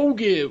wrestling. Full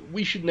Gear,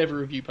 we should never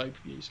review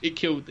pay-per-views. It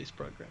killed this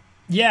program.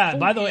 Yeah. Full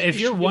by the Gear way,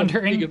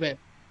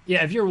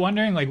 if you're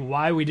wondering, like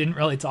why we didn't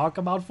really talk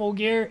about Full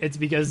Gear, it's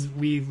because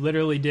we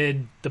literally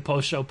did the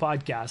post-show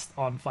podcast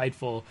on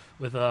Fightful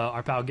with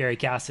our pal Gary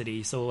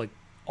Cassidy. So like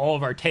all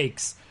of our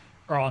takes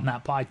are on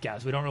that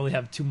podcast. We don't really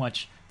have too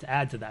much to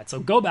add to that. So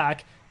go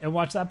back and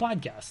watch that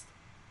podcast.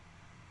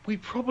 We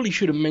probably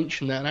should have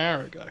mentioned that an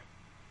hour ago,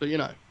 but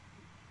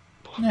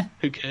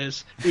who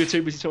cares? We were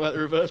too busy talking about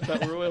the Reverse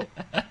Battle Royal.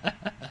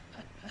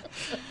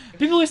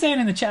 People are saying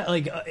in the chat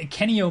like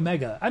Kenny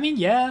Omega. I mean,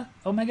 yeah,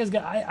 Omega's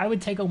good. I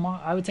would take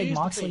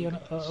Moxley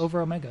over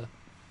Omega.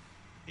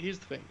 Here's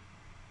the thing.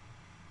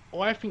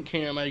 I think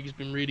Kenny Omega's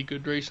been really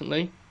good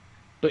recently,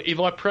 but if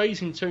I praise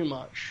him too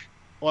much,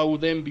 I will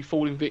then be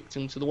falling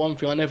victim to the one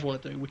thing I never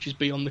want to do, which is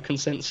be on the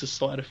consensus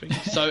side of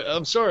things. So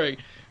I'm sorry,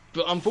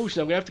 but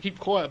unfortunately I'm going to have to keep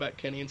quiet about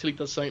Kenny until he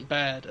does something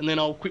bad, and then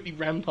I'll quickly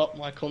ramp up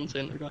my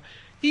content.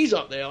 He's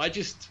up there.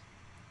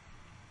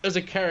 As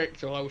a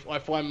character, I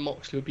find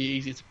Moxley would be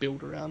easier to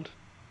build around.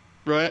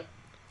 Right?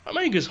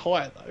 Omega's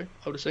higher, though,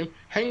 I would assume.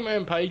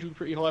 Hangman Page would be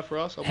pretty high for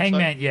us, I would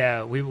Hangman, say.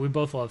 Yeah. We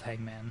both love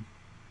Hangman.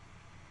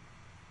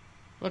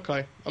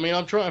 Okay. I mean,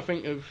 I'm trying to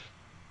think of...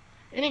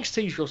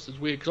 NXT's roster's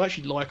weird, because I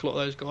actually like a lot of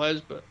those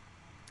guys, but...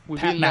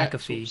 Pat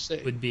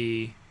McAfee would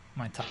be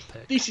my top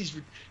pick. This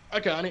is...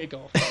 Okay, I need to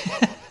go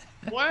off.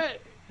 Why...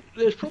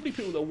 There's probably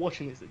people that are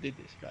watching this that did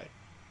this, okay?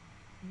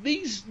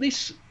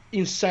 This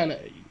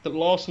insanity that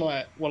last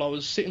night, while I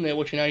was sitting there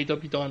watching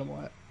AEW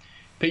Dynamite,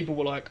 people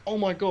were like, oh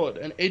my god,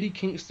 an Eddie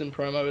Kingston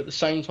promo at the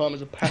same time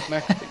as a Pat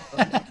McAfee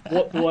promo.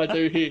 What do I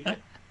do here?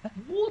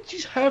 What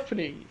is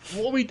happening?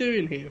 What are we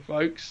doing here,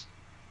 folks?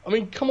 I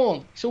mean, come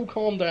on. Let's all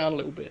calm down a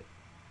little bit.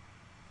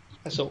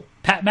 That's all.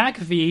 Pat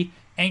McAfee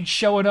ain't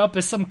showing up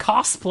as some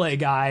cosplay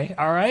guy,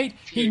 alright?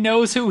 He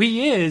knows who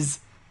he is,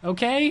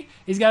 okay?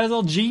 He's got his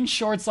little jean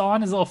shorts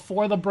on, his little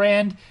For the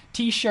Brand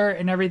t-shirt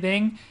and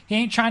everything. He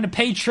ain't trying to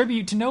pay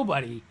tribute to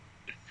nobody.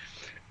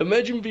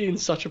 Imagine being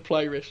such a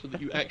play wrestler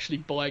that you actually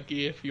buy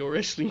gear for your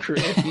wrestling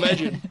career.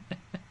 Imagine.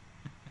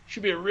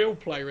 Should be a real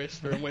play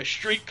wrestler and wear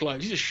street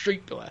clothes. He's a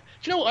street guy.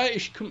 Do you know what? I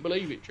actually couldn't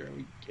believe it,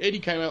 Jeremy. Eddie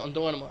came out on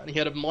Dynamite and he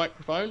had a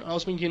microphone. I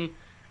was thinking,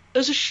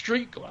 as a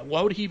street guy,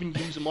 why would he even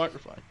use a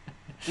microphone?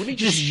 Wouldn't he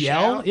just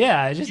yell? shout?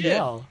 Yeah,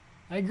 yell.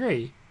 I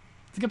agree.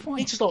 It's a good point.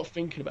 I need to start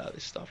thinking about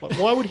this stuff. Like,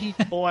 why would he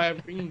buy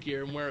ring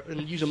gear and wear it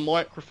and use a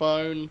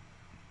microphone?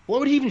 Why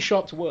would he even show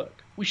up to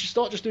work? We should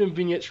start just doing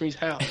vignettes from his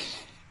house.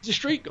 He's a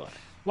street guy.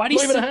 Why do you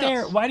sit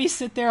there? Why do you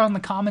sit there on the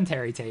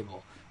commentary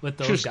table with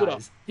those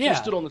guys? Yeah, should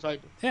have stood on the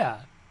table. Yeah.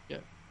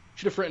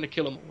 Should have threatened to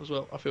kill them all as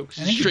well, I feel.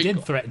 I think he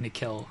did threaten to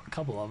kill a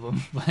couple of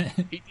them. But...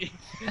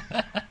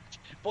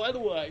 By the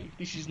way,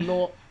 this is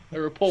not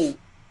a report,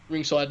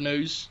 Ringside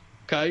News,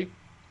 okay?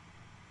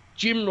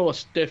 Jim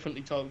Ross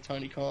definitely told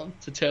Tony Khan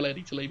to tell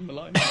Eddie to leave him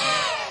alone.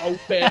 I'll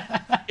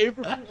bet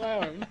everything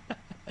I own,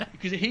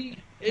 because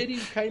Eddie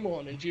came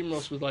on and Jim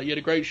Ross was like, you had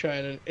a great show,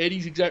 and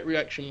Eddie's exact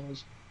reaction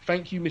was,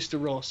 thank you,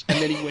 Mr. Ross,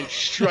 and then he went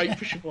straight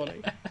for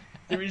Schiavone.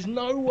 There is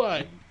no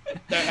way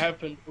that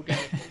happened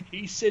organically.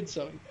 He said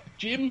something.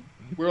 Jim,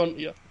 we're on to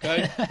you,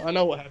 okay? I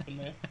know what happened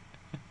there.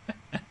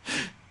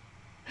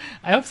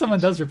 I hope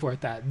someone does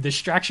report that.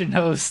 Distraction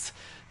host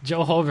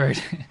Joe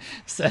Holbert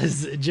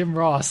says Jim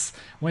Ross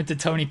went to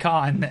Tony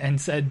Khan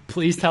and said,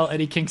 please tell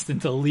Eddie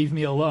Kingston to leave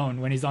me alone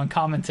when he's on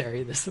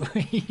commentary this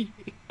week.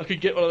 I could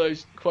get one of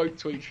those quote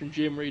tweets from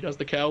Jim where he does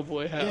the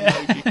cowboy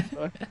hat.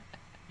 Yeah.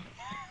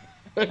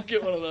 I could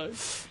get one of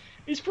those.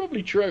 It's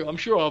probably true. I'm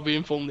sure I'll be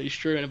informed that it's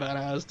true in about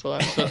an hour's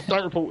time. So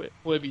don't report it.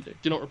 Whatever you do,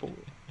 do not report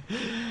it.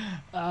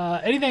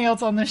 Anything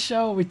else on this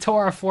show? We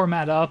tore our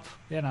format up.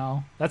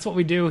 That's what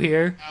we do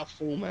here. Our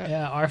format.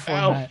 Yeah, our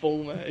format. Our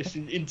format. It's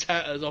in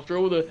tatters after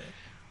all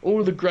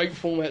the great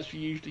formats we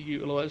usually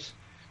utilise.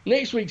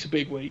 Next week's a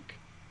big week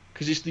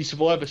because it's the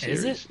Survivor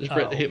Series, as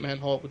Bret the Hitman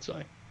Hart would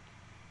say.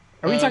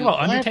 Are we talking about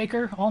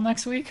Undertaker all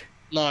next week?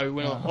 No,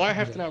 we're not. I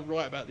have to now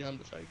write about the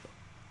Undertaker.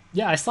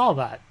 Yeah, I saw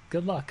that.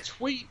 Good luck.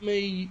 Tweet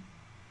me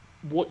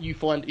what you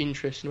find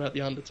interesting about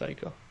the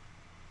Undertaker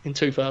in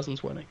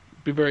 2020.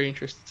 Be very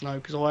interested to know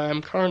because I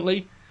am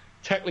currently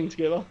tackling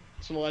together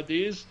some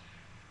ideas.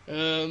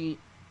 Who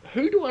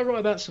do I write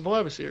about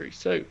Survivor Series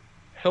too?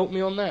 Help me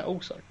on that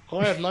also.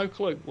 I have no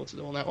clue what to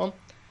do on that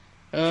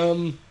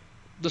one.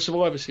 The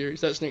Survivor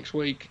Series, that's next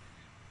week.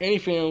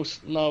 Anything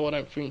else? No, I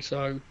don't think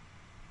so.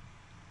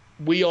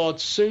 We are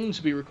soon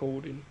to be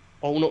recording.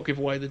 I will not give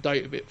away the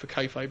date of it for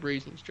kayfabe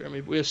reasons, Jeremy.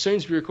 But we are soon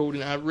to be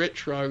recording our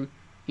Retro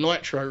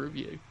Nitro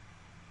review,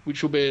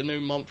 which will be a new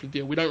monthly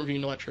deal. We don't review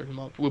Nitro every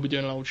month. We'll be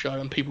doing an old show,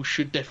 and people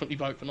should definitely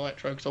vote for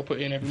Nitro because I'll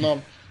put it in every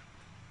month.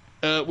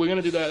 We're going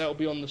to do that. That'll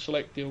be on the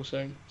Select deal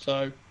soon.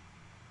 So,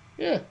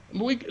 yeah.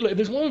 Look,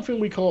 there's one thing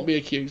we can't be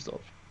accused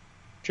of,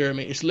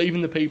 Jeremy. It's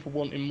leaving the people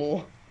wanting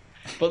more.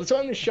 By the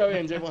time this show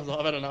ends, everyone's like,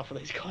 I've had enough of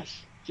these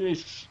guys.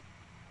 Jesus.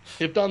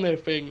 They've done their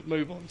thing,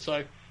 move on.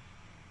 So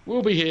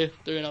we'll be here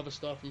doing other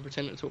stuff and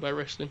pretending to talk about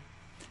wrestling.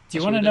 Do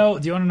you want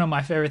to know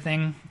my favorite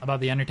thing about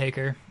The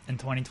Undertaker in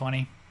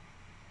 2020?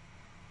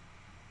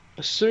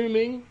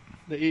 Assuming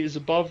that it is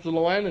above the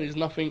line and is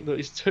nothing that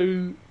is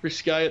too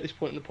risque at this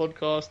point in the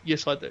podcast,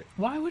 yes, I do.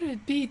 Why would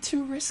it be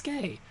too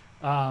risque?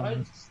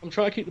 I'm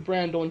trying to keep the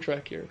brand on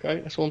track here, okay?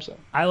 That's what I'm saying.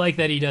 I like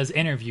that he does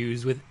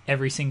interviews with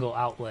every single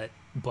outlet,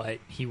 but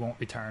he won't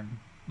return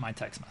my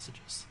text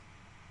messages.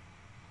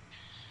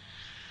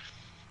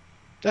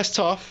 That's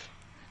tough.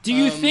 Do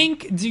you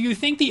think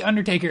The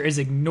Undertaker is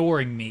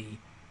ignoring me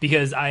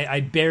because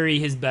I bury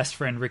his best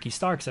friend Ricky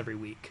Starks every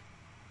week?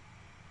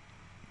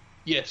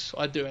 Yes,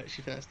 I do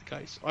actually think that's the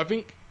case.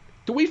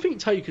 Do we think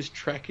Taker's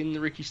tracking the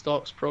Ricky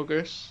Starks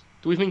progress?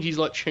 Do we think he's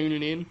like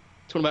tuning in,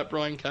 talking about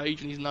Brian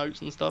Cage and his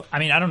notes and stuff? I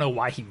mean, I don't know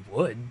why he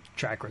would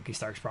track Ricky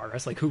Starks'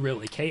 progress. Like, who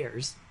really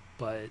cares?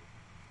 But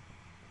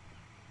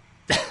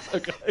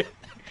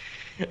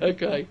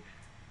okay.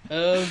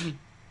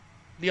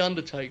 The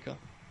Undertaker.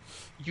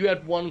 You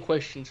had one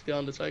question to The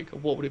Undertaker.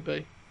 What would it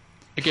be?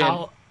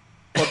 Again,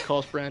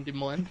 podcast brand in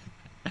mind.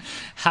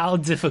 How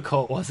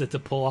difficult was it to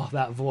pull off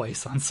that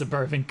voice on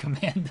Suburban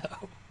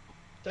Commando?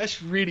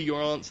 That's really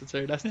your answer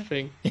too. That's the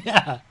thing.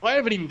 Yeah. I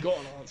haven't even got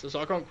an answer,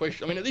 so I can't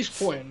question. I mean, at this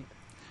point,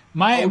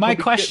 my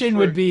question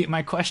would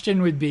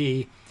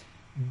be,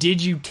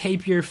 did you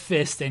tape your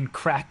fist and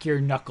crack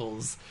your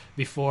knuckles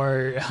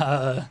before?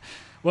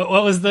 What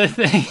was the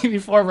thing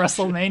before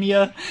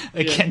WrestleMania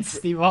against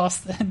Steve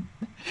Austin?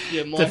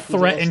 Yeah, to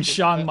threaten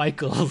Shawn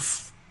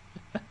Michaels.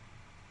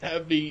 That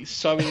would be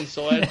so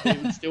inside, but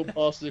he would still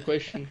pass the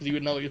question because he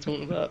would know what you're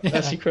talking about. Yeah.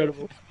 That's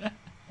incredible.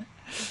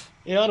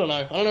 Yeah, I don't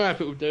know how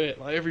people do it.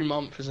 Like, every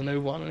month is a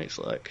new one, and it's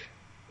like,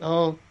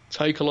 oh,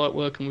 Taker like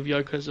working with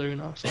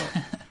Yokozuna. So,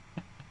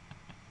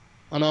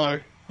 I know,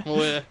 I'm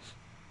aware.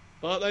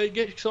 But they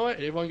get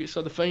excited. Everyone gets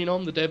the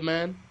Phenom, the dead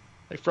man.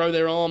 They throw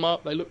their arm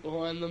up, they look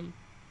behind them.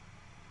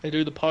 They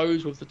do the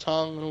pose with the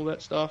tongue and all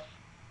that stuff.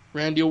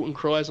 Randy Orton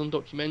cries on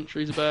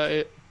documentaries about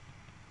it.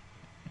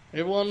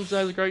 Everyone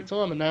has a great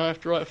time, and now I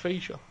have to write a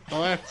feature.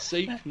 I have to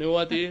seek new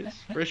ideas,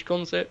 fresh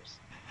concepts.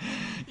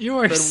 You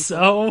were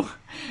so...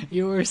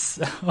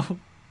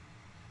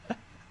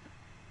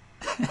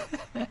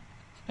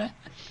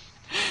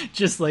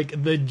 just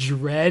like the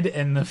dread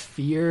and the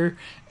fear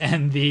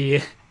and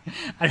the...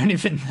 I don't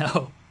even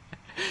know.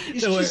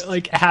 So we're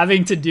like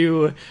having to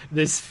do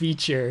this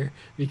feature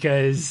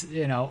because,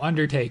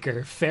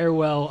 Undertaker,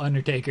 farewell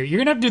Undertaker. You're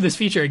going to have to do this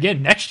feature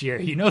again next year.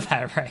 You know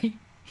that, right?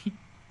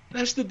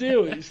 That's the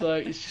deal. It's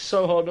like, it's just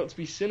so hard not to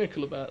be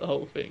cynical about the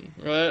whole thing,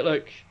 right?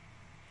 Like,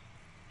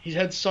 he's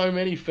had so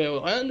many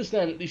farewells. I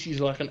understand that this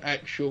is like an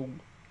actual...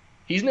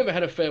 He's never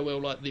had a farewell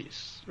like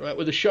this, right?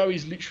 Where the show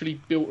is literally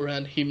built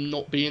around him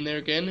not being there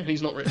again, and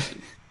he's not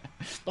wrestling.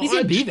 He's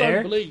going to be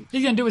there.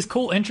 He's going to do his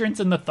cool entrance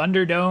in the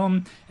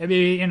Thunderdome.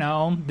 Maybe,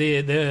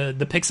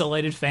 the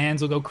pixelated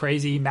fans will go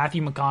crazy.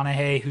 Matthew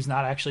McConaughey, who's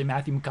not actually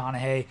Matthew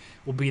McConaughey,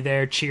 will be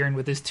there cheering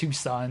with his two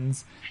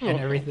sons and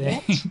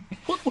everything.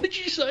 What did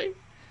you say?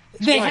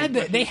 They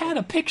had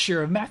a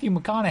picture of Matthew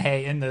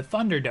McConaughey in the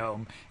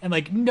Thunderdome, and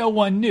like no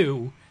one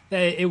knew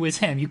that it was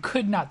him. You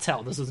could not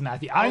tell this was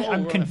Matthew.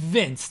 I'm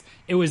convinced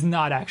it was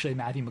not actually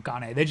Matthew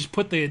McConaughey. They just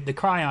put the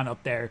cryon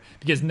up there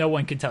because no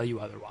one could tell you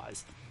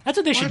otherwise. That's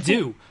what they should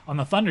do on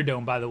the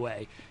Thunderdome, by the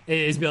way,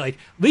 is be like,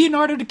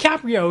 Leonardo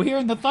DiCaprio here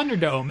in the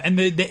Thunderdome, and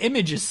the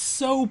image is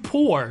so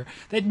poor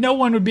that no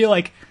one would be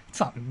like, it's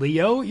not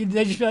Leo.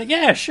 They'd just be like,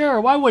 yeah,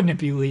 sure, why wouldn't it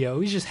be Leo?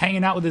 He's just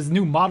hanging out with his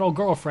new model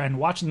girlfriend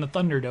watching the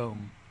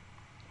Thunderdome.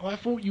 I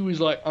thought you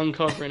was like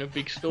uncovering a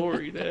big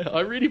story there.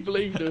 I really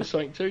believe there was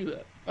something to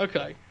that.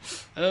 Okay.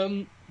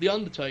 The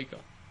Undertaker.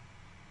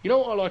 You know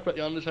what I like about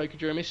The Undertaker,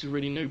 Jeremy? This is a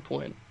really new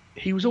point.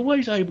 He was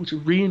always able to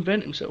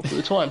reinvent himself at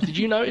the times. Did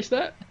you notice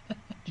that?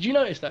 Did you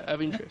notice that out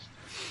of interest?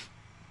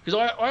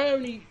 Because I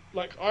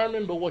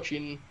remember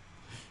watching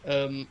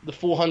the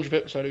 400th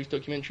episode of his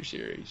documentary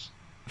series,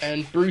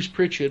 and Bruce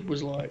Pritchard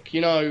was like,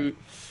 the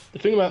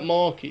thing about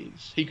Mark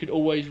is he could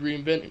always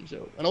reinvent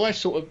himself. And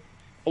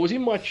I was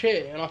in my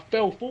chair and I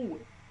fell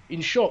forward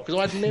in shock because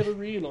I'd never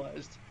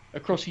realised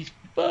across his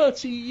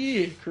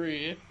 30-year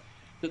career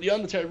that The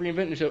Undertaker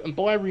reinvented himself. And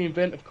by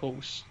reinvent, of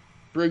course,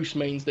 Bruce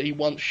means that he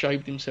once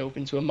shaved himself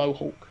into a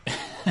mohawk.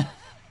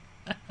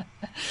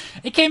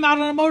 It came out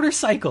on a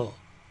motorcycle.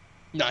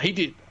 No, he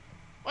did.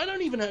 I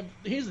don't even have...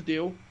 Here's the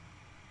deal.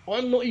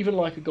 I'm not even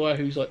like a guy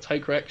who's like,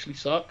 Taker actually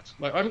sucked.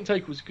 Like, I think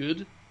Taker was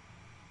good.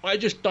 I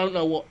just don't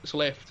know what's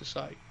left to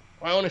say.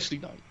 I honestly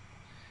don't.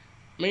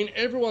 I mean,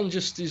 everyone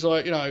just is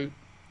like,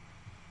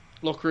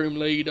 locker room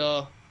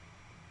leader,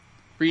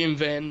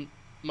 reinvent,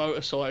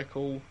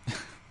 motorcycle,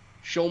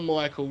 Shawn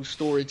Michaels,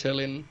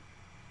 storytelling,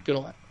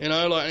 good night. And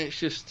it's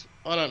just,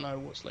 I don't know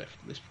what's left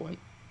at this point.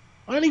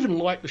 I don't even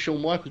like the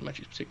Shawn Michaels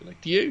matches particularly.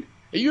 Do you?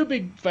 Are you a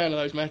big fan of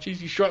those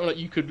matches? You strike me like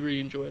you could really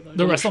enjoy those.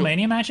 The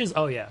WrestleMania matches?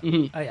 Oh, yeah.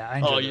 Mm-hmm. Oh, yeah, I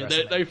enjoy the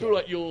WrestleMania. They feel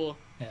like you're...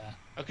 Yeah.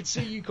 I could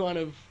see you kind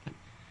of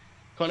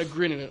kind of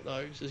grinning at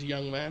those as a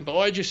young man. But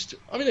I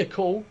mean, they're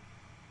cool.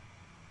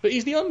 But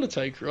he's the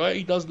Undertaker, right?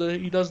 He does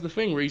the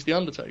thing where he's the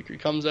Undertaker. He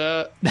comes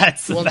out.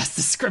 That's the best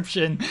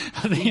description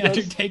of the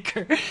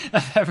Undertaker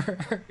I've ever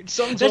heard.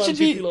 Sometimes that should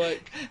be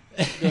like,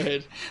 go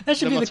ahead. That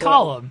should be the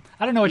column.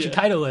 I don't know what your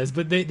title is,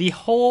 but the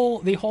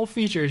whole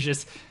feature is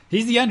just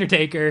he's the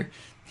Undertaker.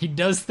 He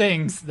does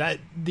things that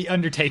the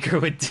Undertaker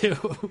would do.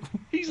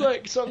 He's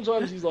like,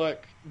 sometimes he's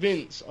like,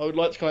 Vince, I would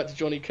like to come out to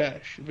Johnny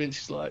Cash. And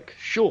Vince is like,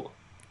 sure.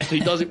 So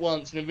he does it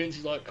once, and then Vince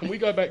is like, can we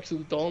go back to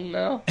the Dong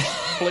now,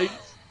 please?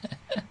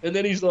 And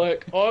then he's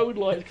like, I would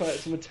like to come out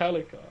to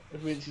Metallica.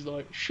 And Vince is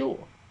like, sure.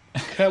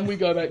 Can we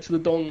go back to the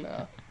Dong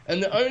now?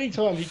 And the only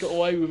time he got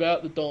away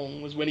without the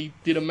Dong was when he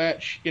did a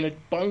match in a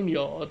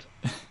boneyard.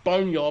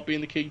 Boneyard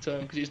being the key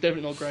term, because it's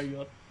definitely not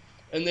graveyard.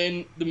 And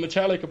then the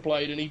Metallica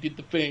played, and he did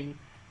the thing.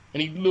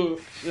 And he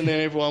looked, and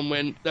then everyone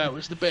went, that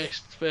was the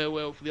best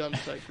farewell for The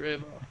Undertaker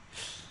ever.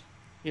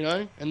 You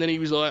know? And then he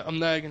was like, I'm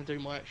now going to do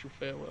my actual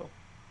farewell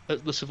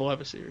at the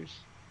Survivor Series.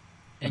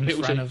 And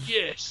people said,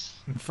 yes.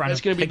 In front that's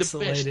of going to be the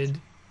pixelated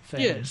best.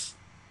 fans. Yes.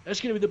 That's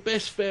going to be the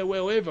best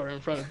farewell ever in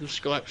front of the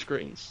Skype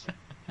screens.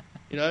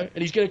 You know?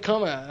 And he's going to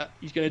come out,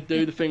 he's going to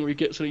do the thing where he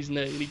gets on his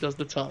knee and he does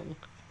the tongue.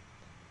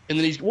 And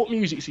then what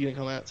music is he going to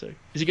come out to?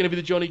 Is he going to be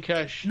the Johnny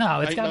Cash? No,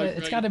 it's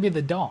got to be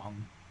the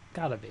Dong.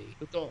 Gotta be.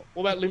 The Dong.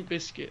 What about Limp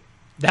Bizkit?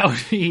 That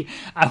would be.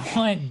 I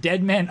want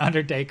Dead Man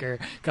Undertaker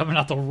coming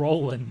out the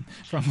Rollin'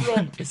 from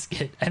Limp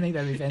Bizkit. I think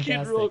that'd be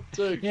fantastic. Kid Rock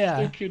too.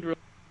 Yeah. Kid Rock.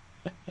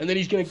 And then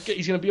he's gonna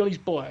be on his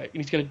bike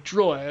and he's gonna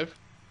drive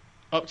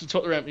up to the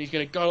top of the ramp and he's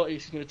gonna go like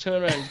this. He's gonna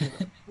turn around and he's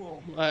gonna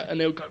go, and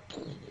they'll go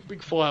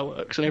big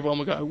fireworks and everyone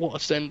will go, what a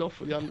send off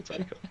for the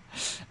Undertaker.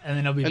 And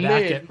then he'll be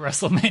back at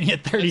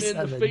WrestleMania 37.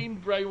 And then the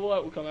Fiend Bray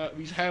Wyatt will come out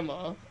with his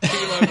hammer, hit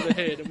him over the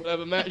head, and we'll have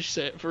a match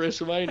set for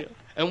WrestleMania.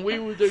 And we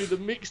will do the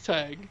mixed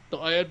tag that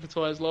I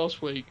advertised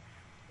last week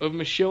of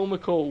Michelle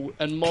McCool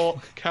and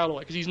Mark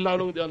Calloway, because he's no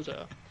longer the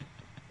Undertaker,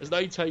 as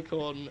they take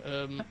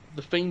on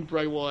the Fiend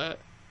Bray Wyatt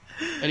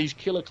and his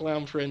killer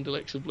clown friend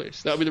Alexa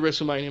Bliss. That'll be the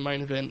WrestleMania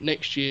main event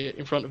next year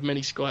in front of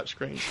many Skype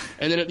screens.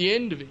 And then at the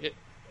end of it,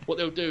 what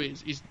they'll do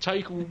is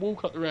Taker will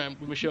walk up the ramp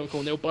with Michelle McCool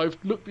and they'll both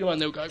look behind,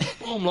 they'll go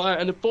boom like that,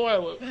 and the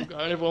fireworks will go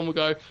and everyone will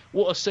go,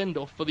 what a send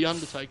off for the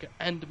Undertaker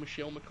and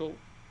Michelle McCool.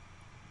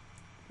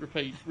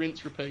 Repeat,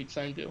 rinse, repeat,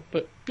 same deal.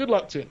 But good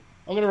luck to him.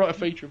 I'm going to write a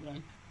feature about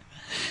him.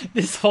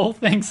 This whole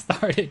thing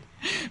started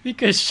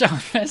because Sean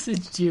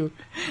messaged you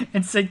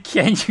and said,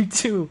 can you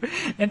do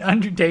an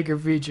Undertaker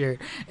feature?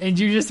 And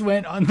you just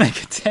went on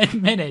like a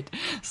 10-minute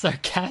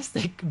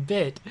sarcastic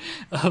bit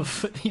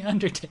of The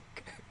Undertaker.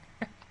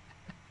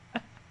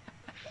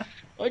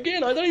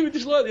 Again, I don't even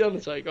dislike The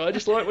Undertaker. I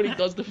just like when he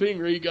does the thing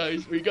where he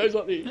goes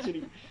like this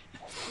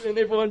and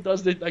everyone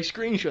does they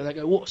screenshot and they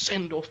go, what a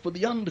send-off for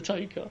The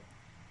Undertaker.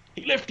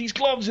 He left his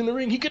gloves in the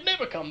ring. He could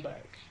never come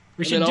back.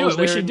 We should do it.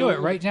 We should do it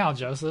right now,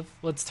 Joseph.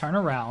 Let's turn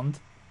around.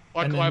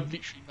 I have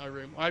literally no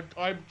room. I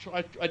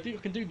think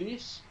I can do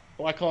this,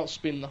 but I can't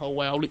spin the whole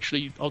way. I'll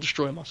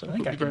destroy myself. I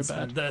think It'll be I very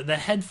can bad. the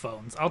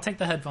headphones. I'll take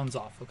the headphones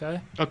off.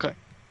 Okay. Okay.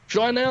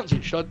 Should I announce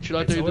it? Should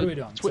I do so what the are we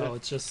doing? Twitter? So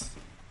it's just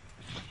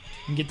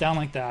get down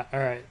like that. All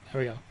right.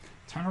 Here we go.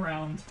 Turn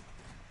around.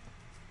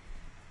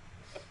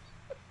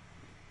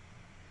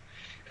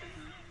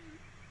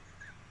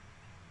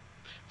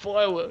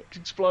 Fireworks,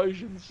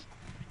 explosions.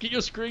 Get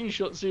your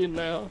screenshots in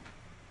now.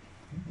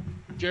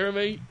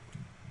 Jeremy,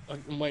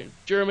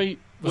 Jeremy,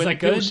 was when that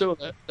good? People saw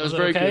that was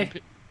very okay?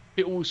 good.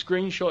 People will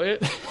screenshot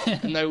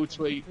it and they will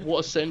tweet,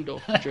 what a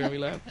send-off for Jeremy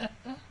Lamb.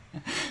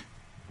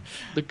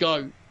 The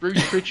GOAT.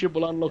 Bruce Pritchard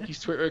will unlock his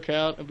Twitter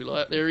account and be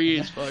like, there he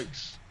is,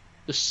 folks.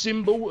 The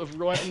symbol of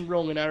right and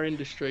wrong in our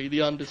industry,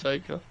 The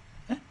Undertaker.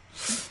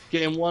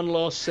 Getting one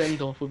last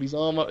send-off with his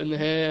arm up in the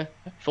air,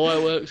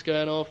 fireworks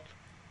going off.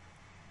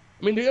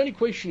 I mean, the only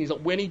question is,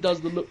 like, when he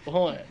does the look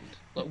behind,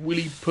 like, will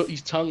he put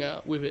his tongue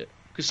out with it?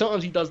 Because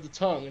sometimes he does the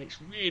tongue and it's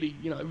really,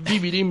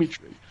 vivid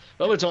imagery.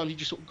 But other times he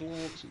just sort of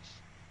glances.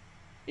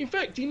 In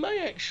fact, he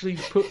may actually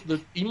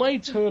he may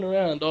turn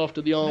around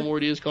after the arm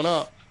already has gone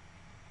up.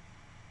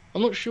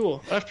 I'm not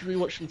sure. I have to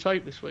rewatch some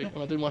tape this week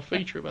when I do my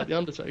feature about The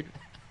Undertaker.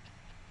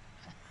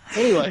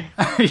 Anyway,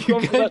 I've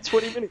gone for about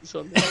 20 minutes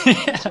on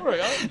that. Sorry,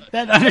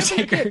 that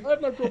Undertaker. I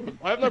have no problem.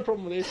 I have no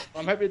problem with this.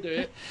 I'm happy to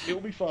do it. It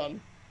will be fun.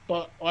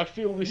 But I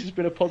feel this has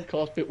been a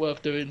podcast bit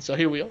worth doing, so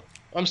here we are.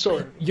 I'm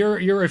sorry.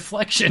 Your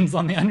reflections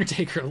on The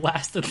Undertaker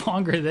lasted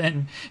longer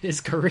than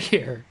his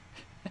career.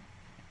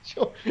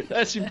 Sure,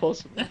 that's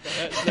impossible.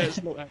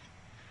 That's not happening.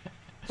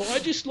 But I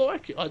just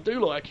like it. I do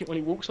like it when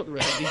he walks up the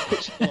ramp, he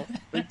puts it on,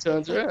 he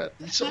turns around.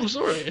 I'm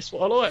sorry, that's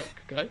what I like,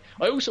 okay?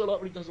 I also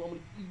like when he does it when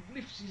he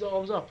lifts his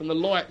arms up and the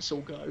lights all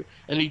go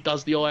and he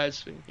does the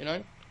eyes thing,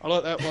 I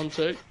like that one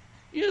too.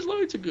 He has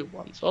loads of good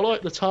ones. I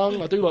like the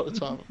tongue. I do like the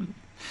tongue.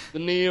 The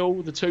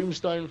kneel, the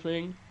tombstone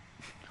thing.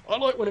 I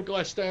like when a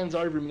guy stands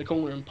over him in the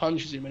corner and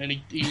punches him and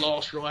then he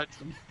last rides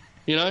them.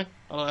 I like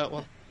that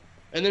one.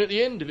 And then at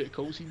the end of it, of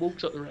course, he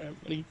walks up the ramp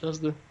and he does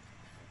and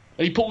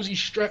he pulls his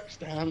straps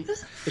down.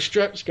 The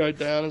straps go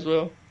down as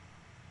well.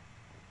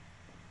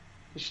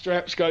 The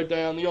straps go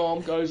down, the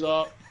arm goes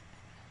up.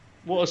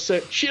 What a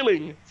set.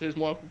 Chilling, says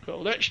Michael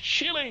Cole. That's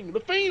chilling. The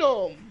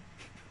Phenom.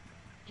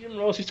 Jim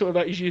Ross is talking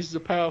about his use as a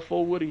power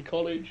forward in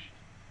college.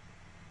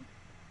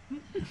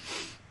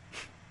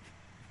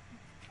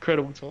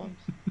 Incredible times.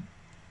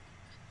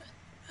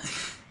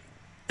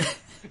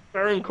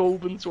 Baron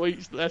Corbin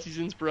tweets that's his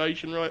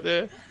inspiration right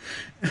there.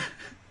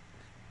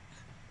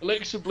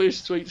 Alexa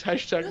Bliss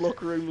tweets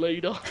 #locker room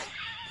leader.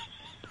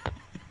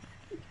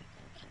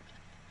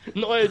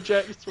 Nia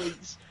Jax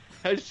tweets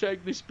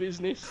 #this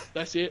business.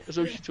 That's it. That's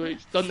all she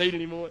tweets. Doesn't need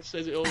any more. It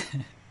says it all.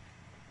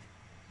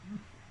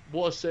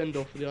 What a send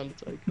off for The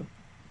Undertaker.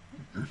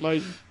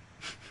 Amazing.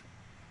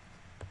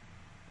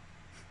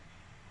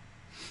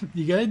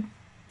 You good?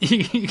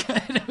 You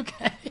good?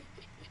 Okay.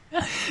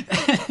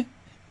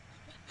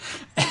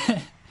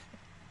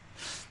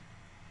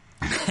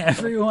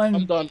 Everyone.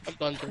 I'm done.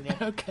 Drew.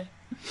 Okay.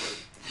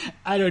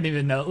 I don't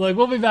even know. Look,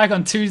 we'll be back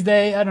on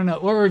Tuesday. I don't know.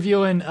 We're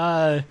reviewing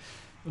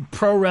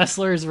Pro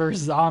Wrestlers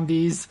vs.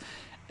 Zombies.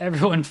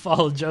 Everyone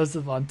follow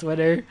Joseph on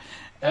Twitter.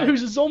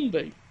 Who's a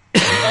zombie?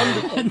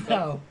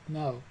 No.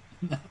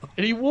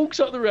 And he walks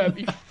up the ramp,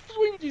 he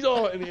swings his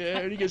arm in the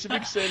air, and he gets a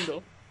big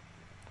send-off.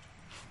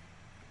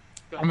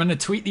 I'm going to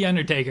tweet The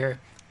Undertaker.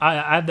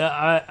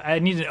 I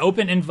need an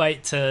open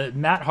invite to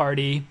Matt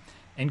Hardy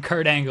and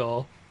Kurt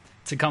Angle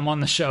to come on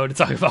the show to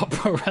talk about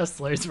Pro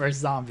Wrestlers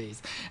vs.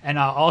 Zombies. And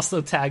I'll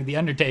also tag The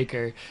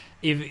Undertaker.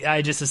 If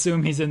I just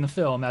assume he's in the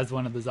film as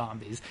one of the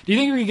zombies. Do you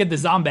think we could get the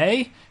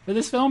zombie for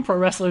this film, Pro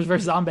Wrestlers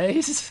vs.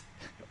 Zombies?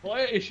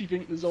 I actually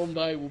think the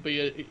zombie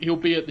he'll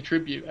be at the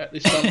tribute at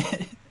this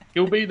Sunday.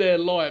 He'll be there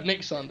live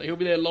next Sunday. He'll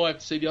be there live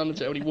to see The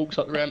Undertaker when he walks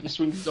up the ramp and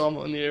swings his arm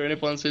in the air and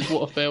everyone says,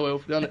 what a farewell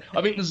for The Undertaker.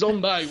 I think the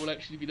zombie will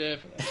actually be there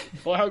for that.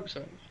 I hope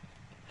so.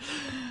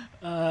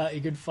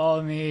 You can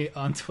follow me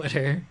on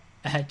Twitter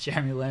at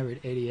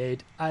JeremyLambert88.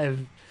 I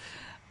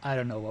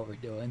don't know what we're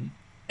doing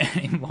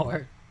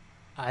anymore.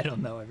 I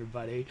don't know,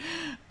 everybody.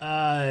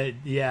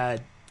 Yeah,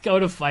 go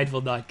to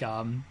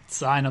Fightful.com.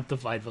 Sign up to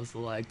Fightful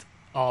Select.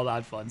 All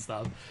that fun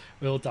stuff.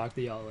 We'll talk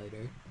to y'all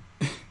later.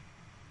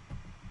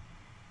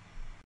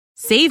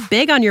 Save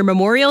big on your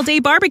Memorial Day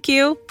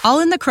barbecue, all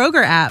in the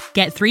Kroger app.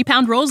 Get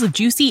 3-pound rolls of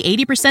juicy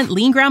 80%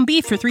 lean ground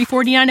beef for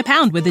 $3.49 a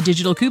pound with a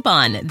digital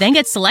coupon. Then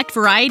get select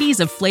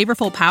varieties of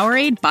flavorful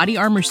Powerade, Body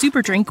Armor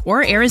Super Drink,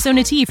 or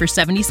Arizona tea for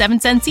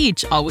 77 cents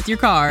each, all with your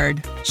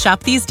card.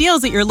 Shop these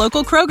deals at your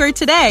local Kroger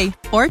today,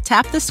 or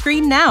tap the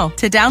screen now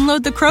to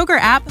download the Kroger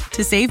app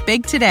to save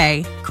big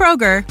today.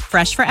 Kroger,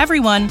 fresh for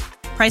everyone.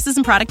 Prices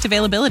and product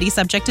availability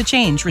subject to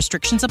change.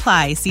 Restrictions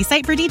apply. See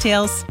site for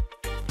details.